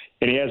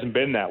 And he hasn't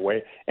been that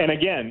way. And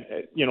again,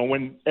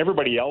 when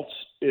everybody else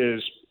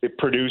is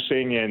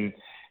producing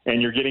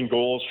and you're getting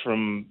goals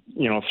from,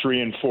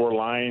 3 and 4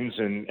 lines,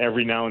 and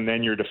every now and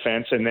then your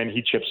defense, and then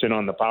he chips in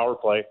on the power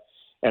play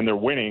and they're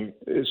winning,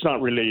 it's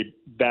not really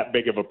that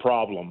big of a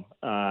problem.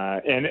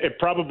 And it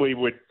probably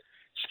would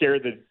scare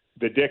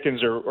the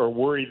Dickens or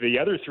worry the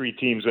other 3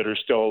 teams that are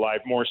still alive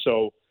more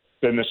so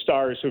than the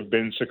Stars, who've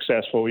been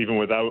successful even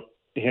without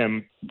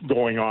him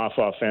going off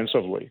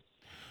offensively.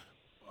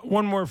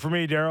 One more for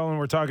me, Daryl, and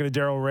we're talking to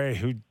Daryl Ray,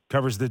 who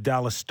covers the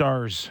Dallas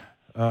Stars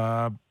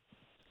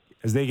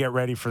as they get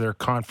ready for their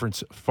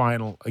conference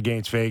final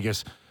against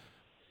Vegas.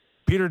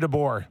 Peter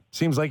DeBoer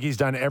seems like he's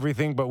done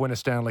everything but win a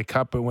Stanley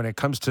Cup, but when it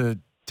comes to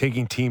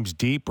taking teams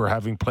deep or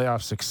having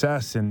playoff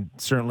success, and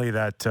certainly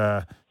that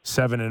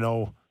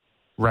 7-0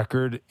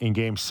 record in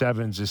Game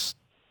 7s is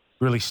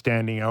really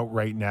standing out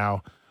right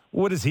now.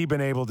 What has he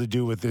been able to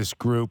do with this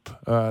group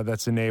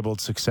that's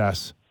enabled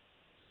success?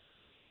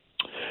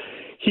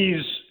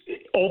 He's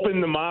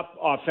opened them up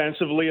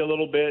offensively a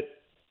little bit.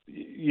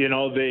 We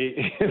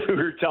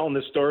were telling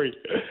the story.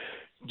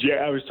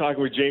 I was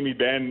talking with Jamie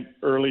Benn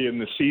early in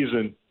the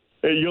season.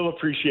 You'll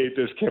appreciate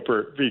this,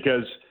 Kipper,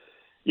 because,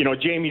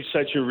 Jamie's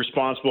such a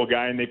responsible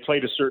guy, and they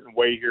played a certain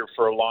way here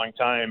for a long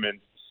time.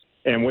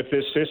 And with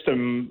this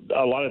system,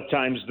 a lot of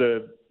times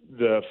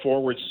the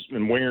forwards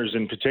and wingers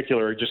in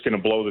particular are just going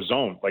to blow the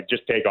zone, like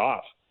just take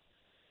off.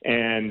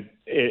 And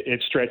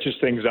it stretches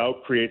things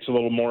out, creates a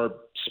little more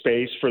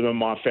space for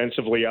them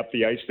offensively up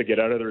the ice to get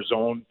out of their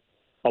zone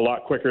a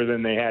lot quicker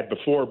than they had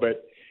before.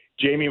 But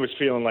Jamie was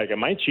feeling like,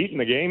 am I cheating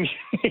the game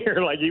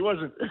here? Like he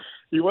wasn't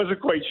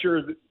quite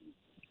sure that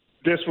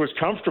this was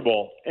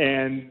comfortable.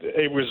 And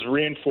it was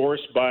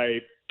reinforced by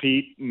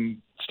Pete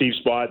and Steve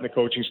Spott and the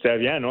coaching staff.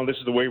 Yeah, no, this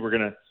is the way we're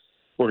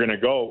gonna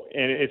go.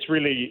 And it's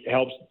really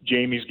helped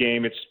Jamie's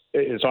game.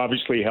 It's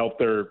obviously helped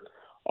their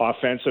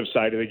offensive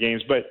side of the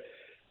games, but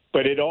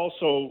it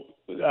also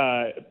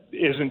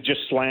isn't just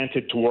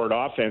slanted toward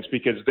offense,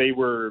 because they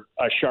were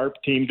a sharp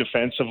team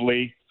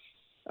defensively.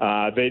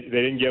 They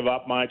didn't give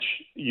up much.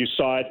 You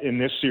saw it in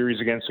this series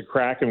against the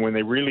Kraken when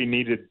they really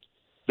needed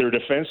their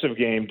defensive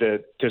game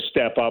to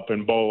step up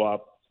and bow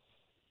up.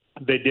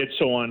 They did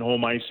so on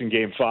home ice in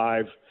Game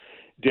 5.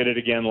 Did it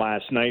again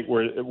last night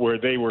where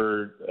they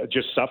were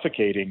just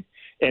suffocating.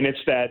 And it's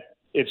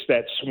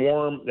that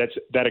swarm,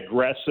 that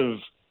aggressive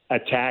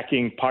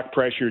attacking puck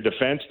pressure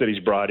defense that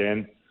he's brought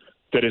in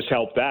that has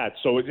helped that.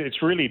 So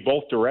it's really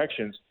both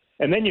directions.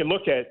 And then you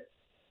look at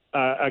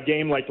a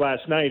game like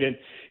last night,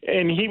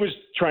 and he was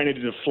trying to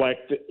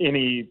deflect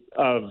any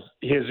of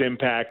his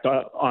impact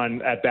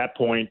on at that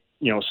point,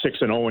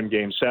 6-0 in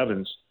Game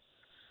 7s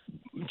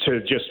to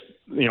just,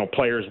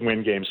 players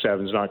win Game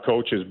 7s, not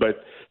coaches.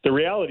 But the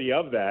reality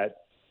of that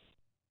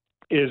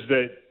is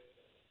that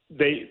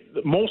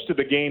most of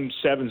the Game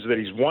 7s that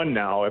he's won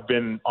now have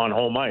been on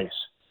home ice.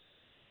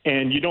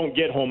 And you don't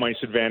get home ice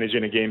advantage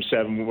in a Game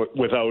 7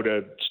 without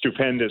a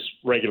stupendous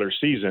regular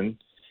season.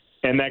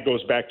 And that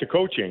goes back to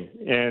coaching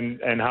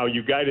and how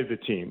you guided the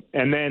team.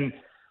 And then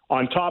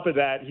on top of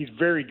that, he's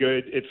very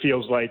good, it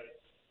feels like,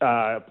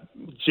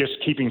 just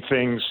keeping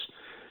things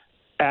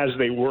as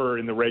they were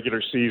in the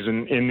regular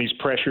season in these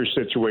pressure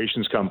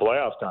situations come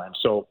playoff time.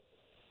 So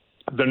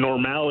the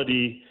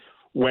normality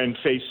when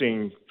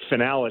facing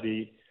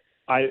finality,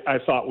 I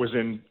thought was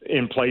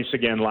in place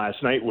again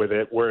last night with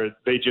it, where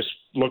they just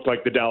looked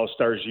like the Dallas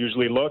Stars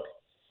usually look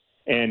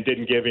and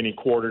didn't give any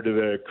quarter to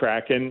the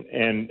Kraken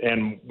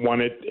and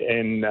won it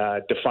in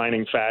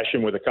defining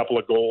fashion with a couple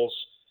of goals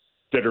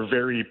that are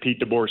very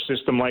Pete DeBoer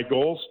system-like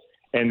goals,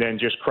 and then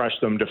just crushed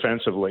them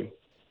defensively.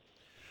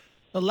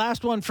 The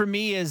last one for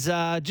me is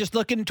just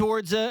looking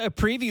towards a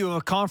preview of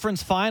a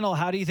conference final.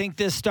 How do you think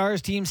this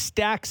Stars team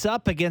stacks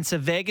up against a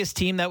Vegas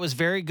team that was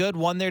very good,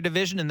 won their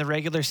division in the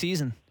regular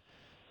season?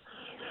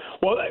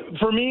 Well,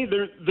 for me,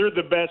 they're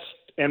the best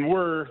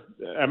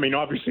and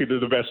obviously they're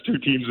the best two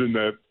teams in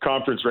the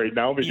conference right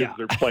now because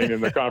they're playing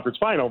in the conference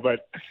final.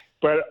 But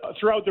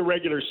throughout the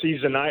regular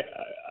season,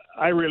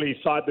 I really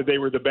thought that they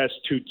were the best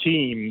two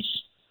teams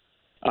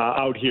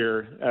out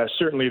here.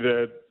 Certainly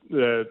the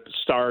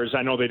Stars.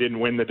 I know they didn't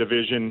win the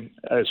division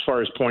as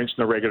far as points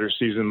in the regular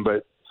season,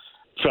 but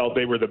felt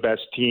they were the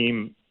best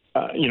team.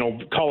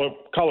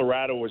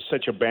 Colorado was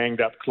such a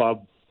banged up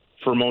club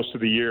for most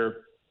of the year.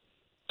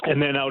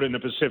 And then out in the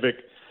Pacific,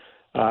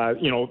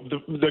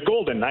 the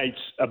Golden Knights'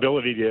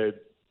 ability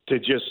to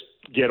just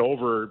get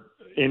over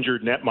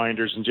injured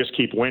netminders and just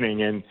keep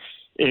winning and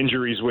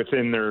injuries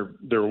within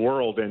their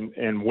world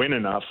and win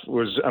enough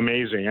was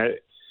amazing. I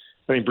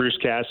think Bruce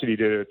Cassidy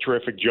did a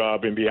terrific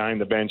job in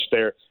behind the bench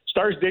there.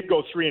 Stars did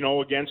go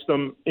 3-0 against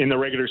them in the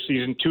regular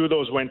season. 2 of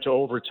those went to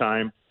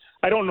overtime.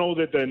 I don't know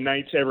that the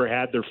Knights ever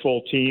had their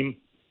full team.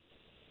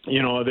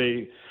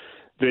 They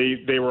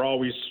were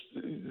always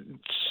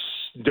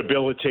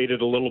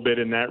debilitated a little bit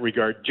in that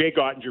regard. Jake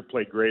Ottinger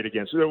played great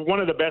against them. One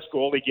of the best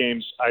goalie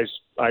games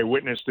I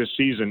witnessed this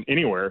season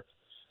anywhere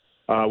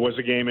was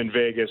a game in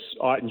Vegas.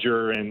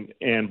 Ottinger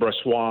and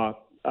Brossoit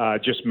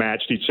just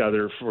matched each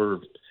other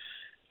for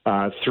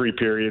 3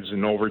 periods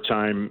in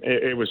overtime.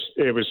 It was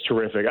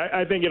terrific.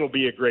 I think it'll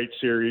be a great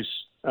series.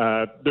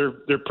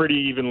 They're pretty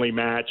evenly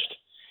matched.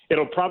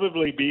 It'll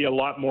probably be a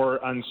lot more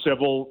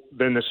uncivil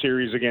than the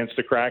series against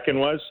the Kraken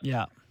was.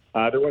 Yeah.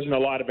 There wasn't a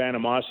lot of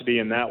animosity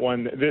in that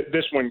one.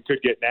 This one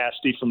could get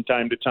nasty from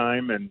time to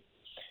time, and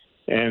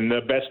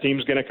the best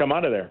team's going to come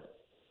out of there.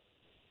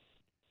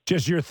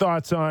 Just your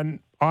thoughts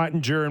on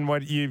Ottinger and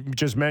what you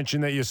just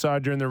mentioned that you saw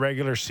during the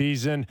regular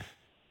season.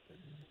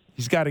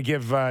 He's got to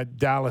give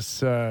Dallas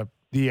the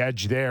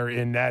edge there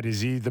in that.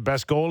 Is he the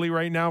best goalie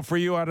right now for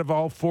you out of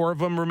all 4 of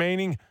them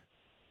remaining?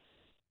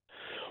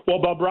 Well,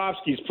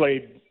 Bobrovsky's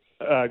played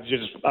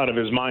just out of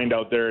his mind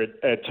out there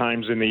at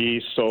times in the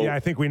East. So yeah,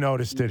 I think we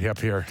noticed it up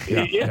here.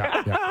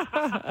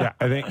 Yeah.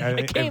 I think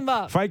it came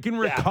up. If I can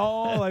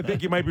recall, I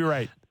think you might be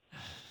right.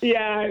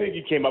 Yeah, I think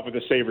he came up with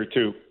a saver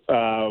too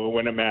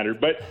when it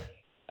mattered. But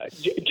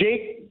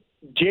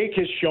Jake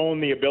has shown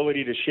the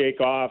ability to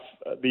shake off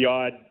the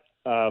odd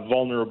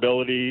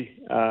vulnerability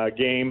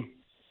game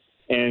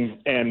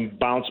and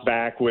bounce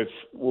back with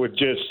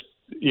just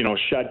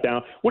shut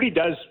down. What he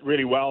does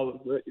really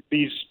well,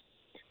 these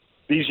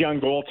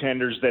young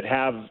goaltenders that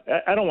have,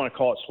 I don't want to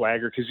call it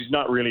swagger because he's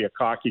not really a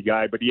cocky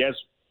guy, but he has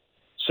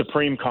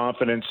supreme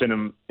confidence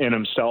in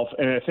himself.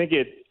 And I think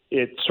it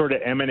sort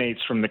of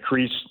emanates from the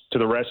crease to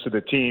the rest of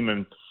the team.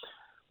 And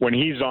when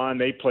he's on,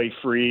 they play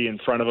free in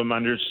front of him,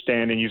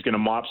 understanding he's going to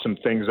mop some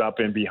things up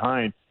in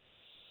behind.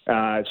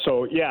 It's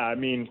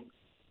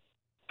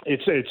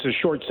a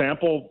short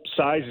sample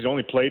size. He's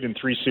only played in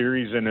 3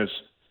 series in his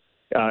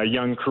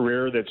young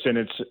career that's in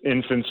its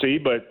infancy,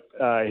 but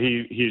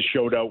he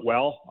showed out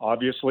well,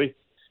 obviously.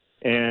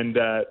 And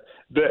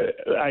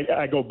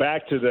I go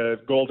back to the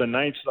Golden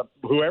Knights.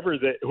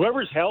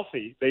 Whoever's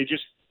healthy, they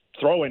just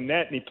throw in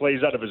net and he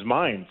plays out of his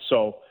mind.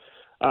 So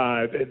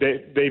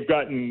they've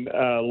gotten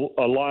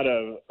a lot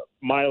of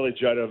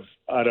mileage out of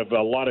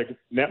a lot of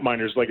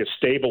netminders, like a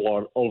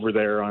stable over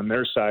there on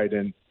their side.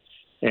 And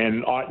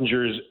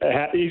Ottinger's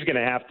he's going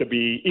to have to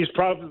be. He's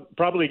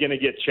probably going to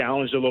get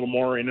challenged a little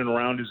more in and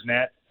around his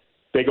net.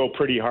 They go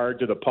pretty hard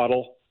to the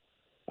puddle,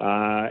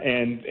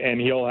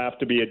 and he'll have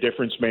to be a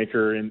difference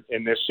maker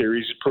in this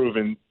series. He's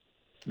proven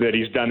that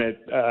he's done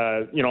it,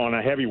 on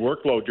a heavy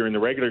workload during the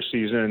regular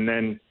season, and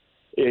then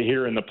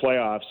here in the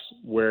playoffs,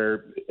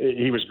 where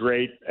he was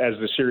great as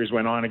the series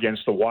went on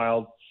against the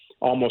Wild,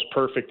 almost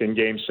perfect in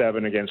Game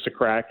 7 against the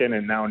Kraken,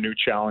 and now a new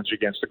challenge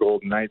against the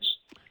Golden Knights.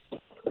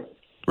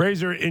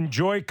 Razor,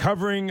 enjoy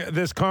covering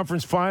this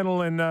conference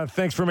final, and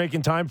thanks for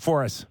making time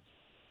for us.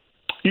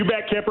 You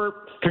bet,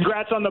 Kipper.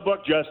 Congrats on the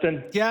book,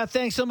 Justin. Yeah,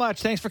 thanks so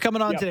much. Thanks for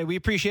coming on today. We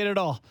appreciate it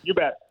all. You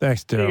bet.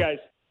 Thanks, Daryl. See you guys.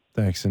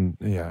 Thanks, and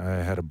yeah,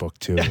 I had a book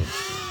too.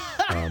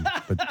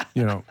 But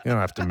you don't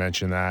have to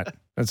mention that.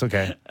 That's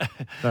okay.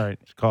 All right,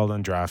 it's called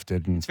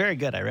Undrafted, and it's very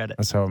good. I read it.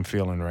 That's how I'm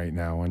feeling right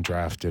now,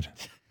 undrafted.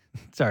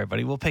 Sorry,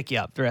 buddy. We'll pick you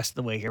up the rest of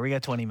the way here. We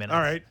got 20 minutes.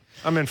 All right,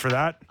 I'm in for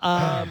that.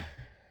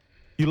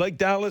 You like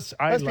Dallas?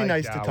 Must be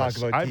nice to talk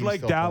about. I've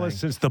liked Dallas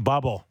since the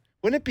bubble.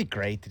 Wouldn't it be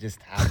great to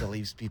just have the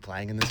Leafs be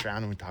playing in this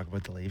round and we talk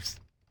about the Leafs?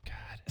 God.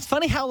 It's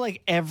funny how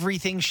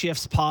everything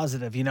shifts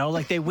positive,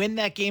 they win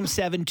that Game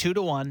 7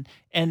 2-1,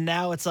 and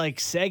now it's like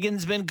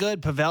Seguin's been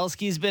good,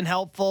 Pavelski's been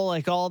helpful,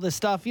 all this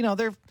stuff.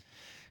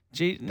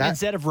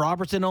 Instead of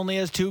Robertson only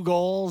has 2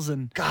 goals,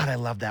 and God, I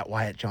love that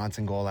Wyatt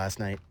Johnson goal last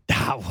night.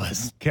 That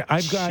was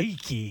I've got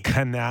cheeky.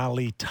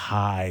 Canali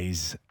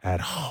ties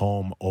at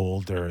home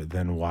older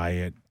than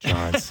Wyatt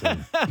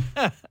Johnson.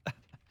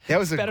 That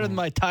was better than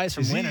my ties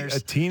from Winners. He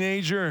a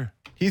teenager?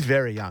 He's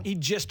very young. He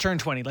just turned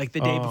 20, the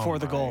day before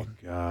the goal.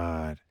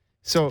 God.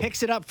 So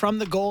picks it up from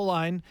the goal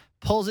line,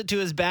 pulls it to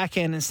his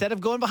backhand. Instead of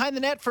going behind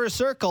the net for a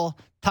circle,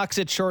 tucks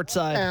it short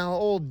side. Well,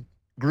 old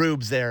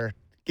Grooves there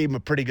gave him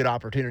a pretty good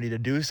opportunity to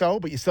do so,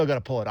 but you still got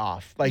to pull it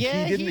off. He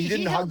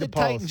didn't hug the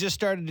post. And just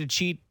started to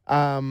cheat.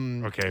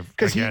 Okay,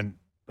 again,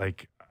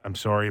 I'm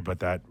sorry, but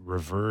that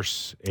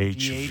reverse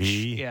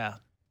HV. Yeah.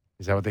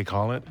 Is that what they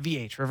call it?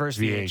 VH, reverse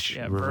VH.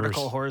 Yeah, reverse.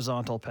 vertical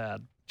horizontal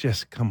pad.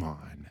 Just come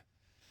on.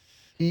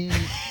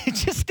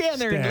 Just stand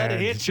there and let it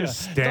hit you.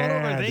 Just stand.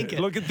 Don't overthink it.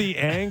 Look at the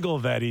angle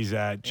that he's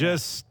at.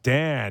 Just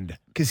stand.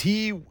 Because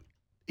he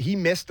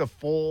missed a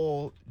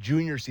full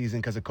junior season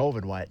because of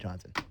COVID, Wyatt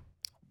Johnson.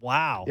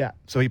 Wow. Yeah.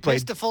 So he played.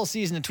 Missed a full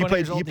season at 20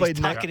 years old. He's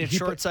tucking it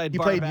short side He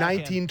bar played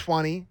backhand.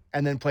 1920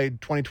 and then played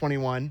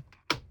 2021,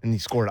 and he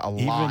scored a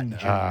lot.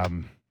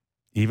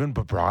 Even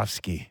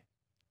Bobrovsky.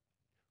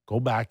 Go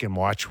back and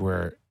watch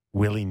where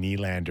Willie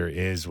Nylander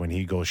is when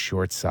he goes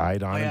short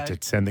side on him to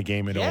send the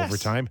game into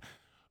overtime.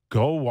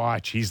 Go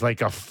watch. He's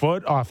like a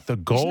foot off the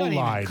goal He's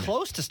not line. even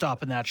close to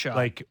stopping that shot.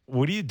 Like,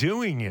 what are you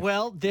doing?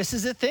 Well, this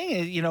is the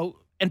thing,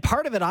 and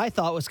part of it I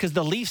thought was because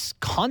the Leafs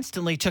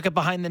constantly took it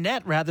behind the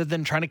net rather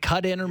than trying to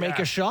cut in or make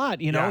a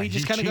shot. He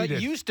just kind of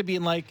got used to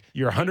being like,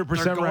 you're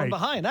 100% they're going right.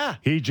 behind.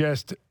 He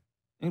just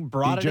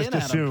brought it in.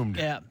 Assumed.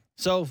 Yeah.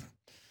 So,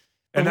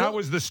 and that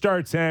was the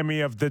start, Sammy,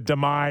 of the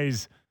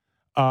demise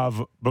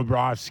of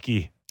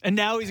Bobrovsky. And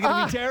now he's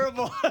going to be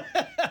terrible.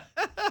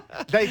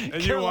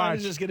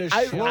 Carolina's just going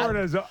to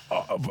Florida's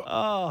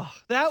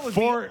that would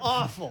be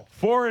awful.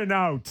 4 and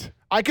out.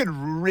 I could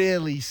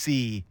really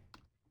see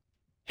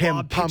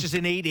him pitches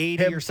an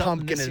 880 or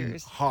something this pumpkin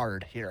series.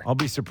 hard here. I'll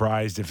be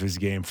surprised if his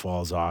game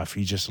falls off.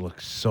 He just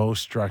looks so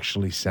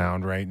structurally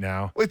sound right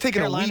now. We're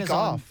taking Carolina's a week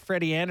on off.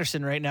 Freddie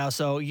Anderson right now,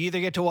 so you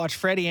either get to watch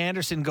Freddie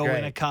Anderson go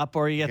win a cup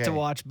or you get to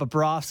watch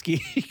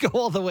Bobrovsky go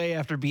all the way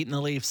after beating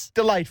the Leafs.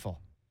 Delightful.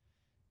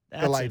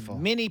 That's a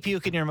mini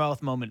puke in your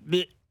mouth moment.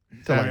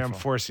 I'm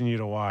forcing you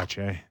to watch,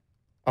 eh?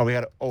 Oh, we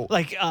got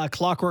like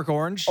Clockwork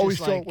Orange. Oh,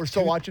 we're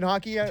still watching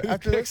hockey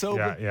after this?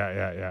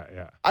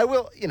 Yeah. I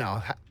will,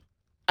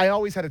 I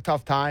always had a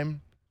tough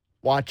time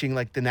watching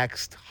like the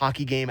next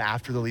hockey game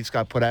after the Leafs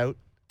got put out.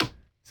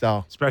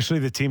 So especially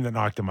the team that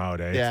knocked them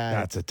out, eh? Yeah.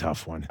 That's a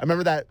tough one. I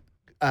remember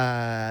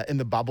that in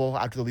the bubble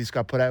after the Leafs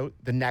got put out,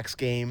 the next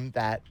game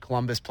that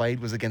Columbus played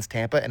was against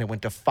Tampa and it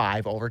went to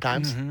 5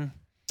 overtimes. Mm-hmm. And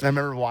I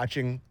remember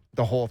watching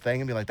the whole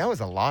thing and be like, that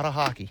was a lot of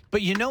hockey.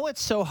 But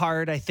what's so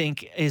hard, I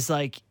think, is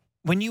like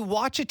when you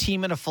watch a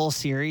team in a full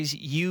series,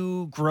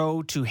 you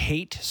grow to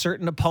hate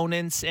certain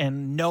opponents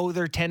and know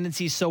their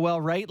tendencies so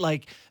well, right?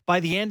 Like by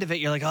the end of it,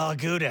 you're like, oh,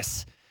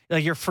 goodness.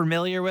 Like you're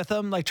familiar with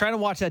them. Like trying to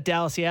watch that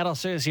Dallas-Seattle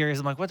series,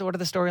 I'm like, what are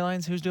the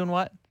storylines? Who's doing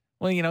what?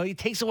 Well, it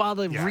takes a while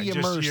to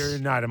reimmerse. You're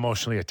not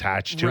emotionally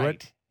attached to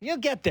it. You'll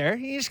get there.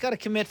 You just got to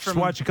commit from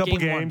just watch a couple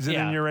game games one.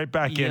 and then you're right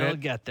back in it. You'll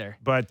get there.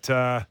 But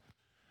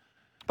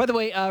by the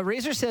way,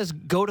 Razor says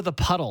go to the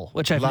puddle,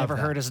 which I've never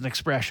heard as an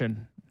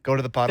expression. Go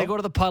to the puddle? They go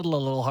to the puddle a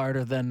little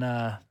harder than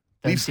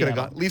Leafs could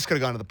Seattle. have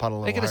gone to the puddle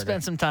a little They could have harder.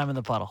 spent some time in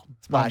the puddle.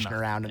 Splashing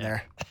around in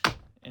there.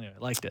 Anyway,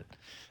 liked it.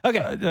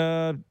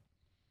 Okay.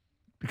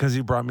 Because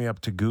you brought me up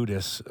to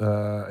Gudis,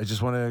 I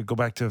just want to go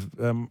back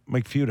to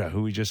Mike Fuda,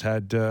 who we just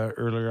had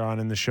earlier on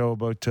in the show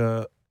about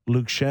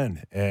Luke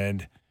Shen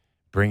and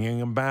bringing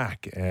him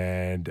back.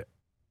 And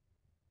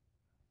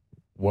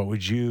how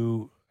would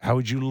you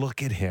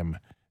look at him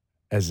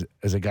as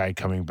a guy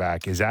coming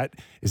back? Is that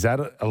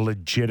a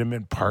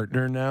legitimate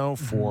partner now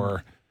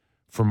for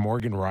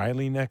Morgan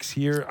Riley next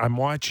year? I'm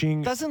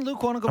watching. Doesn't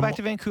Luke want to go back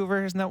to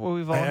Vancouver? Isn't that what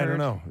we've all heard? I don't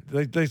know.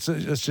 Let's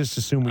just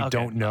assume we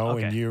don't know,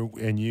 Okay.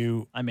 and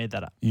you. I made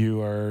that up.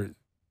 You are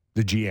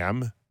the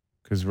GM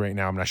because right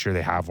now I'm not sure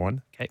they have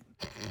one. Okay.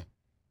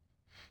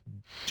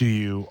 Do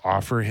you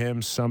offer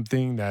him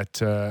something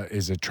that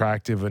is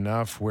attractive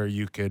enough where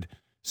you could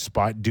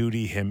spot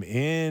duty him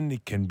in?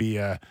 It can be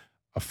a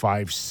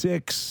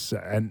 5-6,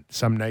 and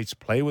some nights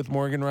play with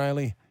Morgan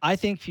Riley. I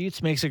think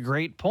Fuchs makes a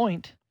great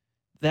point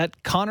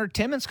that Connor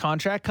Timmins'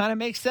 contract kind of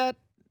makes that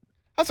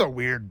That's a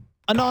weird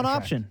a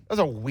non-option. That's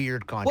a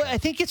weird contract. Well, I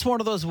think it's one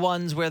of those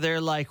ones where they're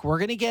like, we're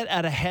going to get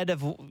at ahead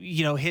of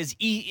his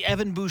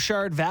Evan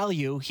Bouchard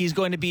value. He's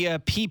going to be a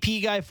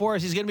PP guy for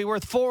us. He's going to be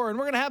worth 4, and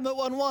we're going to have him at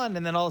 1-1.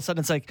 And then all of a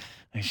sudden, it's like,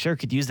 I sure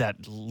could use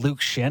that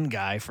Luke Shen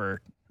guy for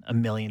 $1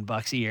 million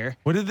a year.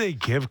 What did they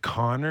give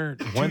Connor?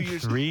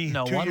 1-3?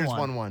 No, 2 years,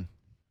 1-1. 1-1.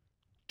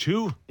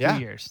 2? Yeah.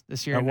 2 years.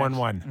 This year. At next.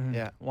 1-1. Mhm.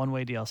 Yeah.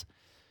 One-way deals.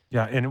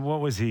 Yeah, and what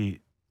was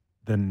he?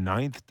 The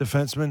 9th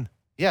defenseman?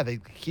 Yeah, they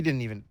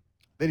didn't even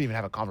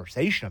have a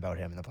conversation about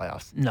him in the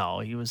playoffs.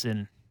 No, he was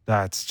in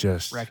That's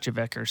just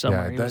Reykjavik or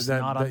somewhere. He was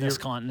not on this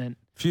continent.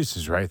 Fuse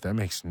is right. That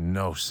makes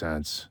no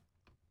sense.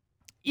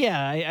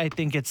 Yeah, I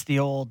think it's the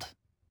old.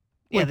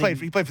 Well,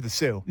 he played for the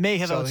Sioux. May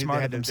have so outsmarted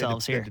they had to-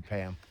 themselves they had here. to pay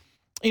him.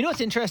 You know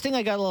what's interesting?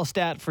 I got a little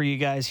stat for you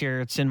guys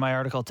here. It's in my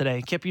article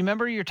today. Kip, you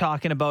remember you're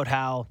talking about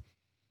how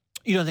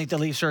you don't think the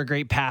Leafs are a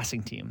great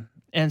passing team.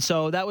 And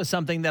so that was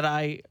something that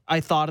I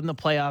thought in the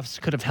playoffs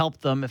could have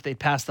helped them if they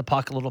passed the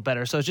puck a little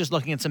better. So I was just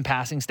looking at some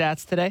passing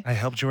stats today. I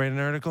helped you write an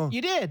article?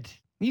 You did.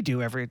 You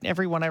do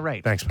every one I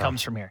write. Thanks, pal.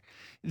 Comes from here.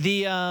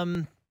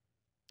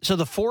 So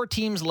the 4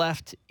 teams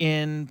left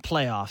in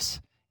playoffs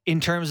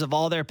in terms of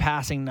all their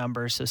passing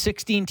numbers. So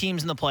 16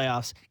 teams in the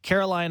playoffs.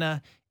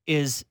 Carolina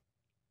is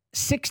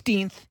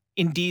 16th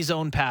in D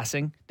zone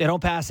passing. They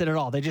don't pass it at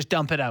all. They just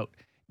dump it out.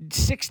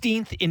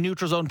 16th in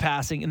neutral zone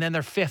passing, and then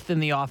they're 5th in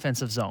the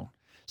offensive zone.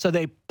 So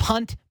they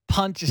punt,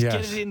 just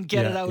get it in,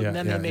 get it out, and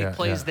then they make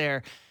plays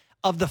there.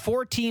 Of the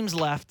 4 teams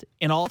left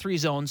in all 3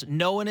 zones,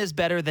 no one is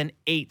better than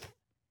 8th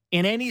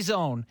in any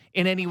zone,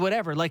 in any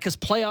whatever. Like, because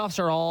playoffs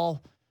are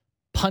all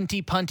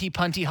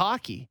punty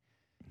hockey.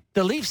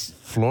 The Leafs...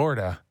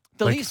 Florida.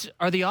 The Leafs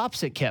are the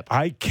opposite, Kip.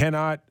 I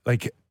cannot,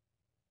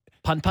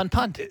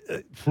 Punt.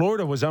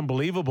 Florida was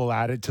unbelievable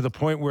at it to the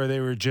point where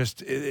they were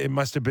just, it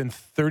must have been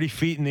 30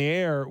 feet in the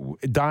air,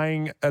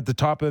 dying at the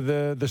top of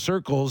the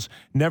circles,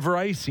 never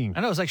icing.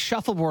 I know, it was like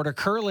shuffleboard or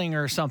curling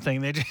or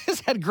something. They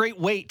just had great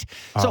weight.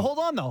 So hold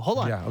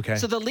on. Yeah, okay.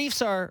 So the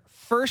Leafs are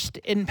first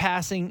in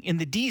passing in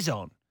the D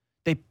zone.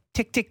 They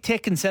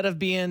tick instead of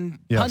being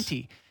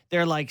punty.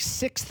 They're like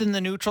 6th in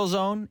the neutral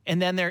zone,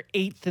 and then they're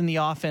 8th in the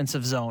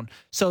offensive zone.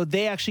 So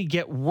they actually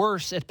get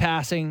worse at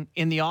passing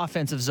in the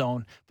offensive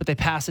zone, but they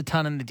pass a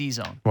ton in the D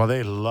zone. Well,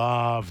 they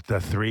love the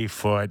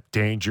 3-foot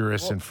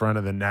dangerous in front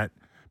of the net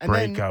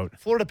breakout.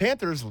 Florida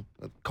Panthers,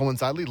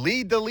 coincidentally,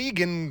 lead the league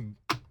in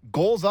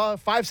goals 5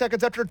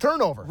 seconds after a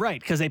turnover.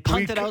 Right, because they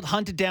punt it out,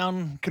 hunt it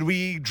down. Could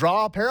we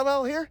draw a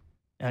parallel here?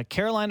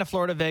 Carolina,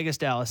 Florida, Vegas,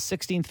 Dallas,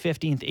 16th,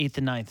 15th, 8th,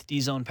 and 9th. D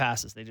zone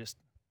passes. They just...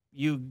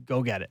 You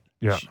go get it.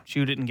 Yeah.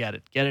 Shoot it and get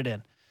it. Get it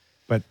in.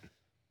 But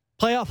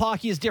playoff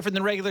hockey is different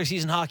than regular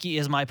season hockey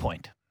is my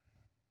point.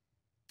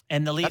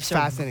 And the Leafs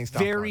are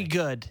very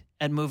good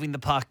at moving the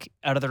puck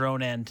out of their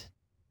own end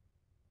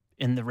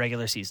in the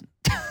regular season.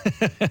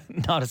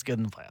 Not as good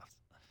in the playoffs.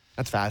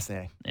 That's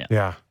fascinating.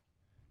 Yeah.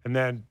 And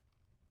then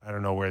I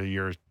don't know whether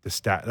you're the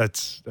stat.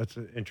 That's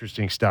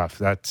interesting stuff.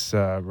 That's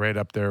right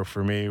up there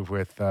for me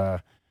with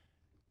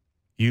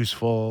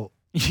useful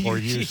or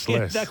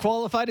useless. That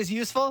qualified as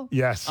useful?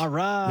 Yes. All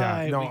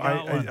right. Yeah. No,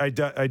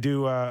 I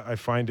do. I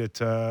find it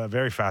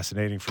very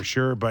fascinating for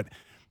sure. But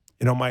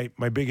my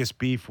biggest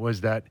beef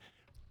was that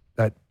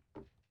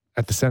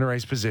at the center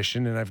ice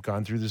position, and I've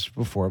gone through this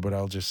before, but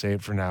I'll just say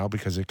it for now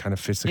because it kind of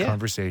fits the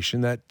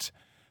conversation. That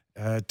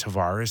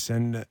Tavares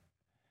and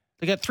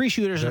they got 3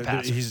 shooters and a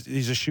passer.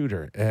 He's a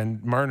shooter,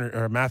 and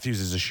Matthews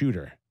is a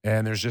shooter,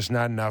 and there's just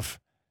not enough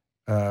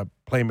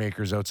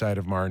playmakers outside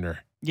of Marner.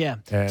 Yeah.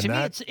 And to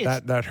me,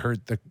 that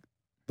hurt the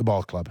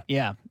ball club.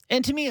 Yeah.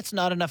 And to me, it's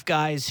not enough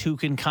guys who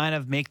can kind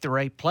of make the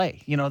right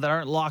play, that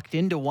aren't locked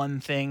into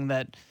one thing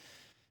that,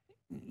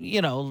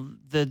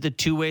 the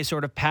two-way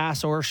sort of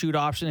pass or shoot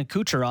option. And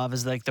Kucherov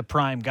is like the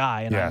prime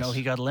guy. And I know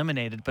he got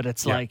eliminated, but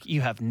it's like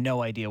you have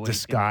no idea what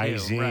he's going to do.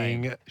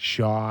 Disguising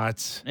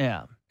shots.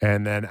 Yeah.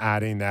 And then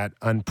adding that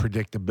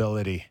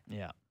unpredictability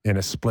in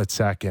a split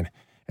second.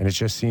 And it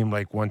just seemed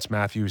like once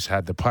Matthews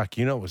had the puck,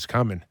 it was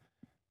coming.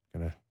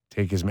 Going to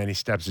take as many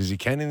steps as he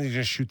can, and he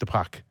just shoot the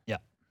puck. Yeah.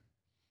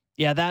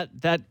 Yeah,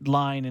 that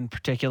line in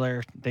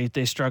particular,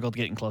 they struggled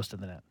getting close to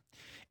the net.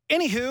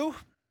 Anywho, I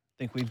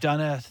think we've done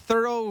a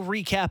thorough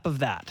recap of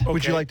that. Okay.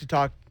 Would you like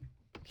to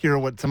hear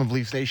what some of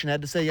Leafs Nation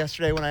had to say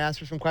yesterday when I asked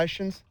her some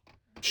questions?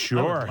 Sure.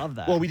 I would love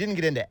that. Well, we didn't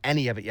get into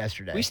any of it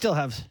yesterday. We still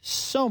have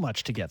so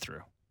much to get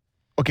through.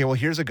 Okay, well,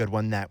 here's a good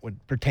one that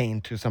would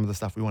pertain to some of the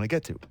stuff we want to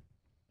get to.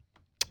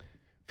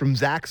 From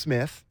Zach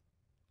Smith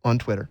on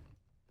Twitter.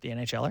 The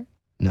NHLer?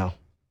 No.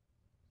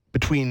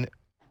 Between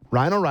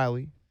Ryan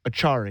O'Reilly,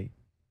 Achari,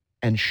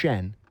 and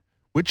Shen,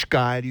 which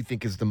guy do you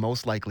think is the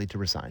most likely to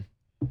resign?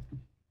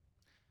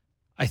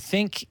 I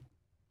think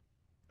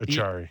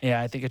Achari.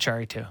 I think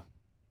Achari too.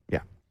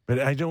 Yeah. But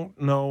I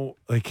don't know,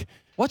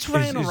 what's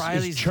Ryan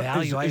O'Reilly's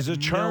value? Is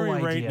Achari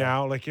no right idea.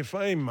 now, if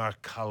I'm a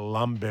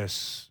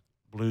Columbus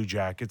Blue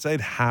Jackets,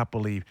 I'd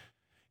happily...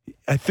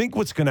 I think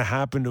what's going to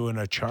happen to an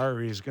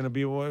Achari is going to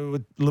be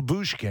with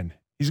Lyubushkin.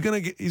 He's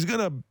going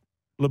to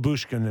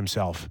Lyubushkin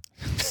himself.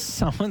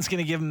 Someone's going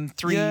to give him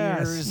 3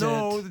 years.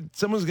 No,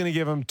 someone's going to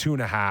give him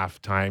 2.5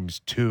 times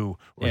 2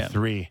 or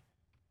 3.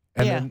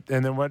 And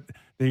then what?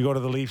 Then you go to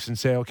the Leafs and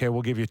say, okay,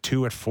 we'll give you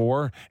 2 at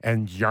 4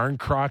 and yarn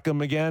crock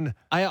him again.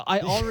 I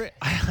already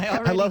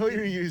I love how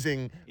you're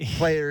using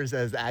players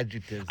as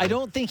adjectives. I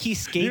don't think he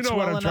skates well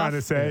enough. You know what I'm trying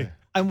to say.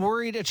 I'm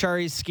worried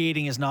Achari's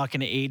skating is not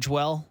going to age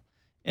well.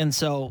 And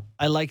so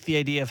I like the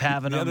idea of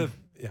having him.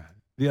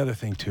 The other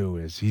thing, too,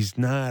 is he's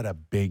not a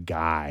big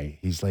guy.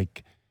 He's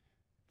like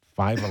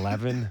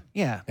 5'11".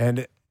 Yeah.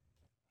 And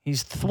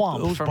he's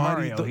thwomp for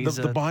Mario.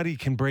 The body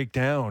can break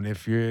down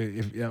if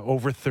you're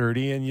over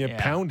 30 and you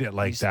pound it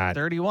like that.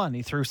 31.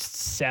 He threw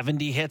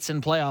 70 hits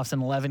in playoffs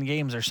in 11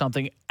 games or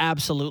something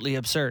absolutely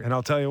absurd. And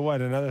I'll tell you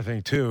what, another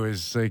thing, too,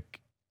 is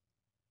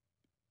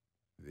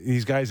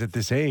these guys at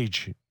this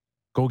age,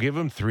 go give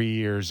them 3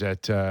 years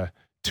at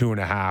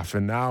 2.5,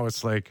 and now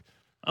it's like,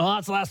 oh,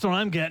 that's the last one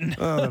I'm getting.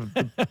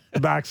 The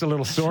back's a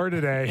little sore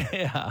today.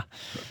 Yeah.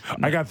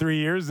 I got 3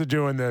 years of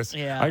doing this.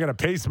 Yeah. I got to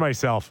pace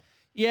myself.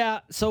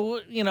 Yeah. So,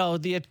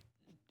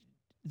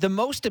 the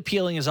most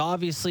appealing is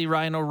obviously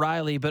Ryan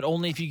O'Reilly, but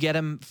only if you get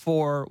him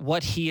for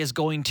what he is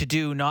going to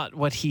do, not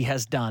what he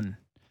has done.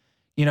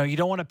 You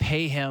don't want to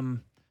pay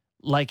him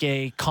like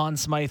a Conn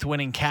Smythe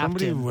winning captain.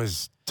 Somebody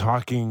was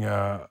talking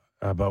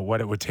about what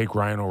it would take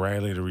Ryan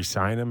O'Reilly to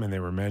re-sign him, and they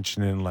were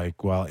mentioning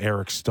like, well,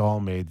 Eric Stahl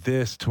made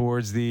this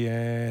towards the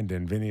end,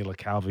 and Vinny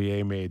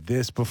LeCalvier made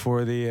this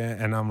before the end,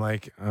 and I'm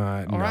like,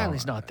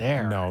 O'Reilly's not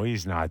there. No,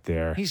 he's not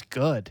there. He's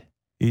good.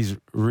 He's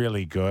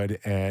really good,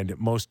 and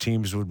most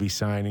teams would be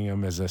signing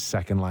him as a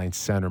second-line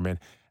centerman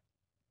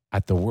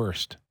at the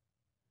worst.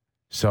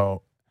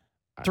 So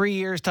 3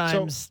 years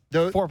times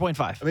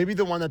 4.5. Maybe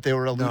the one that they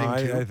were alluding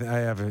to. I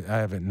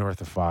have it north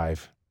of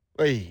 5.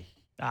 Hey.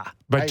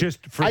 But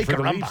just for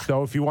the Leafs,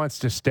 though, if he wants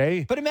to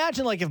stay. But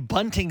imagine like if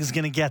Bunting's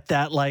going to get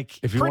that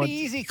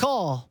easy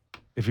call.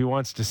 If he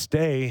wants to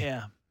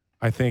stay,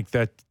 I think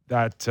that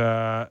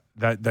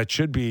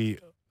should be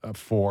a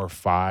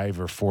 4-5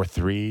 or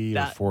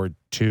 4-3 or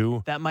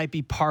 4-2. That might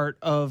be part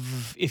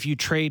of if you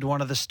trade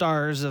one of the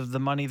stars of the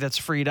money that's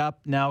freed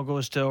up now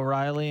goes to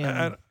O'Reilly.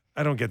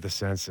 I don't get the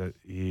sense that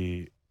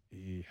he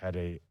had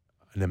an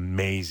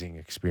amazing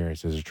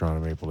experience as a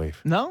Toronto Maple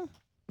Leaf. No?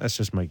 That's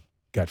just my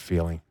gut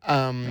feeling.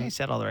 He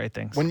said all the right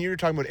things. When you were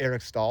talking about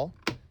Eric Stahl,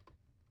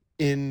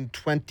 in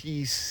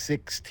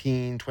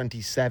 2016,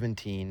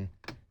 2017,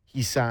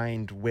 he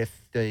signed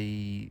with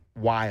the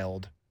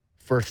Wild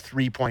for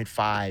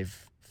 3.5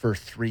 for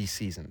 3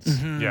 seasons.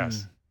 Mm-hmm.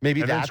 Yes.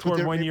 Maybe and that's scored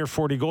what 1 year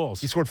 40 goals.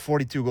 He scored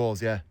 42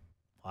 goals, yeah.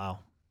 Wow.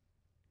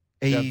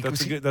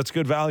 That's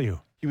good value.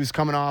 He was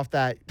coming off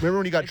that. Remember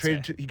when he got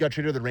traded? He got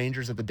traded to the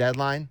Rangers at the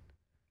deadline,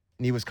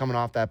 and he was coming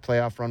off that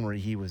playoff run where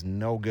he was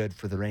no good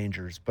for the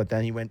Rangers. But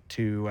then he went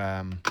to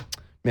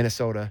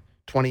Minnesota,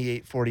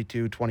 28,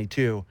 42,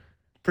 22.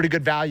 Pretty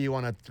good value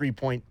on a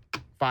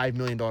 $3.5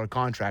 million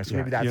contract. So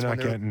maybe that's you're not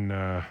getting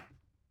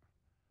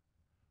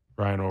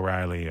Ryan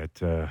O'Reilly at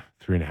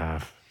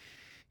 3.5.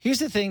 Here's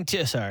the thing,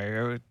 too.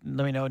 Sorry,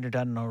 let me know when you're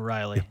done on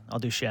O'Reilly. Yeah. I'll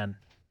do Shen.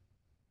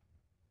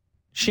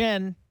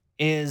 Shen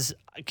is,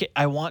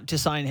 I want to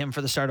sign him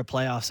for the start of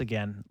playoffs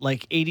again.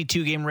 Like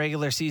 82-game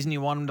regular season,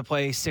 you want him to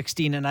play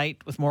 16 a night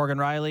with Morgan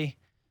Riley?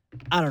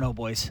 I don't know,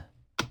 boys.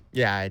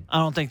 Yeah. I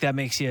don't think that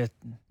makes you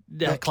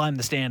climb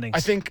the standings.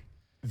 I think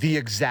the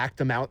exact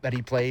amount that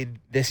he played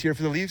this year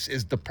for the Leafs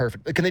is the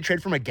perfect. Can they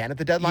trade for him again at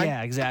the deadline?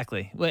 Yeah,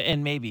 exactly.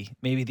 And maybe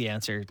the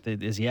answer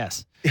is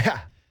yes. Yeah.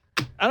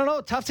 I don't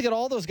know. Tough to get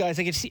all those guys.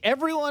 I can see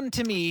everyone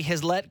to me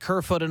has let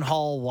Kerfoot and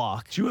Hall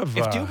walk. Do you have,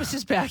 if Dubas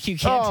is back, you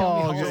can't tell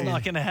me Hall's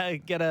not going to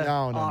get an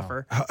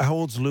offer. No. How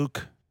old's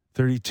Luke?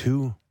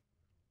 32?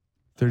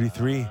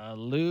 33?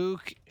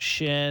 Luke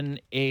Shen,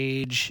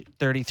 age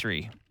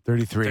 33.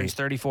 33. He's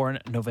 34 in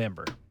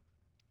November.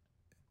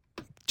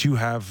 Do you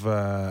have...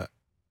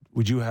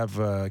 would you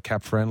have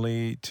Cap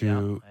Friendly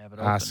to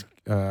ask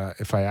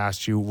if I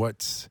asked you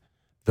what's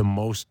the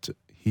most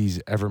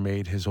he's ever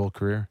made his whole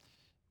career?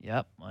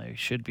 Yep, I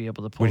should be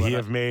able to pull Would that he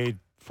up. have made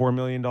 $4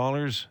 million,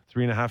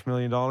 $3.5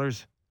 million?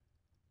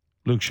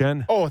 Luke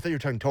Shen? Oh, I thought you were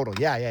talking total.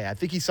 Yeah. I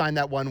think he signed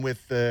that one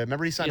with,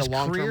 remember he signed his a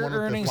long-term career one with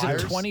the earnings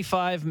Flyers? of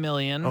 $25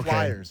 million. Okay.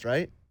 Flyers,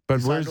 right?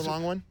 But he where's signed a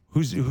long one?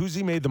 Who's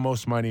he made the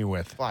most money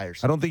with?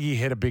 Flyers. I don't think he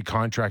hit a big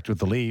contract with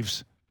the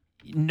Leafs.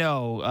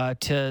 No,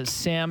 to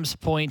Sam's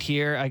point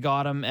here, I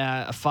got him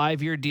at a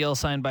 5-year deal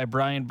signed by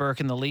Brian Burke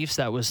and the Leafs.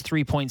 That was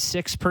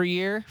 3.6 per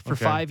year for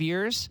 5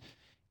 years.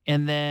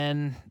 And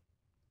then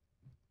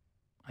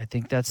I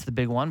think that's the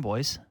big one,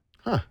 boys.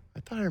 Huh. I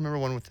thought I remember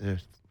one with the...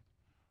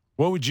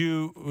 What would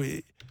you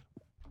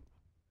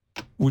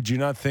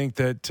not think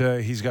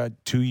that he's got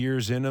 2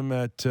 years in him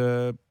at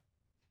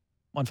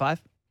 1.5?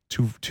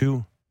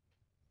 2.2?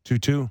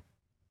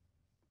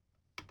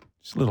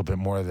 Just a little bit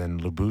more than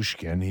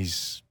Lyubushkin.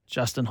 He's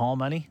Justin Hall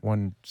money.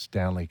 Won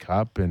Stanley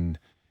Cup, and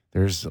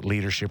there's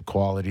leadership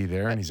quality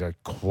there, and he's a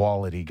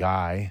quality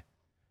guy.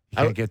 He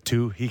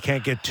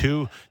can't get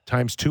 2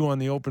 times 2 on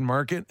the open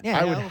market. Yeah,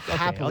 I would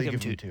happily I'll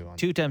give him him 2. On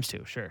 2 times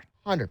 2, sure.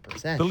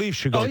 100%. The Leafs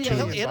should go 2 yeah,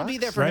 million. it'll be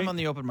there for him on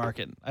the open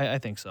market. I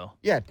think so.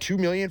 Yeah, $2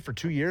 million for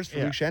 2 years for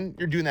Luke Shen.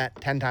 You're doing that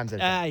 10 times a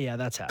day. Yeah,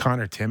 that's how.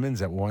 Connor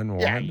Timmins at 1-1.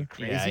 Yeah, you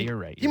crazy? Yeah, you're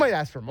right. He might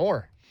ask for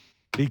more.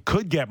 He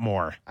could get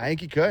more. I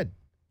think he could.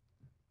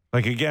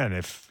 Like, again,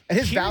 if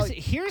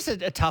here's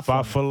a tough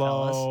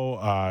Buffalo,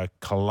 one,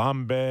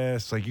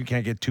 Columbus, like you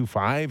can't get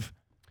 2.5.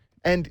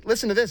 And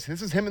listen to this.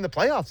 This is him in the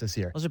playoffs this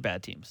year. Those are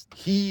bad teams.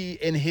 He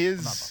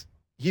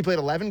played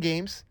 11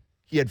 games.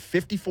 He had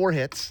 54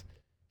 hits.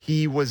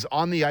 He was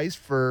on the ice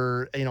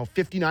for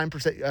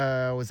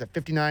 59%. Was that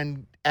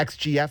 59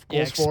 XGF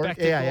goals for?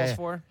 Goals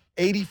for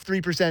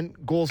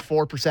 83% goals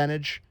for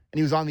percentage. And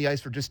he was on the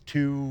ice for just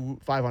 2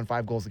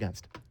 5-on-5 goals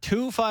against.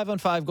 2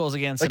 5-on-5 goals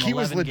against. Like he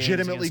was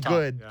legitimately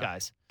good,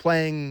 guys.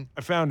 Playing.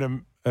 I found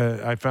him.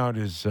 I found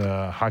his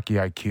hockey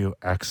IQ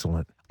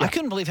excellent. I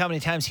couldn't believe how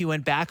many times he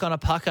went back on a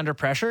puck under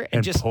pressure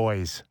and just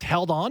poise.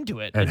 Held on to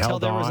it until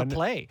there was a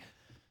play.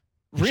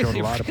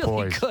 Really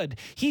good.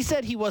 He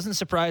said he wasn't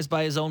surprised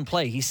by his own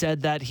play. He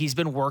said that he's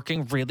been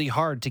working really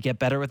hard to get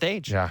better with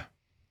age. Yeah.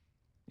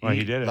 Well,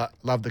 he did it.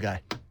 Love the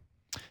guy.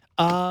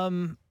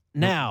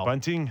 Now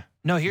Bunting.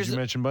 No, did you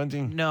mention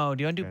Bunting? No,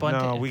 do you want to do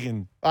Bunting? No, we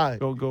can go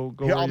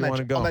Here, where you want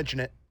to go. I'll mention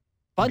it.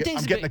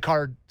 Bunting's I'm getting the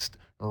car.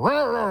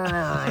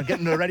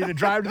 Getting ready to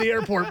drive to the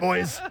airport,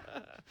 boys.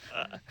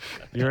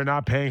 You're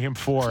not paying him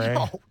 4, eh?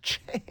 No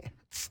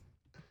chance.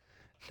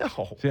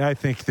 No. See, I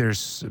think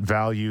there's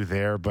value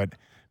there, but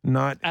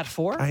not At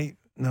 4?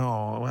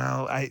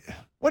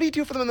 What do you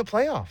do for them in the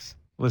playoffs?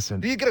 Listen.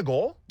 Do you get a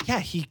goal? Yeah,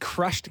 he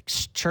crushed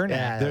Chernak.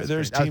 Yeah. There's That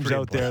was teams pretty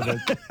out there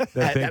that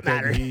think that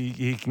matters.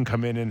 he can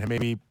come in and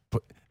maybe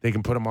they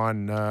can put him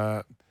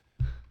on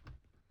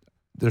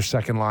their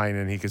second line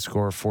and he could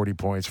score 40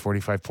 points,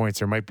 45 points.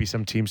 There might be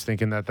some teams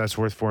thinking that that's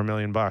worth $4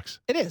 million.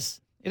 It is.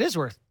 It is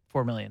worth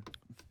 $4 million.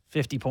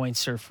 50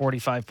 points or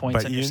 45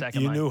 points on your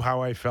second line. You knew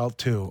how I felt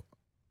too,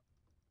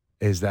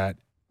 is that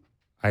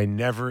I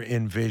never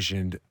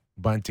envisioned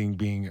Bunting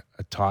being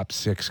a top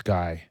 6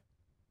 guy.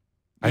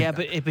 Yeah,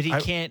 but he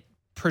can't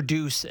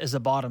produce as a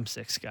bottom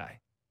 6 guy.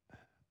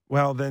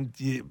 Well, then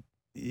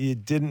you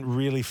didn't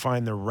really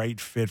find the right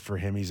fit for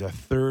him. He's a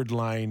third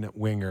line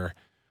winger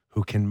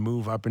who can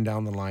move up and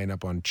down the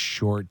lineup on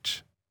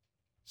short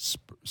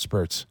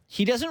spurts.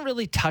 He doesn't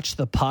really touch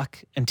the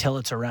puck until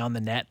it's around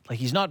the net. Like,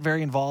 he's not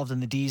very involved in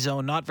the D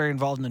zone, not very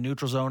involved in the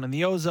neutral zone. In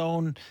the O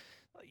zone,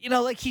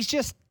 like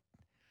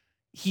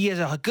he has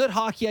a good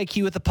hockey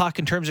IQ with the puck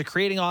in terms of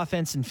creating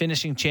offense and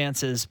finishing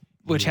chances,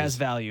 which has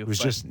value. It was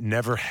just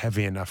never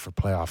heavy enough for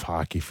playoff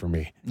hockey for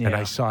me. Yeah. And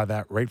I saw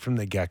that right from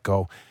the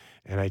get-go.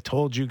 And I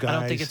told you guys... I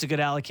don't think it's a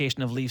good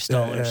allocation of Leafs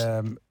dollars.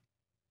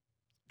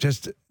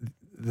 Just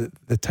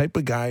the type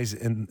of guys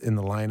in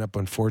the lineup,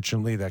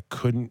 unfortunately, that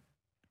couldn't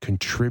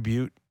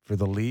contribute for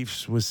the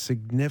Leafs was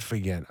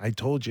significant. I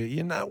told you,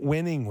 you're not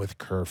winning with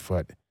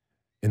Kerfoot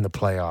in the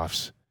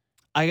playoffs.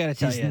 I got to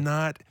tell you. He's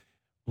not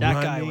that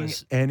running guy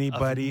was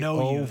anybody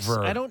no use.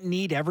 over. I don't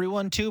need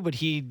everyone to, but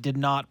he did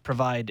not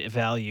provide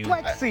value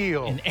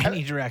in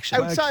any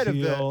direction. Outside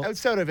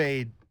of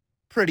a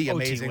pretty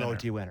amazing winner.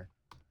 OT winner.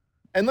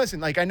 And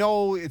listen, I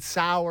know it's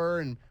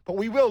sour, but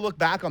we will look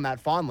back on that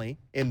fondly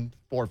in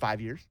 4 or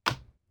 5 years.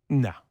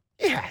 No.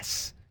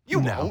 Yes. You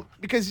won't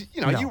because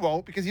you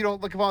won't because you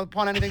don't look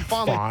upon anything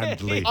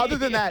fondly. Other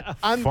than that,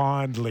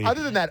 fondly.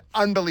 Other than that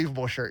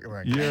unbelievable shirt you're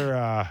wearing. You're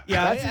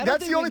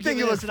that's the only thing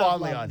you look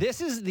fondly on. This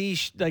is the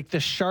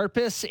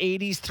sharpest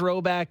 80s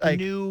throwback,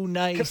 new,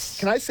 nice.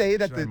 Can I say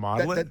that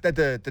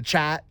the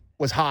chat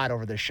was hot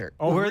over this shirt?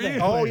 Oh, were they?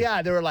 Oh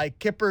yeah, they were like,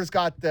 Kipper's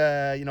got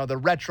the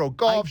retro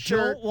golf shirt.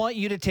 I don't want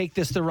you to take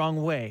this the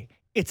wrong way.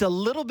 It's a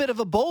little bit of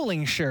a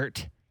bowling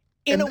shirt.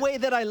 In a way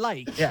that I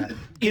like. Yeah.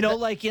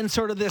 Like in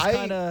sort of this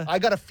kind of... I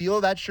got a feel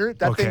of that shirt.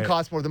 That thing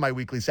costs more than my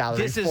weekly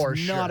salary. This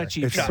is not a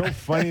cheap shirt. It's so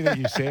funny that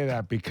you say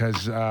that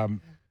because, I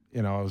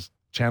was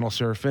channel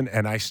surfing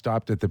and I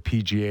stopped at the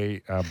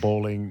PGA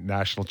bowling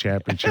national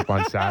championship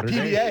on Saturday.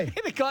 PGA.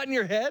 And it got in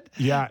your head?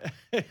 Yeah.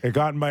 It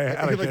got in my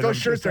head. Those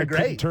shirts are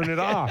great. Turn it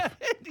off.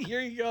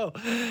 Here you go.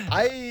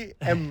 I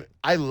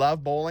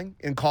love bowling.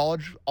 In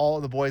college, all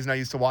of the boys and I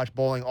used to watch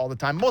bowling all the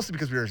time, mostly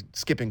because we were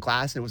skipping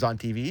class and it was on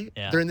TV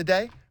during the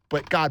day.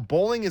 But, God,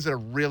 bowling is a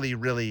really,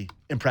 really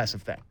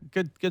impressive thing.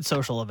 Good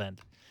social event.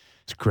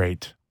 It's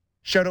great.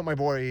 Shout out my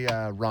boy,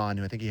 Ron,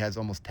 who I think he has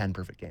almost 10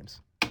 perfect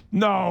games.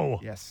 No.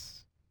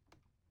 Yes.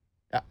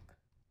 Yeah.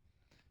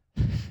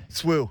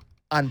 Swoo.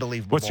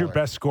 Unbelievable. What's your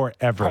best score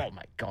ever? Oh,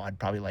 my God.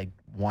 Probably like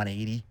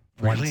 180,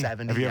 really?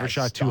 170. Have you ever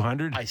shot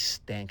 200? I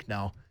stink,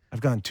 no.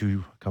 I've gone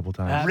 2 a couple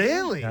times.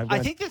 Really? I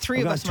think the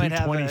three of us might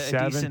have a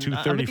decent...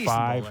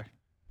 235.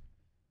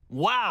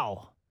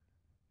 Wow.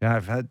 Yeah,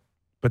 I've had...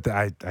 But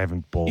I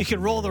haven't bowled. You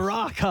can roll the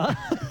rock, huh?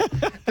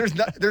 there's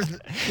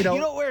you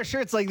don't wear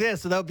shirts like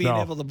this without being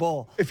able to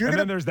bowl.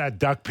 Then there's that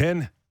duck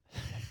pin.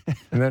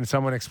 And then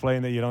someone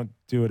explained that you don't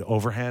do it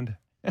overhand.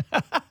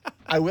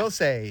 I will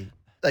say,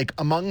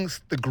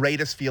 amongst the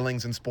greatest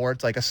feelings in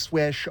sports, like a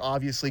swish,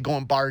 obviously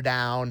going bar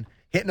down,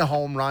 hitting a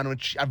home run,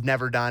 which I've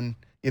never done,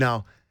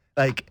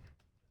 like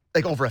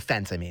over a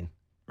fence, I mean.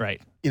 Right.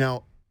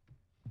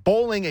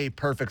 Bowling a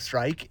perfect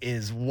strike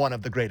is one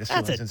of the greatest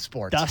feelings in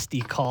sports. Dusty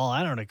call.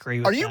 I don't agree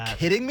with that. Are you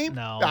kidding me?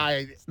 No,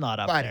 it's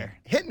not up there.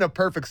 Hitting a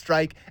perfect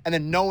strike and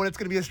then knowing it's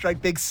going to be a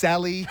strike, big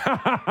Sally, hit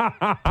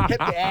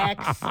the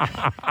X.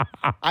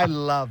 I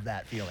love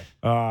that feeling.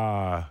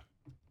 You're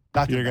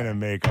going to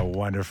make a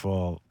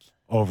wonderful,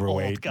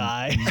 overweight, old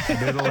guy,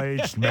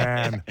 middle-aged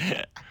man.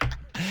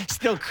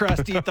 Still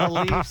crusty at the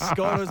Leafs,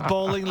 going to his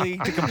bowling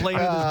league to complain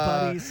to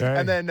his buddies.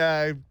 And then,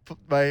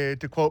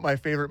 to quote my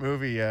favorite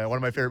movie, one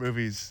of my favorite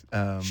movies.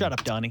 Shut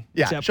up, Donnie.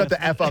 Yeah, shut the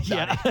F up,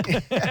 Donnie.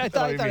 I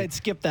thought I'd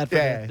skip that for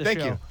the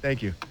show.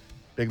 Thank you.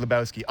 Big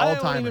Lebowski, I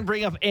all-timer. won't even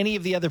bring up any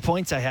of the other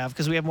points I have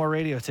because we have more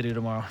radio to do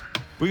tomorrow.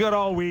 We got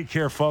all week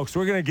here, folks.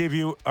 We're going to give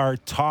you our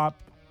top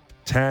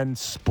 10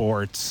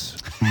 sports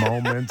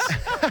moments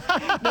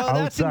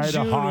outside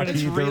of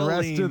hockey the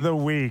rest of the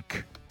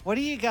week. What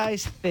do you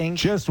guys think?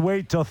 Just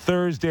wait till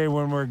Thursday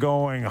when we're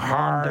going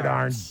hard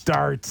on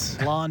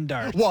darts. Lawn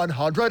darts.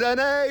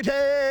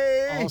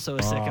 180. Also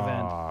a sick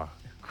event.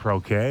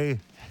 Croquet.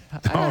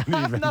 Don't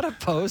even. I'm not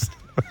opposed.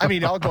 I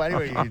mean, I'll go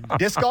anywhere.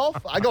 Disc golf?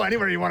 I go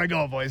anywhere you want to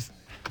go, boys.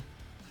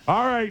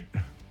 All right.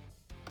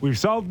 We've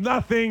solved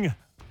nothing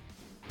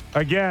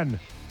again.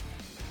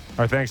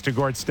 Our thanks to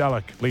Gord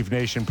Stellick, Leaf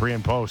Nation pre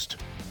and post,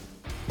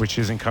 which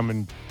isn't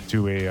coming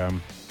to a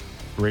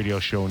radio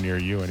show near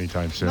you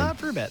anytime soon. Not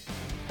for a bit.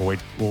 We'll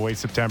wait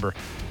September.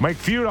 Mike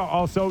Feuda,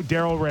 also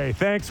Daryl Ray.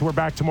 Thanks. We're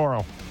back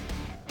tomorrow.